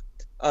sort of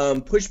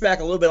pushed back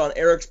a little bit on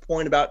Eric's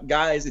point about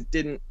guys that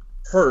didn't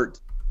hurt.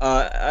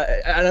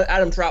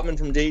 Adam Troutman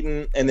from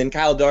Dayton, and then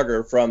Kyle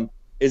Duggar from,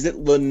 is it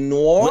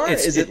Lenoir?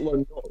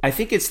 Lenoir? I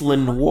think it's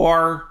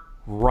Lenoir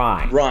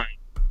Rhyne.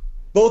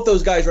 Both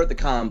those guys are at the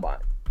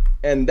combine,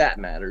 and that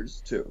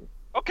matters too.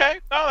 Okay,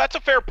 no, that's a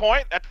fair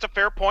point.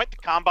 The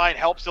combine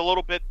helps a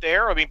little bit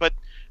there.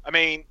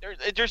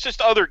 There's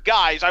just other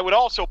guys. I would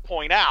also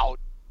point out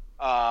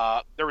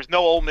there was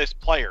no Ole Miss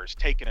players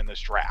taken in this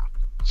draft.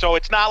 So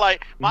it's not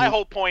like my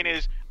whole point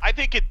is I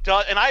think it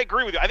does, and I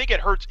agree with you. I think it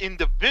hurts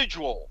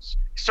individuals.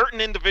 Certain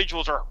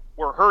individuals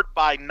were hurt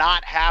by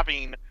not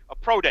having a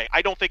pro day.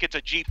 I don't think it's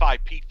a G5,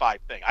 P5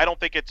 thing. I don't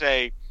think it's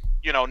a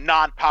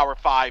non-Power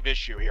 5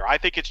 issue here. I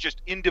think it's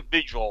just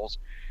individuals.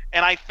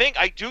 And I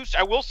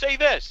will say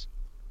this.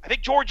 I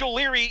think George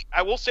O'Leary,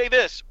 I will say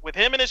this, with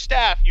him and his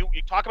staff, you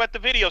talk about the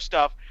video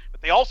stuff,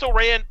 but they also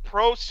ran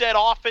pro set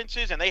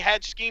offenses, and they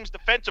had schemes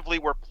defensively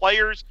where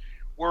players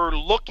were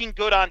looking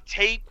good on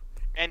tape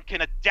and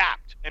can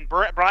adapt. And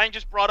Brian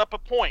just brought up a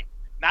point.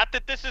 Not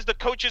that this is the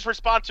coach's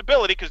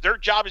responsibility, because their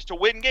job is to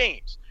win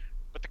games.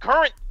 But the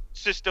current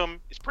system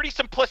is pretty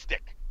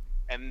simplistic,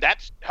 and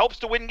that helps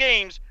to win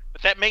games,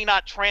 but that may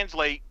not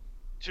translate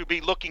to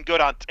be looking good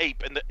on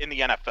tape in the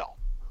NFL.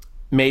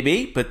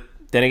 Maybe, but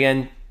then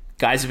again,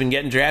 guys have been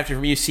getting drafted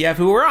from UCF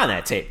who were on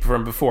that tape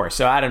from before,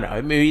 so I don't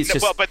know. Maybe it's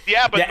just.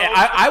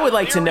 I would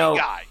like to know.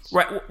 Guys.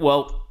 Right.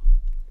 Well,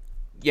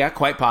 yeah,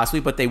 quite possibly,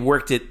 but they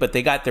worked it. But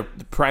they got the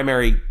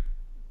primary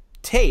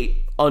tape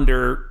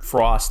under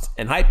Frost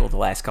and Heupel the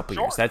last couple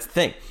of years. That's the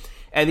thing.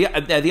 And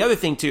the other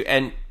thing too,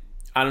 and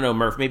I don't know,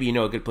 Murph, maybe you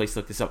know a good place to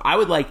look this up. I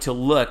would like to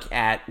look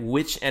at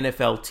which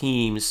NFL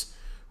teams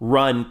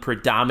run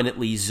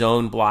predominantly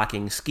zone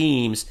blocking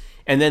schemes,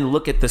 and then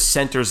look at the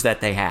centers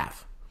that they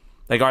have.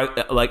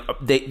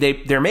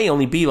 There may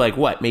only be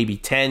maybe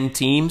 10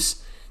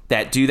 teams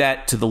that do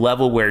that to the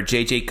level where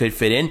JJ could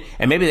fit in,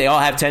 and maybe they all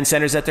have 10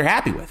 centers that they're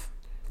happy with.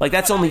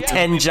 That's only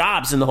 10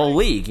 jobs in the whole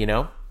league,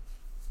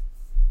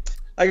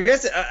 I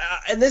guess,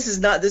 and this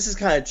is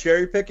kind of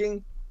cherry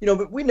picking,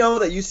 but we know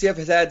that UCF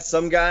has had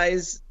some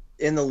guys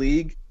in the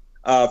league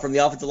from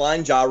the offensive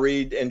line. Ja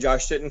Reed and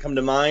Josh Sitton come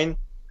to mind.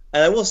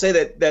 And I will say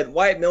that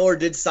Wyatt Miller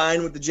did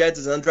sign with the Jets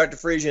as an undrafted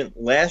free agent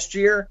last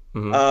year.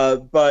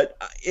 Mm-hmm.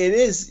 But it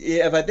is,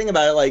 if I think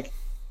about it,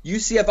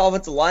 UCF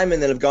offensive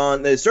linemen that have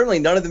gone, certainly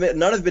none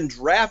have been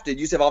drafted.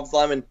 UCF offensive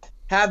linemen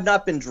have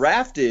not been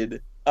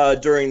drafted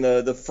during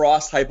the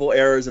Frost Heupel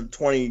eras of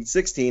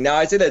 2016. Now,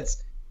 I say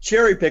that's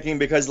cherry picking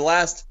because the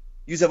last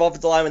UCF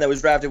offensive lineman that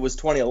was drafted was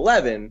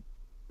 2011.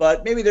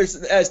 But maybe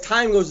as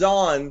time goes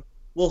on,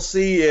 we'll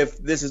see if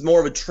this is more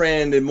of a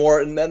trend and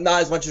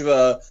not as much of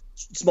a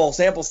small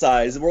sample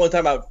size. We're only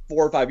talking about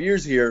 4 or 5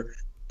 years here,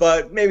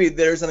 but maybe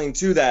there's something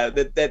to that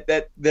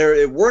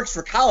it works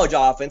for college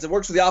offense. It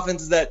works for the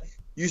offenses that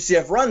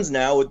UCF runs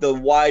now with the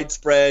wide,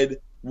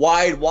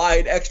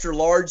 extra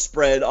large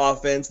spread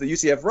offense that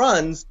UCF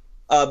runs,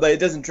 but it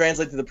doesn't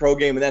translate to the pro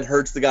game, and that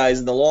hurts the guys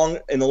in the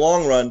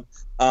long run.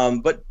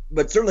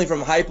 But certainly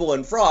from Heupel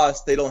and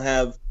Frost, they don't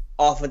have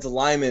offensive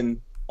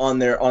linemen on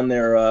their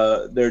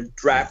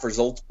draft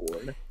results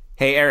board.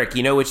 Hey, Eric,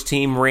 you know which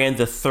team ran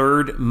the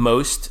third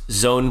most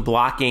zone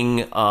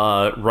blocking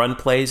run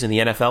plays in the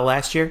NFL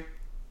last year?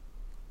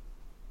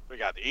 We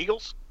got the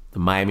Eagles. The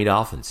Miami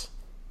Dolphins.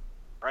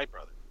 Right,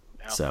 brother.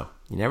 Yeah. So,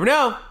 you never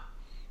know.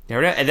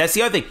 And that's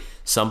the other thing.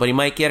 Somebody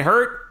might get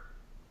hurt.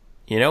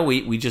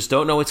 We just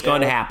don't know what's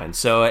going to happen.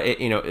 So,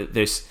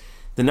 there's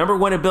the number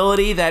one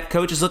ability that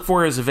coaches look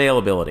for is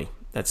availability.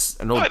 That's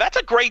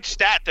a great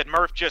stat that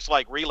Murph just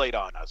relayed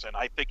on us, and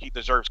I think he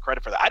deserves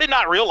credit for that. I did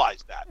not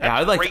realize that.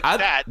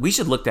 Stat. We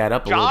should look that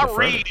up a little bit further.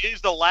 Ja Reed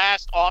is the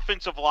last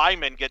offensive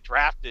lineman get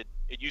drafted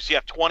at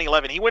UCF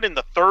 2011. He went in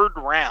the third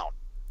round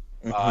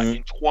in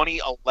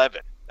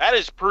 2011. That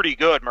is pretty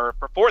good, Murph.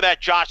 Before that,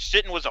 Josh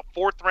Sitton was a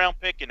fourth-round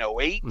pick in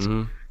 2008.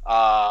 Mm-hmm.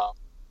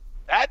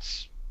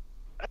 That's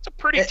a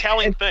pretty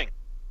telling thing.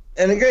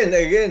 And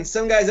again,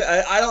 some guys,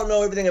 I don't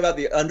know everything about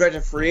the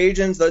undrafted free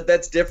agents.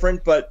 That's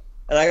different, but.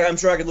 And I'm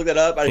sure I could look that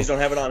up. I just don't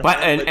have it on.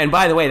 And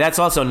by the way, that's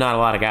also not a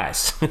lot of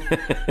guys. And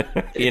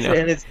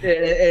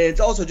it's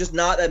also just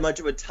not that much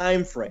of a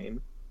time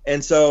frame.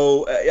 And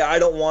so I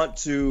don't want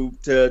to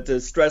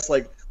stress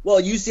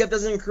UCF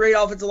doesn't create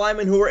offensive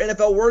linemen who are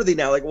NFL worthy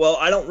now.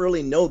 I don't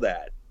really know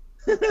that.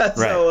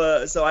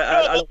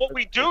 What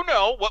we do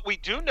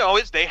know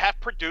is they have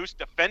produced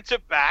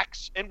defensive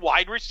backs and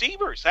wide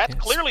receivers. That's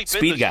clearly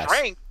been the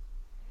strength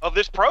of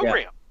this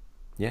program.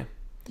 Yeah.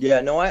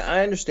 Yeah. No,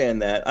 I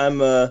understand that.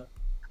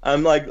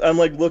 I'm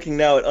looking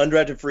now at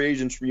undrafted free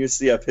agents from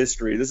UCF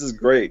history. This is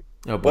great.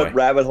 Oh boy. What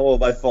rabbit hole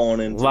have I fallen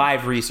into?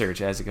 Live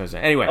research as it goes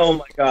on. Anyway. Oh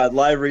my God,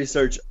 live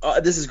research.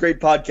 This is great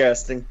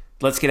podcasting.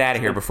 Let's get out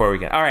of here before we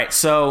get. All right,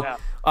 so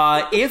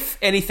If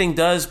anything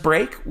does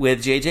break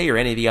with JJ or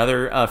any of the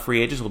other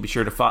free agents, we'll be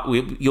sure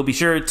to you'll be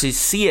sure to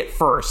see it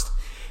first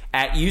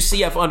at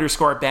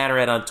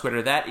UCF_Banneret on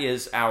Twitter. That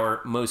is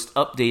our most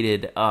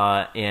updated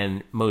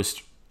and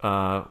most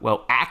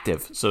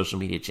active social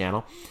media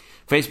channel.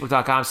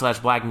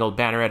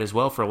 Facebook.com/blackandgoldbanneret as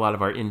well for a lot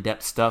of our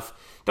in-depth stuff.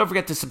 Don't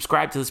forget to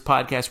subscribe to this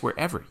podcast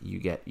wherever you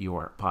get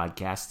your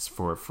podcasts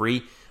for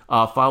free.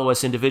 Follow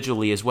us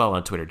individually as well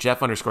on Twitter.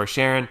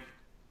 Jeff_Sharon,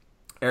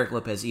 Eric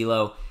Lopez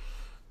Elo,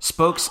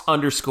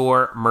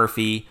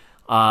 Spokes_Murphy,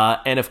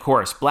 and of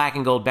course,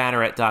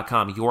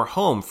 blackandgoldbanneret.com, your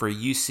home for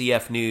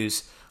UCF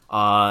news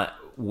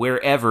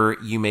wherever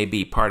you may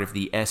be, part of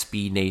the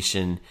SB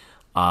Nation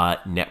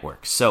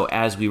network. So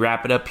as we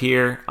wrap it up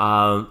here,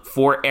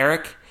 for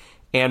Eric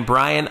and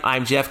Brian,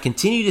 I'm Jeff.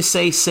 Continue to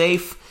stay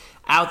safe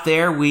out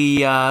there. We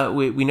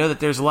know that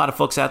there's a lot of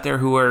folks out there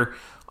who are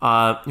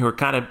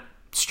kind of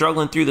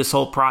struggling through this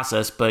whole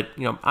process, but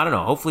I don't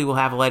know. Hopefully, we'll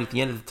have a light at the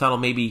end of the tunnel,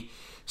 maybe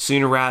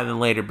sooner rather than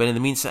later. But in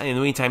the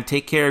meantime,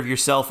 take care of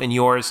yourself and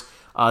yours.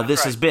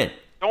 This has been.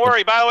 Don't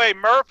worry. By the way,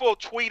 Murph will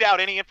tweet out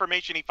any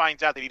information he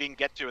finds out that he didn't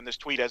get to in this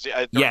tweet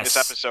during this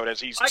episode as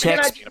he's. Why can't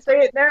I just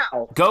say it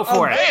now? Go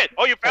for it.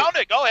 Oh, you found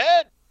it. Go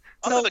ahead.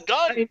 Under the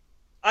gun.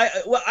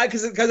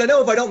 Because I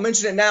know if I don't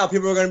mention it now,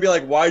 people are going to be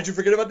like, "Why did you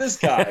forget about this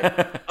guy?"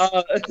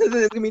 It's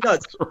going to be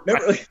nuts.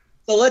 Remember,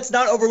 so let's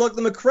not overlook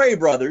the McRae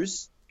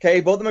brothers. Okay,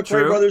 both the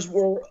McRae brothers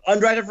were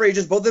undrafted free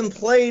agents. Both of them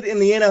played in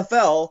the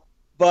NFL,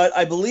 but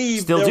I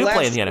believe still do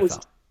play in the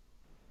NFL.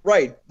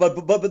 Right,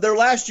 but their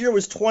last year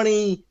was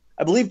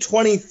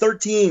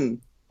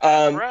 2013.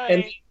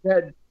 And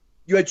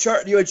you had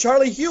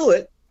Charlie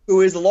Hewlett,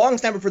 who is the long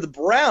snapper for the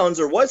Browns,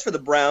 or was for the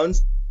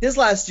Browns. His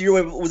last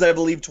year was, I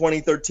believe,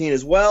 2013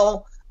 as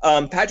well.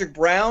 Patrick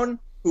Brown,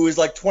 who is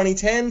like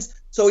 2010s.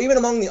 So even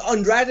among the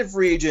undrafted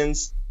free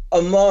agents,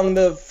 among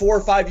the 4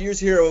 or 5 years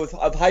here of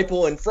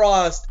Heupel and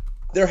Frost,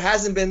 there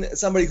hasn't been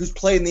somebody who's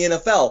played in the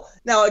NFL.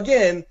 Now,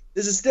 again,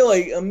 this is still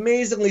an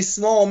amazingly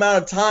small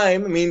amount of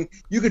time. I mean,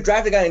 you could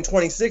draft a guy in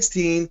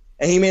 2016,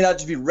 and he may not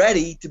just be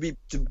ready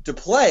to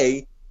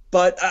play.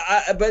 But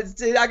I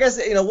guess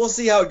we'll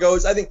see how it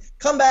goes. I think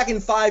come back in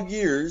 5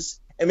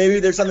 years, and maybe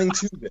there's something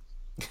to this.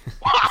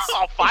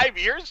 Wow, 5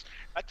 years?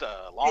 That's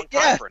a long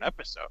time for an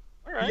episode.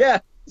 All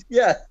right.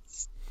 Yeah.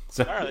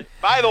 All right.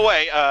 By the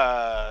way,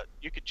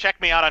 you can check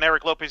me out on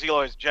Eric Lopez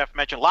Elo, as Jeff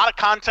mentioned. A lot of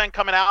content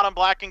coming out on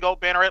Black and Gold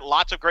Banneret.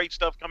 Lots of great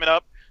stuff coming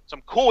up.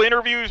 Some cool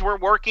interviews we're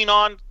working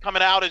on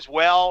coming out as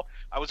well.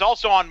 I was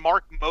also on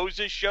Mark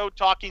Moses' show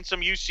talking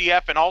some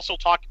UCF and also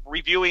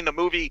reviewing the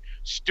movie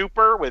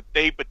Stupor with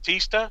Dave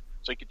Bautista.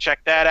 So you can check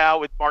that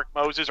out with Mark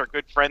Moses, our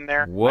good friend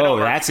there. Whoa,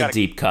 that's a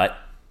deep cut.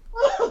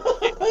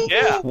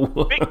 Yeah,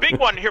 big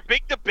one here.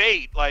 Big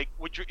debate. Like,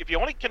 if you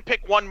only can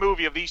pick one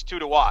movie of these two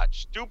to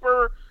watch,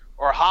 Stupor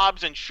or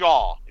Hobbs and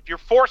Shaw? If you're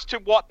forced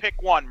to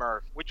pick one,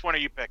 Murph, which one are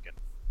you picking?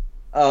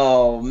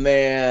 Oh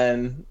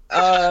man,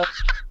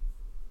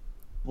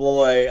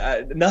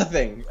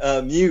 nothing.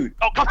 Mute.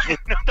 Oh, come on.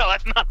 No,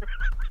 that's not.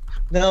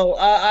 No,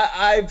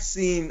 I've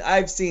seen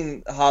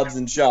Hobbs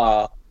and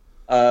Shaw,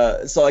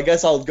 so I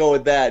guess I'll go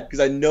with that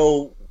because I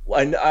know.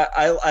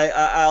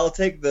 I'll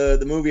take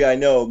the movie I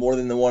know more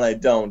than the one I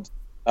don't.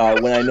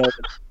 When I know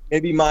that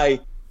maybe my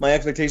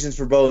expectations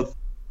for both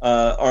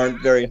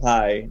aren't very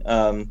high.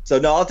 So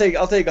no, I'll take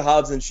a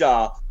Hobbs and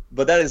Shaw,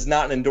 but that is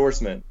not an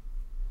endorsement.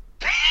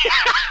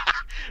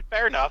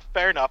 Fair enough.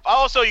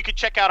 Also, you can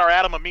check out our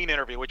Adam Amin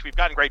interview, which we've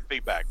gotten great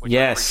feedback. Which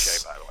I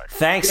appreciate, by the way.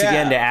 Thanks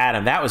again to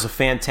Adam. That was a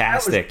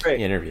fantastic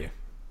interview.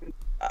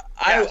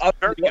 I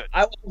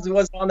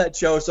wasn't on that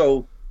show,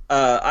 so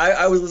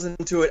I was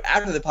listening to it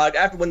after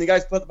when the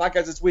guys put the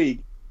podcast this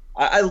week.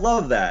 I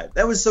love that.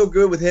 That was so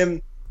good with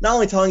him not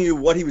only telling you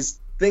what he was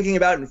thinking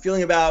about and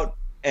feeling about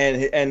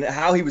and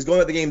how he was going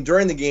about the game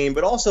during the game,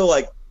 but also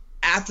like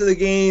after the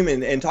game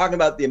and talking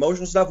about the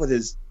emotional stuff with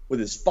his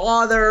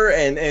father,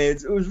 and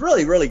it was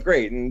really, really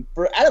great. And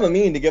for Adam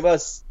Amin to give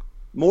us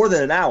more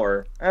than an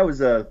hour, that was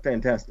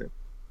fantastic.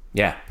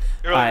 Yeah.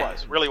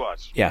 It really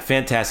was. Yeah,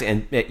 fantastic.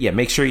 And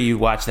make sure you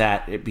watch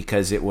that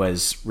because it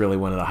was really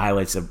one of the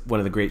highlights of one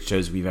of the great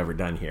shows we've ever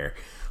done here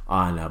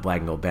on Black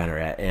and Gold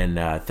Banneret.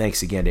 And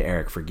thanks again to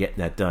Eric for getting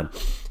that done.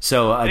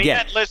 So again, he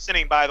meant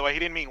listening, by the way. He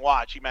didn't mean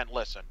watch. He meant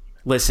listen.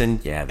 Listen,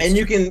 yeah. And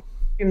you can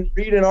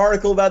read an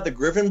article about the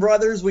Griffin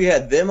brothers. We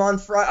had them on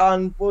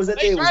what was that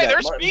day? That's right.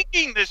 They're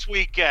speaking this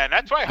weekend.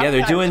 That's right. Yeah,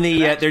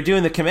 they're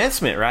doing the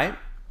commencement, right?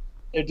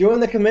 They're doing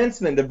the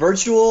commencement, the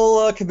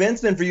virtual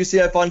commencement for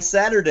UCF on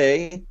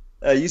Saturday.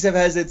 UCF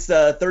has its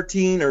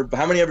 13 or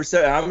how many other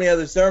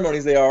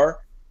ceremonies they are,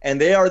 and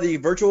they are the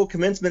virtual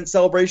commencement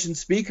celebration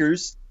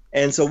speakers.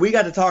 And so we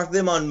got to talk to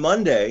them on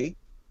Monday,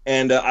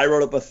 and I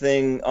wrote up a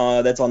thing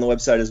that's on the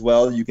website as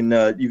well. You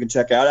can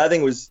check out. I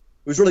think it was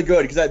really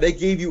good because they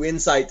gave you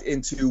insight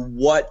into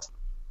what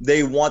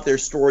they want their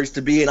stories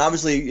to be. And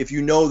obviously, if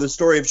you know the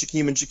story of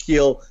Shaquem and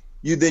Shaquille,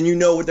 then you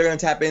know what they're going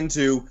to tap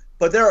into.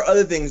 But there are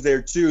other things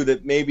there too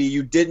that maybe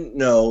you didn't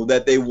know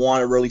that they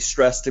want to really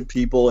stress to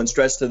people and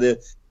stress to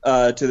the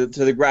to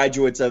the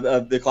graduates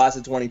of the class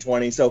of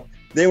 2020. So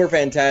they were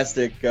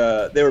fantastic.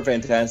 They were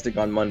fantastic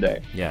on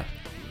Monday. Yeah,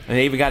 and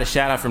they even got a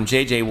shout out from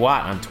JJ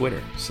Watt on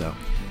Twitter. So,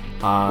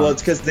 well,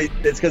 it's because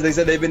they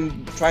said they've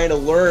been trying to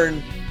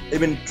learn. They've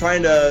been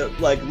trying to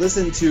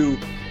listen to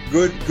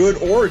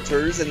good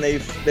orators, and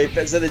they've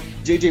said that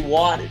JJ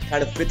Watt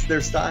kind of fits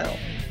their style.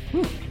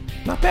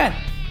 Not bad.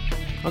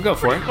 I'll go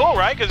for it. Cool,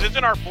 right? Because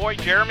isn't our boy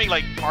Jeremy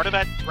part of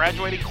that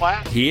graduating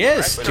class? He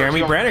is. Right?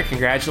 Jeremy Brenner,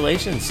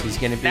 congratulations. He's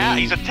going to be. Yeah,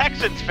 he's a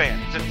Texans fan.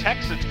 So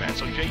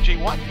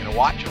JJ Watt, you're going to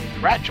watch him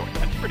graduate.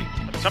 That's pretty.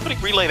 Somebody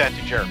relay that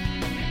to Jeremy.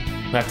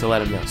 We'll have to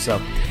let him know.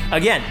 So,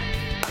 again,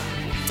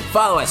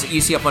 follow us at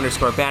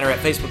UCF_Banneret,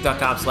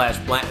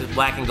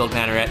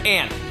 Facebook.com/blackandgoldbanneret,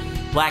 and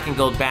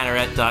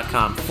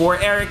blackandgoldbanneret.com. For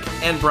Eric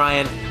and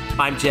Brian,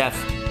 I'm Jeff.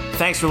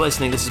 Thanks for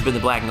listening. This has been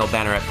the Black and Gold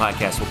Banneret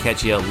podcast. We'll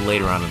catch you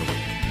later on in the week.